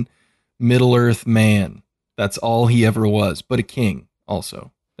human Middle-earth man. That's all he ever was, but a king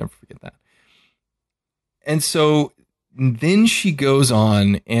also. Never forget that. And so then she goes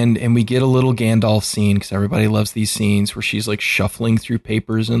on and we get a little Gandalf scene because everybody loves these scenes where she's shuffling through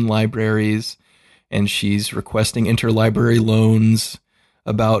papers in libraries and she's requesting interlibrary loans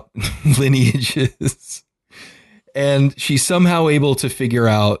about lineages. And she's somehow able to figure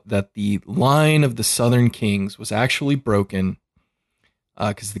out that the line of the Southern Kings was actually broken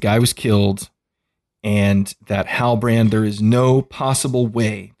because the guy was killed. And that Halbrand, there is no possible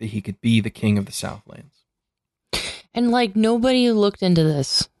way that he could be the king of the Southlands. And nobody looked into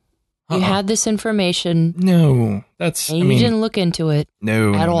this. You had this information. No, you didn't look into it.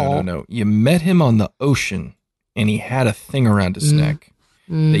 No. You met him on the ocean, and he had a thing around his neck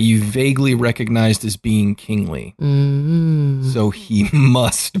that you vaguely recognized as being kingly. So he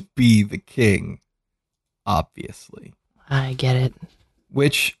must be the king, obviously. I get it.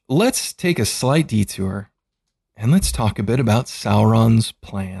 Which, let's take a slight detour, and let's talk a bit about Sauron's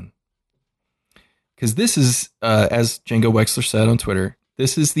plan. Because this is, as Django Wexler said on Twitter,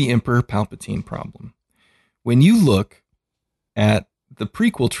 this is the Emperor Palpatine problem. When you look at the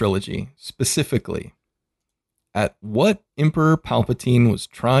prequel trilogy, specifically at what Emperor Palpatine was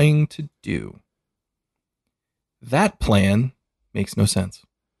trying to do, that plan makes no sense.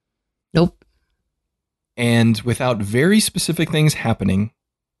 Nope. And without very specific things happening,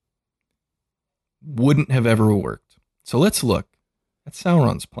 wouldn't have ever worked. So let's look at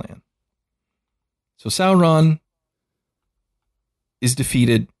Sauron's plan. So Sauron is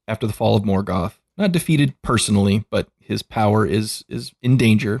defeated after the fall of Morgoth. Not defeated personally, but his power is in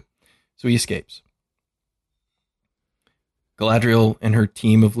danger, so he escapes. Galadriel and her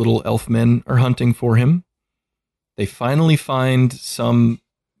team of little elf men are hunting for him. They finally find some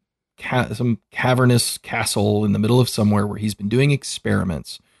cavernous castle in the middle of somewhere where he's been doing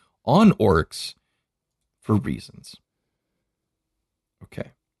experiments on orcs for reasons.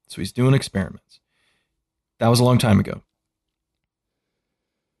 Okay, so he's doing experiments. That was a long time ago.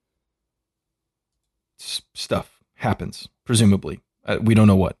 Stuff happens, presumably. We don't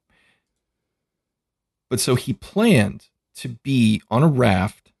know what. But so he planned to be on a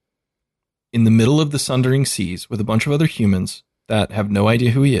raft in the middle of the Sundering Seas with a bunch of other humans that have no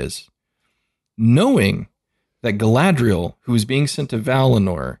idea who he is, knowing that Galadriel, who was being sent to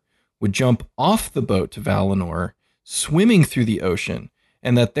Valinor, would jump off the boat to Valinor, swimming through the ocean,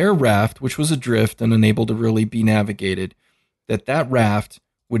 and that their raft, which was adrift and unable to really be navigated, that raft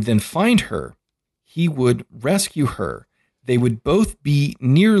would then find her. He would rescue her. They would both be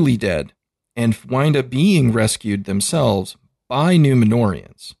nearly dead and wind up being rescued themselves by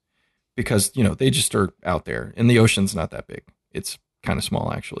Númenóreans because, they just are out there. And the ocean's not that big. It's kind of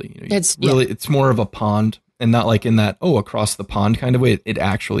small, actually. It's more of a pond and not like in that, across the pond kind of way. It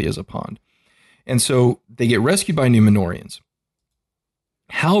actually is a pond. And so they get rescued by Númenóreans.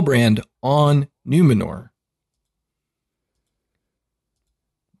 Halbrand on Númenor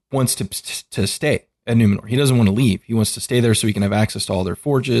wants to stay at Númenor. He doesn't want to leave. He wants to stay there so he can have access to all their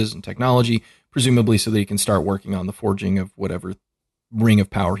forges and technology, presumably so that he can start working on the forging of whatever ring of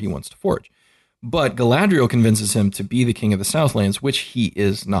power he wants to forge. But Galadriel convinces him to be the king of the Southlands, which he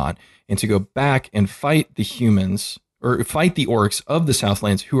is not, and to go back and fight the humans, or fight the orcs of the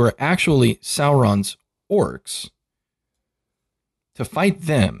Southlands, who are actually Sauron's orcs, to fight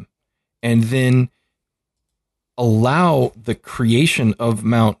them, and then allow the creation of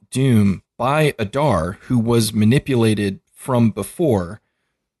Mount Doom by Adar, who was manipulated from before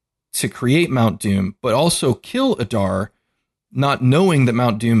to create Mount Doom, but also kill Adar, not knowing that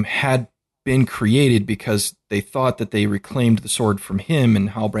Mount Doom had been created because they thought that they reclaimed the sword from him, and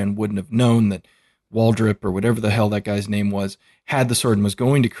Halbrand wouldn't have known that Waldrip, or whatever the hell that guy's name was, had the sword and was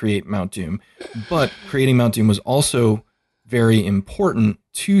going to create Mount Doom. But creating Mount Doom was also very important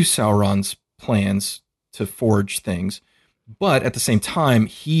to Sauron's plans to forge things. But at the same time,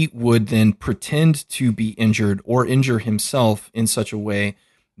 he would then pretend to be injured or injure himself in such a way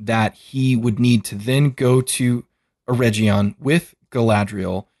that he would need to then go to Eregion with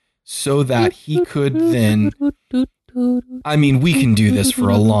Galadriel so that he could then... I mean, we can do this for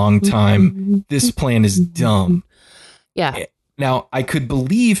a long time. This plan is dumb. Yeah. Now, I could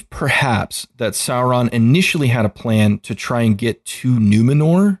believe perhaps that Sauron initially had a plan to try and get to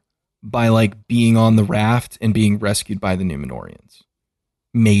Númenor by being on the raft and being rescued by the Númenóreans.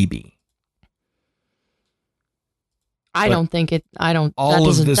 Maybe.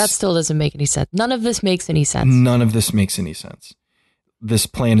 That still doesn't make any sense. None of this makes any sense. None of this makes any sense. This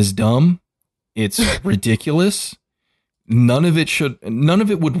plan is dumb. It's ridiculous. None of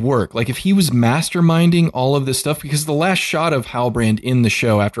it would work. If he was masterminding all of this stuff, because the last shot of Halbrand in the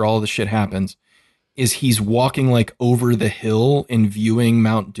show after all the shit happens is he's walking over the hill and viewing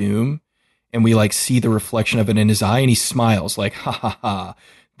Mount Doom, and we see the reflection of it in his eye, and he smiles ha ha ha,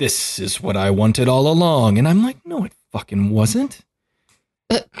 this is what I wanted all along. And I'm like, no, it fucking wasn't.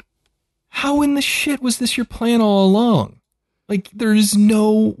 How in the shit was this your plan all along? There is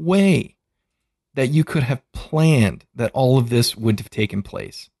no way that you could have planned that all of this would have taken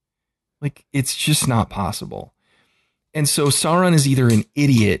place. It's just not possible. And so Sauron is either an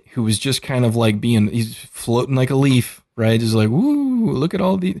idiot who was just kind of he's floating like a leaf, right? Just woo, look at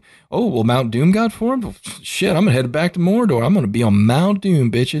all Mount Doom got formed? Well, shit, I'm going to head back to Mordor. I'm going to be on Mount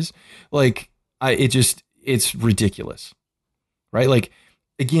Doom, bitches. It's ridiculous, right?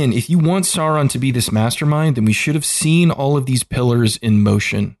 Again, if you want Sauron to be this mastermind, then we should have seen all of these pillars in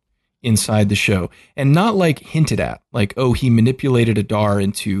motion inside the show, and not hinted at, he manipulated Adar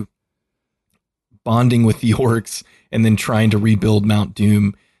into bonding with the orcs and then trying to rebuild Mount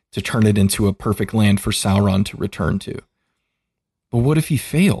Doom to turn it into a perfect land for Sauron to return to. But what if he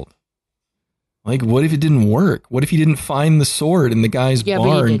failed? What if it didn't work? What if he didn't find the sword in the guy's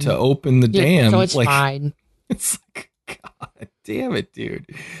barn to open the dam? So it's fine. It's God. damn it, dude.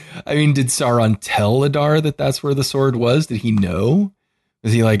 I mean, did Sauron tell Adar that that's where the sword was? Did he know?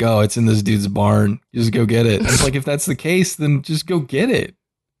 Was he like, oh, it's in this dude's barn. Just go get it. And it's like, if that's the case, then just go get it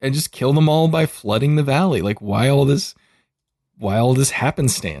and just kill them all by flooding the valley. Like, why all this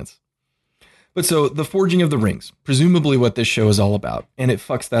happenstance? But so the forging of the rings, presumably what this show is all about. And it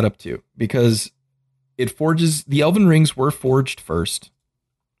fucks that up too, because it forges, the elven rings were forged first,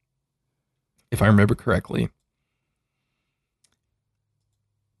 if I remember correctly.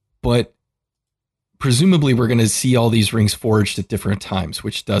 But presumably we're going to see all these rings forged at different times,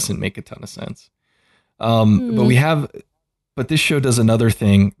 which doesn't make a ton of sense. But this show does another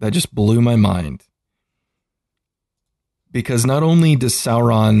thing that just blew my mind. Because not only does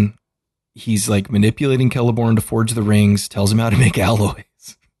Sauron, he's like manipulating Celeborn to forge the rings, tells him how to make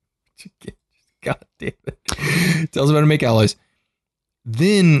alloys. God damn it. Tells him how to make alloys.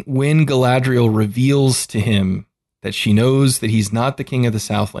 Then when Galadriel reveals to him that she knows that he's not the king of the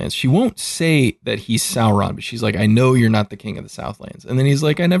Southlands, she won't say that he's Sauron, but she's like, I know you're not the king of the Southlands. And then he's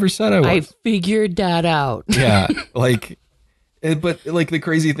like, I never said I was. I figured that out. Yeah. But like the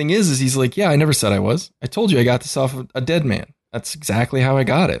crazy thing is he's like, yeah, I never said I was. I told you I got this off of a dead man. That's exactly how I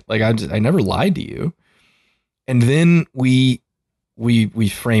got it. Like I never lied to you. And then we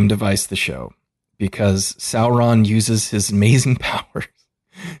frame device the show because Sauron uses his amazing powers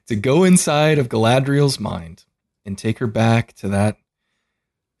to go inside of Galadriel's mind and take her back to that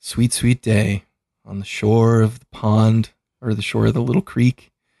sweet, sweet day on the shore of the pond or the shore of the little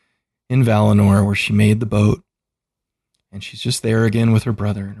creek in Valinor where she made the boat. And she's just there again with her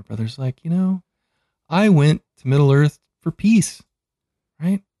brother. And her brother's like, I went to Middle Earth for peace,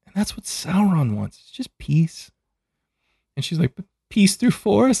 right? And that's what Sauron wants. It's just peace. And she's like, but peace through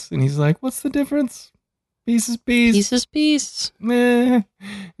force? And he's like, what's the difference? Peace is peace. Peace is peace. And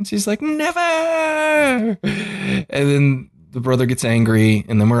she's like, never. And then the brother gets angry.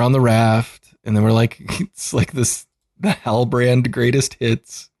 And then we're on the raft. And then we're like, it's like the Halbrand greatest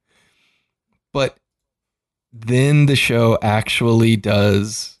hits. But then the show actually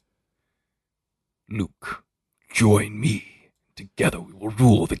does, Luke, join me. Together we will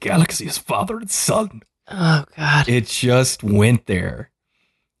rule the galaxy as father and son. Oh, God. It just went there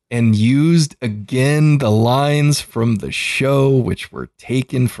and used again the lines from the show, which were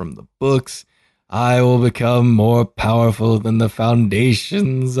taken from the books. I will become more powerful than the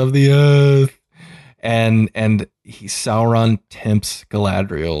foundations of the earth. And Sauron tempts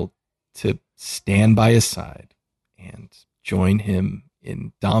Galadriel to stand by his side and join him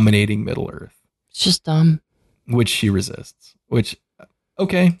in dominating Middle Earth. It's just dumb. Which she resists. Which,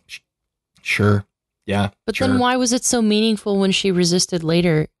 okay, sure, yeah. But sure. then why was it so meaningful when she resisted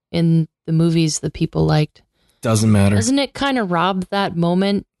later in the movies that people liked? Doesn't matter. Doesn't it kind of rob that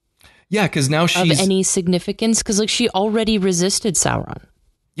moment? Yeah, because now she's... of any significance? Because like she already resisted Sauron.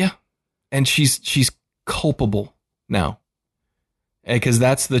 Yeah, and she's culpable now. Because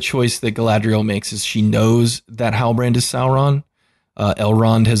that's the choice that Galadriel makes, is she knows that Halbrand is Sauron.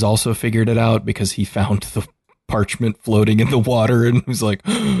 Elrond has also figured it out because he found the parchment floating in the water and was like,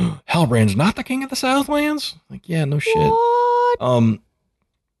 Halbrand's not the king of the Southlands? Like, yeah, no shit. What?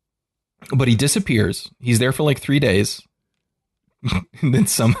 But he disappears. He's there for like 3 days. And then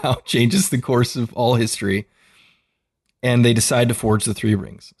somehow changes the course of all history. And they decide to forge the 3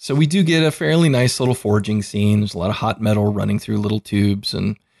 rings. So we do get a fairly nice little forging scene. There's a lot of hot metal running through little tubes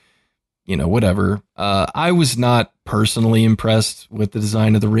and, whatever. I was not personally impressed with the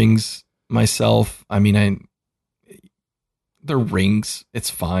design of the rings myself. I mean, they're rings. It's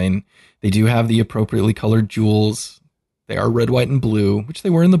fine. They do have the appropriately colored jewels. They are red, white, and blue, which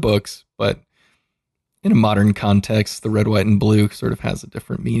they were in the books. But in a modern context, the red, white, and blue sort of has a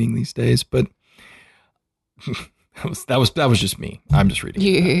different meaning these days. But... That was just me. I'm just reading.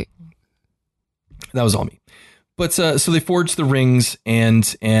 Yeah. That was all me. But so they forge the rings, and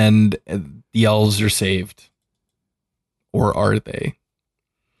the elves are saved, or are they?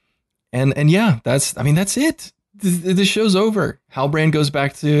 And yeah, that's it. The show's over. Halbrand goes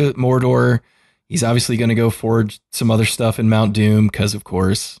back to Mordor. He's obviously going to go forge some other stuff in Mount Doom, because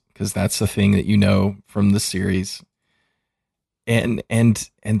that's the thing that from the series. And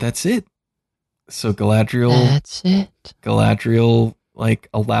that's it. So Galadriel... That's it. Galadriel,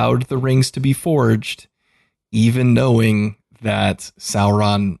 allowed the rings to be forged, even knowing that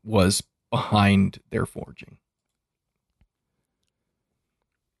Sauron was behind their forging.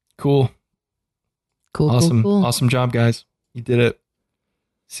 Cool. Awesome. Cool. Awesome job, guys. You did it.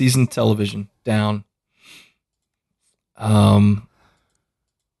 Seasoned television. Down.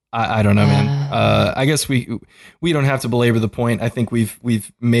 I don't know, man. I guess we don't have to belabor the point. I think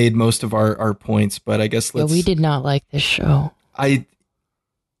we've made most of our points, but I guess we did not like this show. I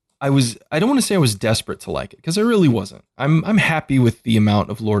I don't want to say I was desperate to like it because I really wasn't. I'm happy with the amount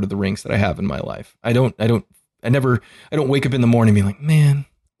of Lord of the Rings that I have in my life. I don't wake up in the morning and be like, man.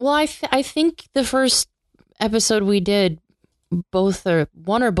 Well, I think the first episode we did,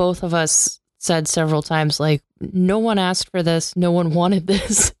 one or both of us said several times, like, no one asked for this, no one wanted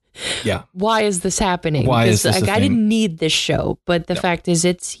this. Yeah. Why is this happening? Why is this like, I didn't need this show, but the fact is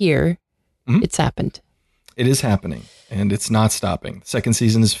it's here. Mm-hmm. It's happened. It is happening, and it's not stopping. The second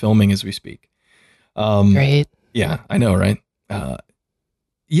season is filming as we speak. Great. Yeah, I know, right?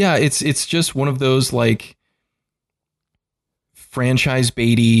 Yeah, it's just one of those like franchise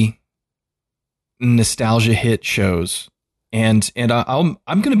baity nostalgia hit shows, and I'm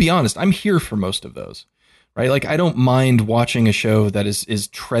going to be honest, I'm here for most of those, right? Like, I don't mind watching a show that is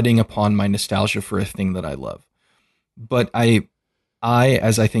treading upon my nostalgia for a thing that I love, but I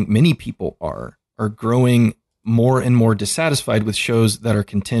as I think many people are growing more and more dissatisfied with shows that are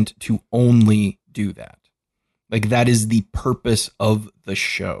content to only do that. Like, that is the purpose of the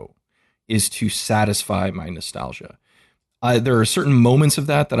show, is to satisfy my nostalgia. There are certain moments of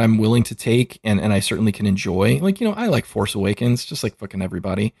that I'm willing to take, and I certainly can enjoy. Like, I like Force Awakens, just like fucking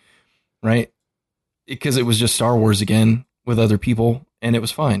everybody, right? Because it was just Star Wars again with other people, and it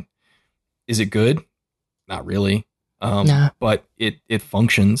was fine. Is it good? Not really. Nah. But it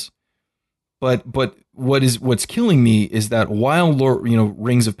functions. But what's killing me is that while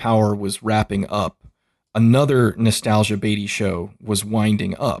Rings of Power was wrapping up, another nostalgia baity show was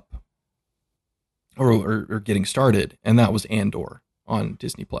winding up or getting started, and that was Andor on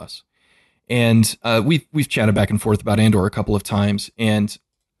Disney Plus. And we've chatted back and forth about Andor a couple of times, and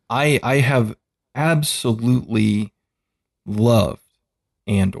I have absolutely loved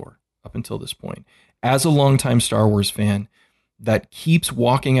Andor up until this point. As a longtime Star Wars fan that keeps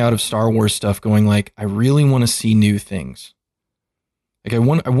walking out of Star Wars stuff going like, I really want to see new things. Like, I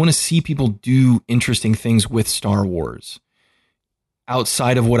want to see people do interesting things with Star Wars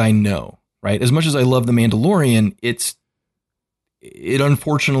outside of what I know, right? As much as I love The Mandalorian, it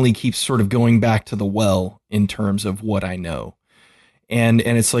unfortunately keeps sort of going back to the well in terms of what I know. And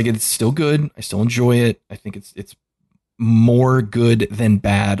it's like, it's still good. I still enjoy it. I think it's more good than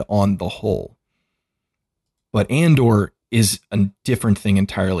bad on the whole. But Andor is a different thing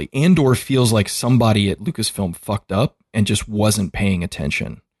entirely. Andor feels like somebody at Lucasfilm fucked up and just wasn't paying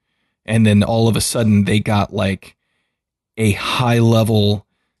attention. And then all of a sudden they got like a high level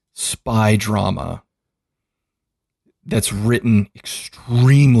spy drama that's written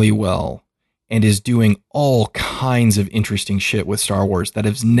extremely well and is doing all kinds of interesting shit with Star Wars that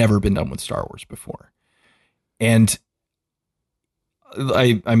has never been done with Star Wars before. And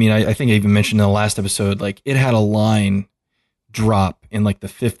I think I even mentioned in the last episode, like, it had a line drop in like the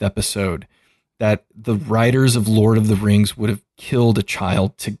 5th episode that the writers of Lord of the Rings would have killed a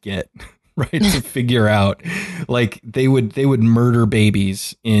child to get, right? To figure out, like, they would murder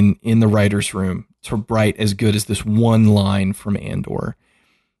babies in the writer's room to write as good as this one line from Andor.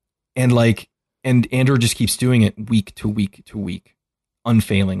 And Andor just keeps doing it week to week to week,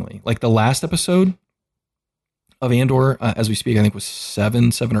 unfailingly. Like, the last episode of Andor, as we speak, I think was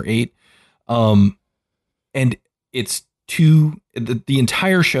 7 or 8. And it's the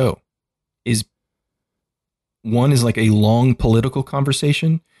entire show is like a long political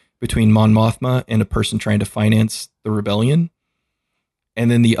conversation between Mon Mothma and a person trying to finance the rebellion.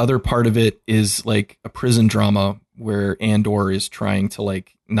 And then the other part of it is like a prison drama where Andor is trying to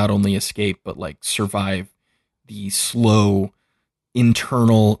like not only escape, but like survive the slow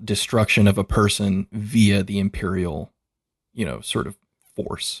internal destruction of a person via the Imperial, sort of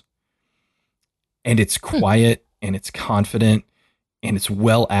force. And it's quiet and it's confident and it's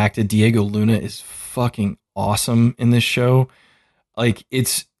well acted. Diego Luna is fucking awesome in this show. Like,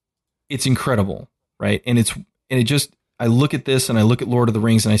 it's incredible, right? And I look at this and I look at Lord of the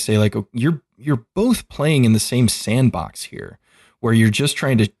Rings and I say, like, oh, you're both playing in the same sandbox here, where you're just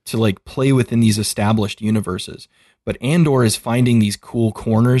trying to like play within these established universes. But Andor is finding these cool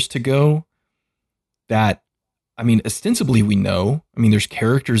corners to go that, I mean, ostensibly we know. I mean, there's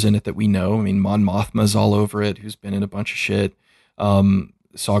characters in it that we know. I mean, Mon Mothma's all over it, who's been in a bunch of shit.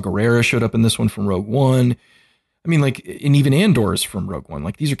 Saw Gerrera showed up in this one from Rogue One. I mean, like, and even Andor is from Rogue One.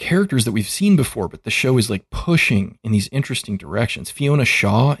 Like, these are characters that we've seen before, but the show is like pushing in these interesting directions. Fiona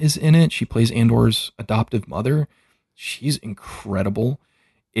Shaw is in it. She plays Andor's adoptive mother. She's incredible.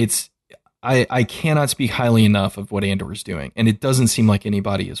 I cannot speak highly enough of what Andor is doing, and it doesn't seem like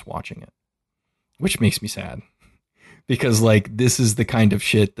anybody is watching it, which makes me sad, because like, this is the kind of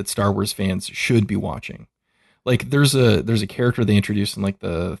shit that Star Wars fans should be watching. Like, there's a character they introduced in like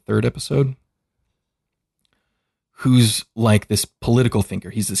the 3rd episode who's like this political thinker.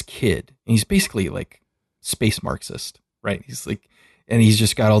 He's this kid, and he's basically like space Marxist, right? He's like, and he's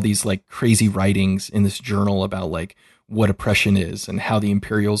just got all these like crazy writings in this journal about like what oppression is and how the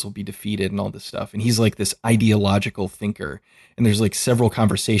Imperials will be defeated and all this stuff. And he's like this ideological thinker. And there's like several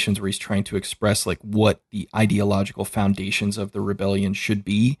conversations where he's trying to express like what the ideological foundations of the rebellion should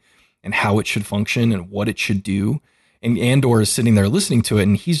be and how it should function and what it should do. And Andor is sitting there listening to it,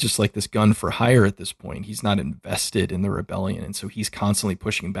 and he's just like this gun for hire at this point. He's not invested in the rebellion. And so he's constantly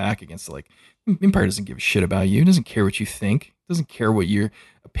pushing back against like, Empire doesn't give a shit about you. It doesn't care what you think. It doesn't care what your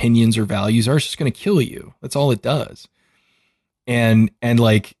opinions or values are. It's just going to kill you. That's all it does. And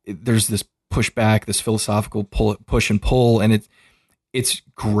like, there's this pushback, this philosophical push and pull, and it's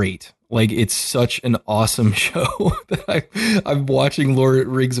great. Like, it's such an awesome show that I'm watching Lord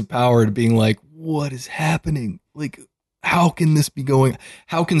Rings of Power and being like, what is happening? Like, how can this be going?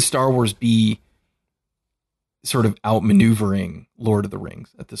 How can Star Wars be sort of outmaneuvering Lord of the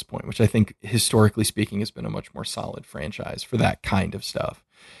Rings at this point, which I think historically speaking has been a much more solid franchise for that kind of stuff.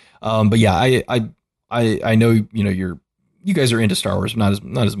 But yeah, I know, you guys are into Star Wars, not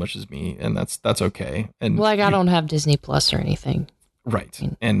as much as me, and that's okay. And like, I don't have Disney Plus or anything. Right.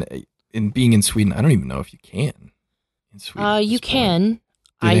 And in being in Sweden, I don't even know if you can in Sweden. You can.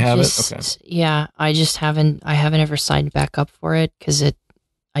 Do they have it? Okay. Yeah, I haven't ever signed back up for it because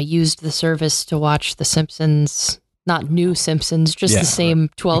I used the service to watch The Simpsons, not new Simpsons, just the same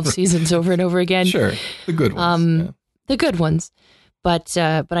 12 seasons over and over again. Sure, the good ones. The good ones, but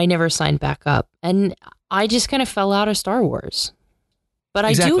I never signed back up, and I just kind of fell out of Star Wars. But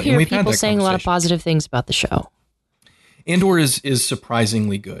exactly. I do hear people saying a lot of positive things about the show. Andor is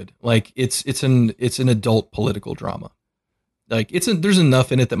surprisingly good. Like, it's an adult political drama. Like, there's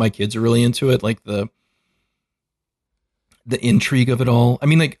enough in it that my kids are really into it. Like the intrigue of it all. I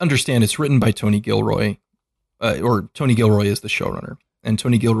mean, like, understand it's written by Tony Gilroy, or Tony Gilroy is the showrunner, and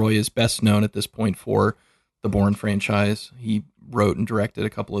Tony Gilroy is best known at this point for the Bourne franchise. He wrote and directed a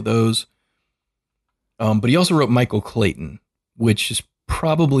couple of those. But he also wrote Michael Clayton, which is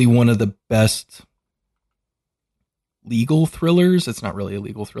probably one of the best legal thrillers. It's not really a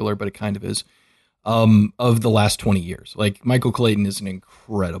legal thriller, but it kind of is, of the last 20 years. Like, Michael Clayton is an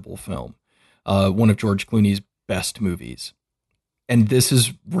incredible film. One of George Clooney's best movies. And this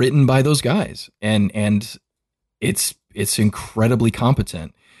is written by those guys. And it's incredibly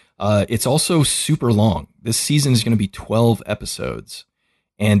competent. It's also super long. This season is going to be 12 episodes,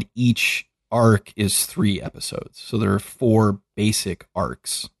 and each arc is 3 episodes. So there are 4 basic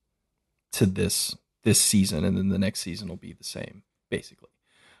arcs to this season, and then the next season will be the same, basically.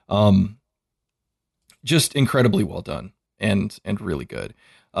 Just incredibly well done and really good.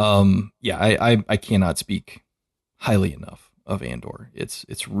 I cannot speak highly enough of Andor.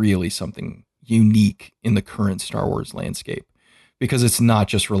 It's really something unique in the current Star Wars landscape, because it's not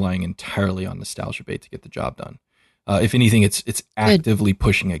just relying entirely on nostalgia bait to get the job done. If anything, it's actively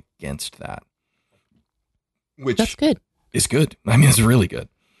pushing against that, which that's good. Is good. I mean, it's really good.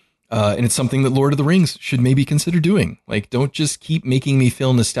 And it's something that Lord of the Rings should maybe consider doing. Like, don't just keep making me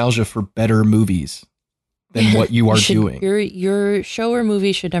feel nostalgia for better movies than what you are doing. Your show or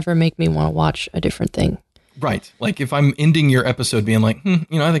movie should never make me want to watch a different thing. Right. Like, if I'm ending your episode being like, I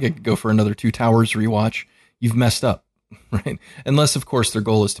think I could go for another Two Towers rewatch, you've messed up, right? Unless, of course, their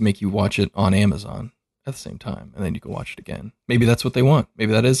goal is to make you watch it on Amazon at the same time, and then you can watch it again. Maybe that's what they want.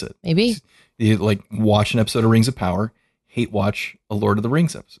 Maybe that is it. Maybe. You, like, watch an episode of Rings of Power, hate watch a Lord of the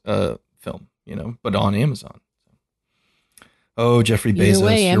Rings film, but on Amazon. Oh, Jeffrey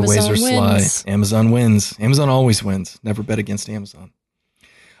Bezos, your ways are sly. Amazon wins. Amazon always wins. Never bet against Amazon.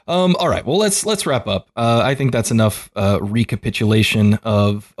 All right, well, let's wrap up. I think that's enough recapitulation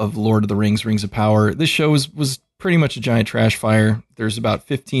of Lord of the Rings, Rings of Power. This show was pretty much a giant trash fire. There's about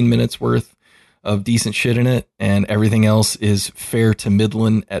 15 minutes worth of decent shit in it, and everything else is fair to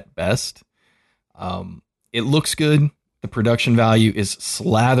middling at best. It looks good. The production value is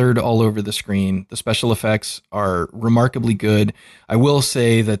slathered all over the screen. The special effects are remarkably good. I will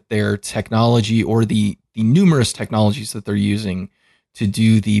say that their technology, or the numerous technologies that they're using to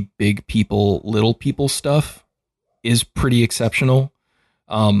do the big people, little people stuff, is pretty exceptional.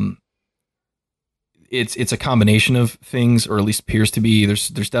 It's a combination of things, or at least appears to be. There's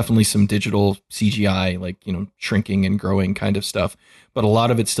definitely some digital CGI, like, shrinking and growing kind of stuff, but a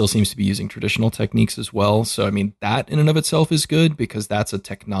lot of it still seems to be using traditional techniques as well. So, I mean, that in and of itself is good, because that's a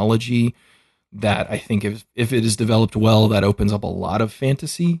technology that I think if it is developed well, that opens up a lot of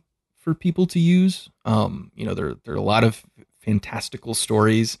fantasy for people to use. There are a lot of fantastical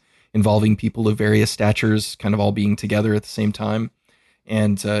stories involving people of various statures kind of all being together at the same time.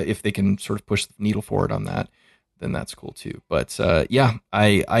 And if they can sort of push the needle forward on that, then that's cool too. But yeah,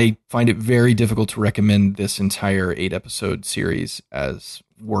 I find it very difficult to recommend this entire 8-episode series as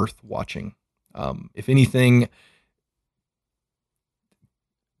worth watching. If anything,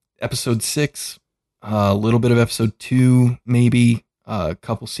 episode 6, a little bit of episode 2, maybe a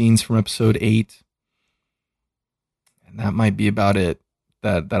couple scenes from episode 8, and that might be about it.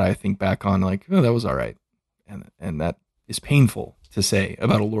 That I think back on, like, oh, that was all right, and that is painful to say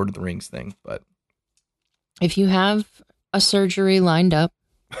about a Lord of the Rings thing. But if you have a surgery lined up,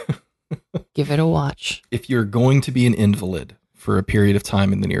 give it a watch. If you're going to be an invalid for a period of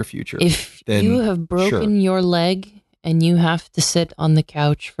time in the near future, if then you have broken your leg and you have to sit on the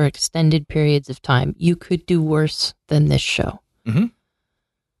couch for extended periods of time, you could do worse than this show. Mm-hmm.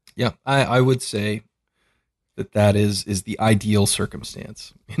 Yeah, I would say that is the ideal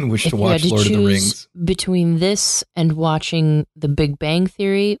circumstance in which to watch Lord of the Rings. Between this and watching The Big Bang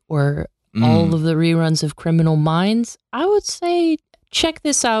Theory or all of the reruns of Criminal Minds, I would say check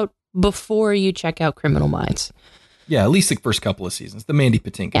this out before you check out Criminal Minds. Yeah, at least the first couple of seasons, the Mandy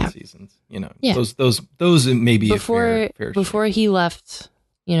Patinkin seasons. You know, those maybe before he left.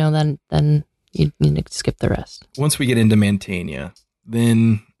 You know, then you need to skip the rest. Once we get into Mantegna,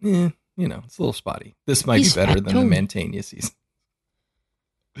 then you know, it's a little spotty. This might be better than the Mantegna season.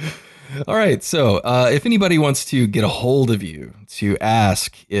 All right, so if anybody wants to get a hold of you to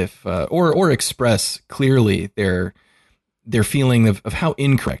ask if or express clearly their feeling of how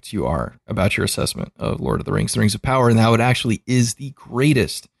incorrect you are about your assessment of Lord of the Rings, The Rings of Power, and how it actually is the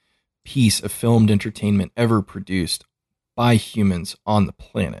greatest piece of filmed entertainment ever produced by humans on the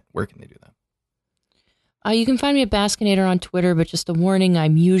planet, where can they do that? You can find me at Baskinator on Twitter, but just a warning,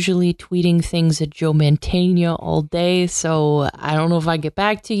 I'm usually tweeting things at Joe Mantegna all day, so I don't know if I get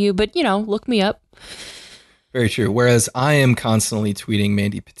back to you, but, you know, look me up. Very true. Whereas I am constantly tweeting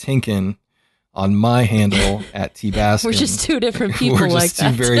Mandy Patinkin on my handle at tbaskin. We're just two different people. We're just two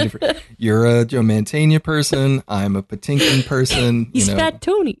very different. You're a Joe Mantegna person. I'm a Patinkin person. He's Fat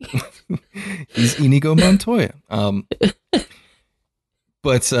Tony. He's Inigo Montoya.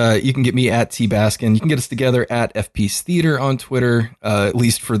 But you can get me at tbaskin. You can get us together at FP's Theater on Twitter, at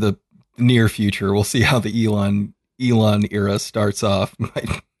least for the near future. We'll see how the Elon era starts off.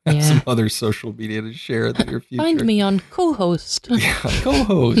 Might have some other social media to share in the near future. Find me on co-host. Yeah,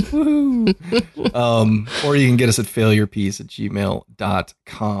 co-host. Woohoo. Or you can get us at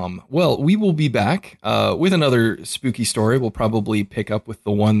failurepiece@gmail.com. Well, we will be back with another spooky story. We'll probably pick up with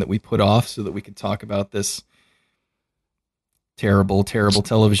the one that we put off so that we could talk about this terrible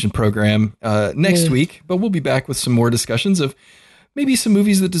television program next week. But we'll be back with some more discussions of maybe some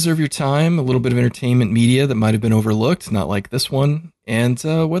movies that deserve your time, a little bit of entertainment media that might have been overlooked, not like this one, and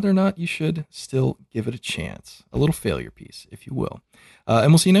whether or not you should still give it a chance. A little failure piece, if you will.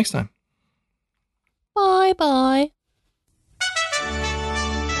 And we'll see you next time. Bye-bye.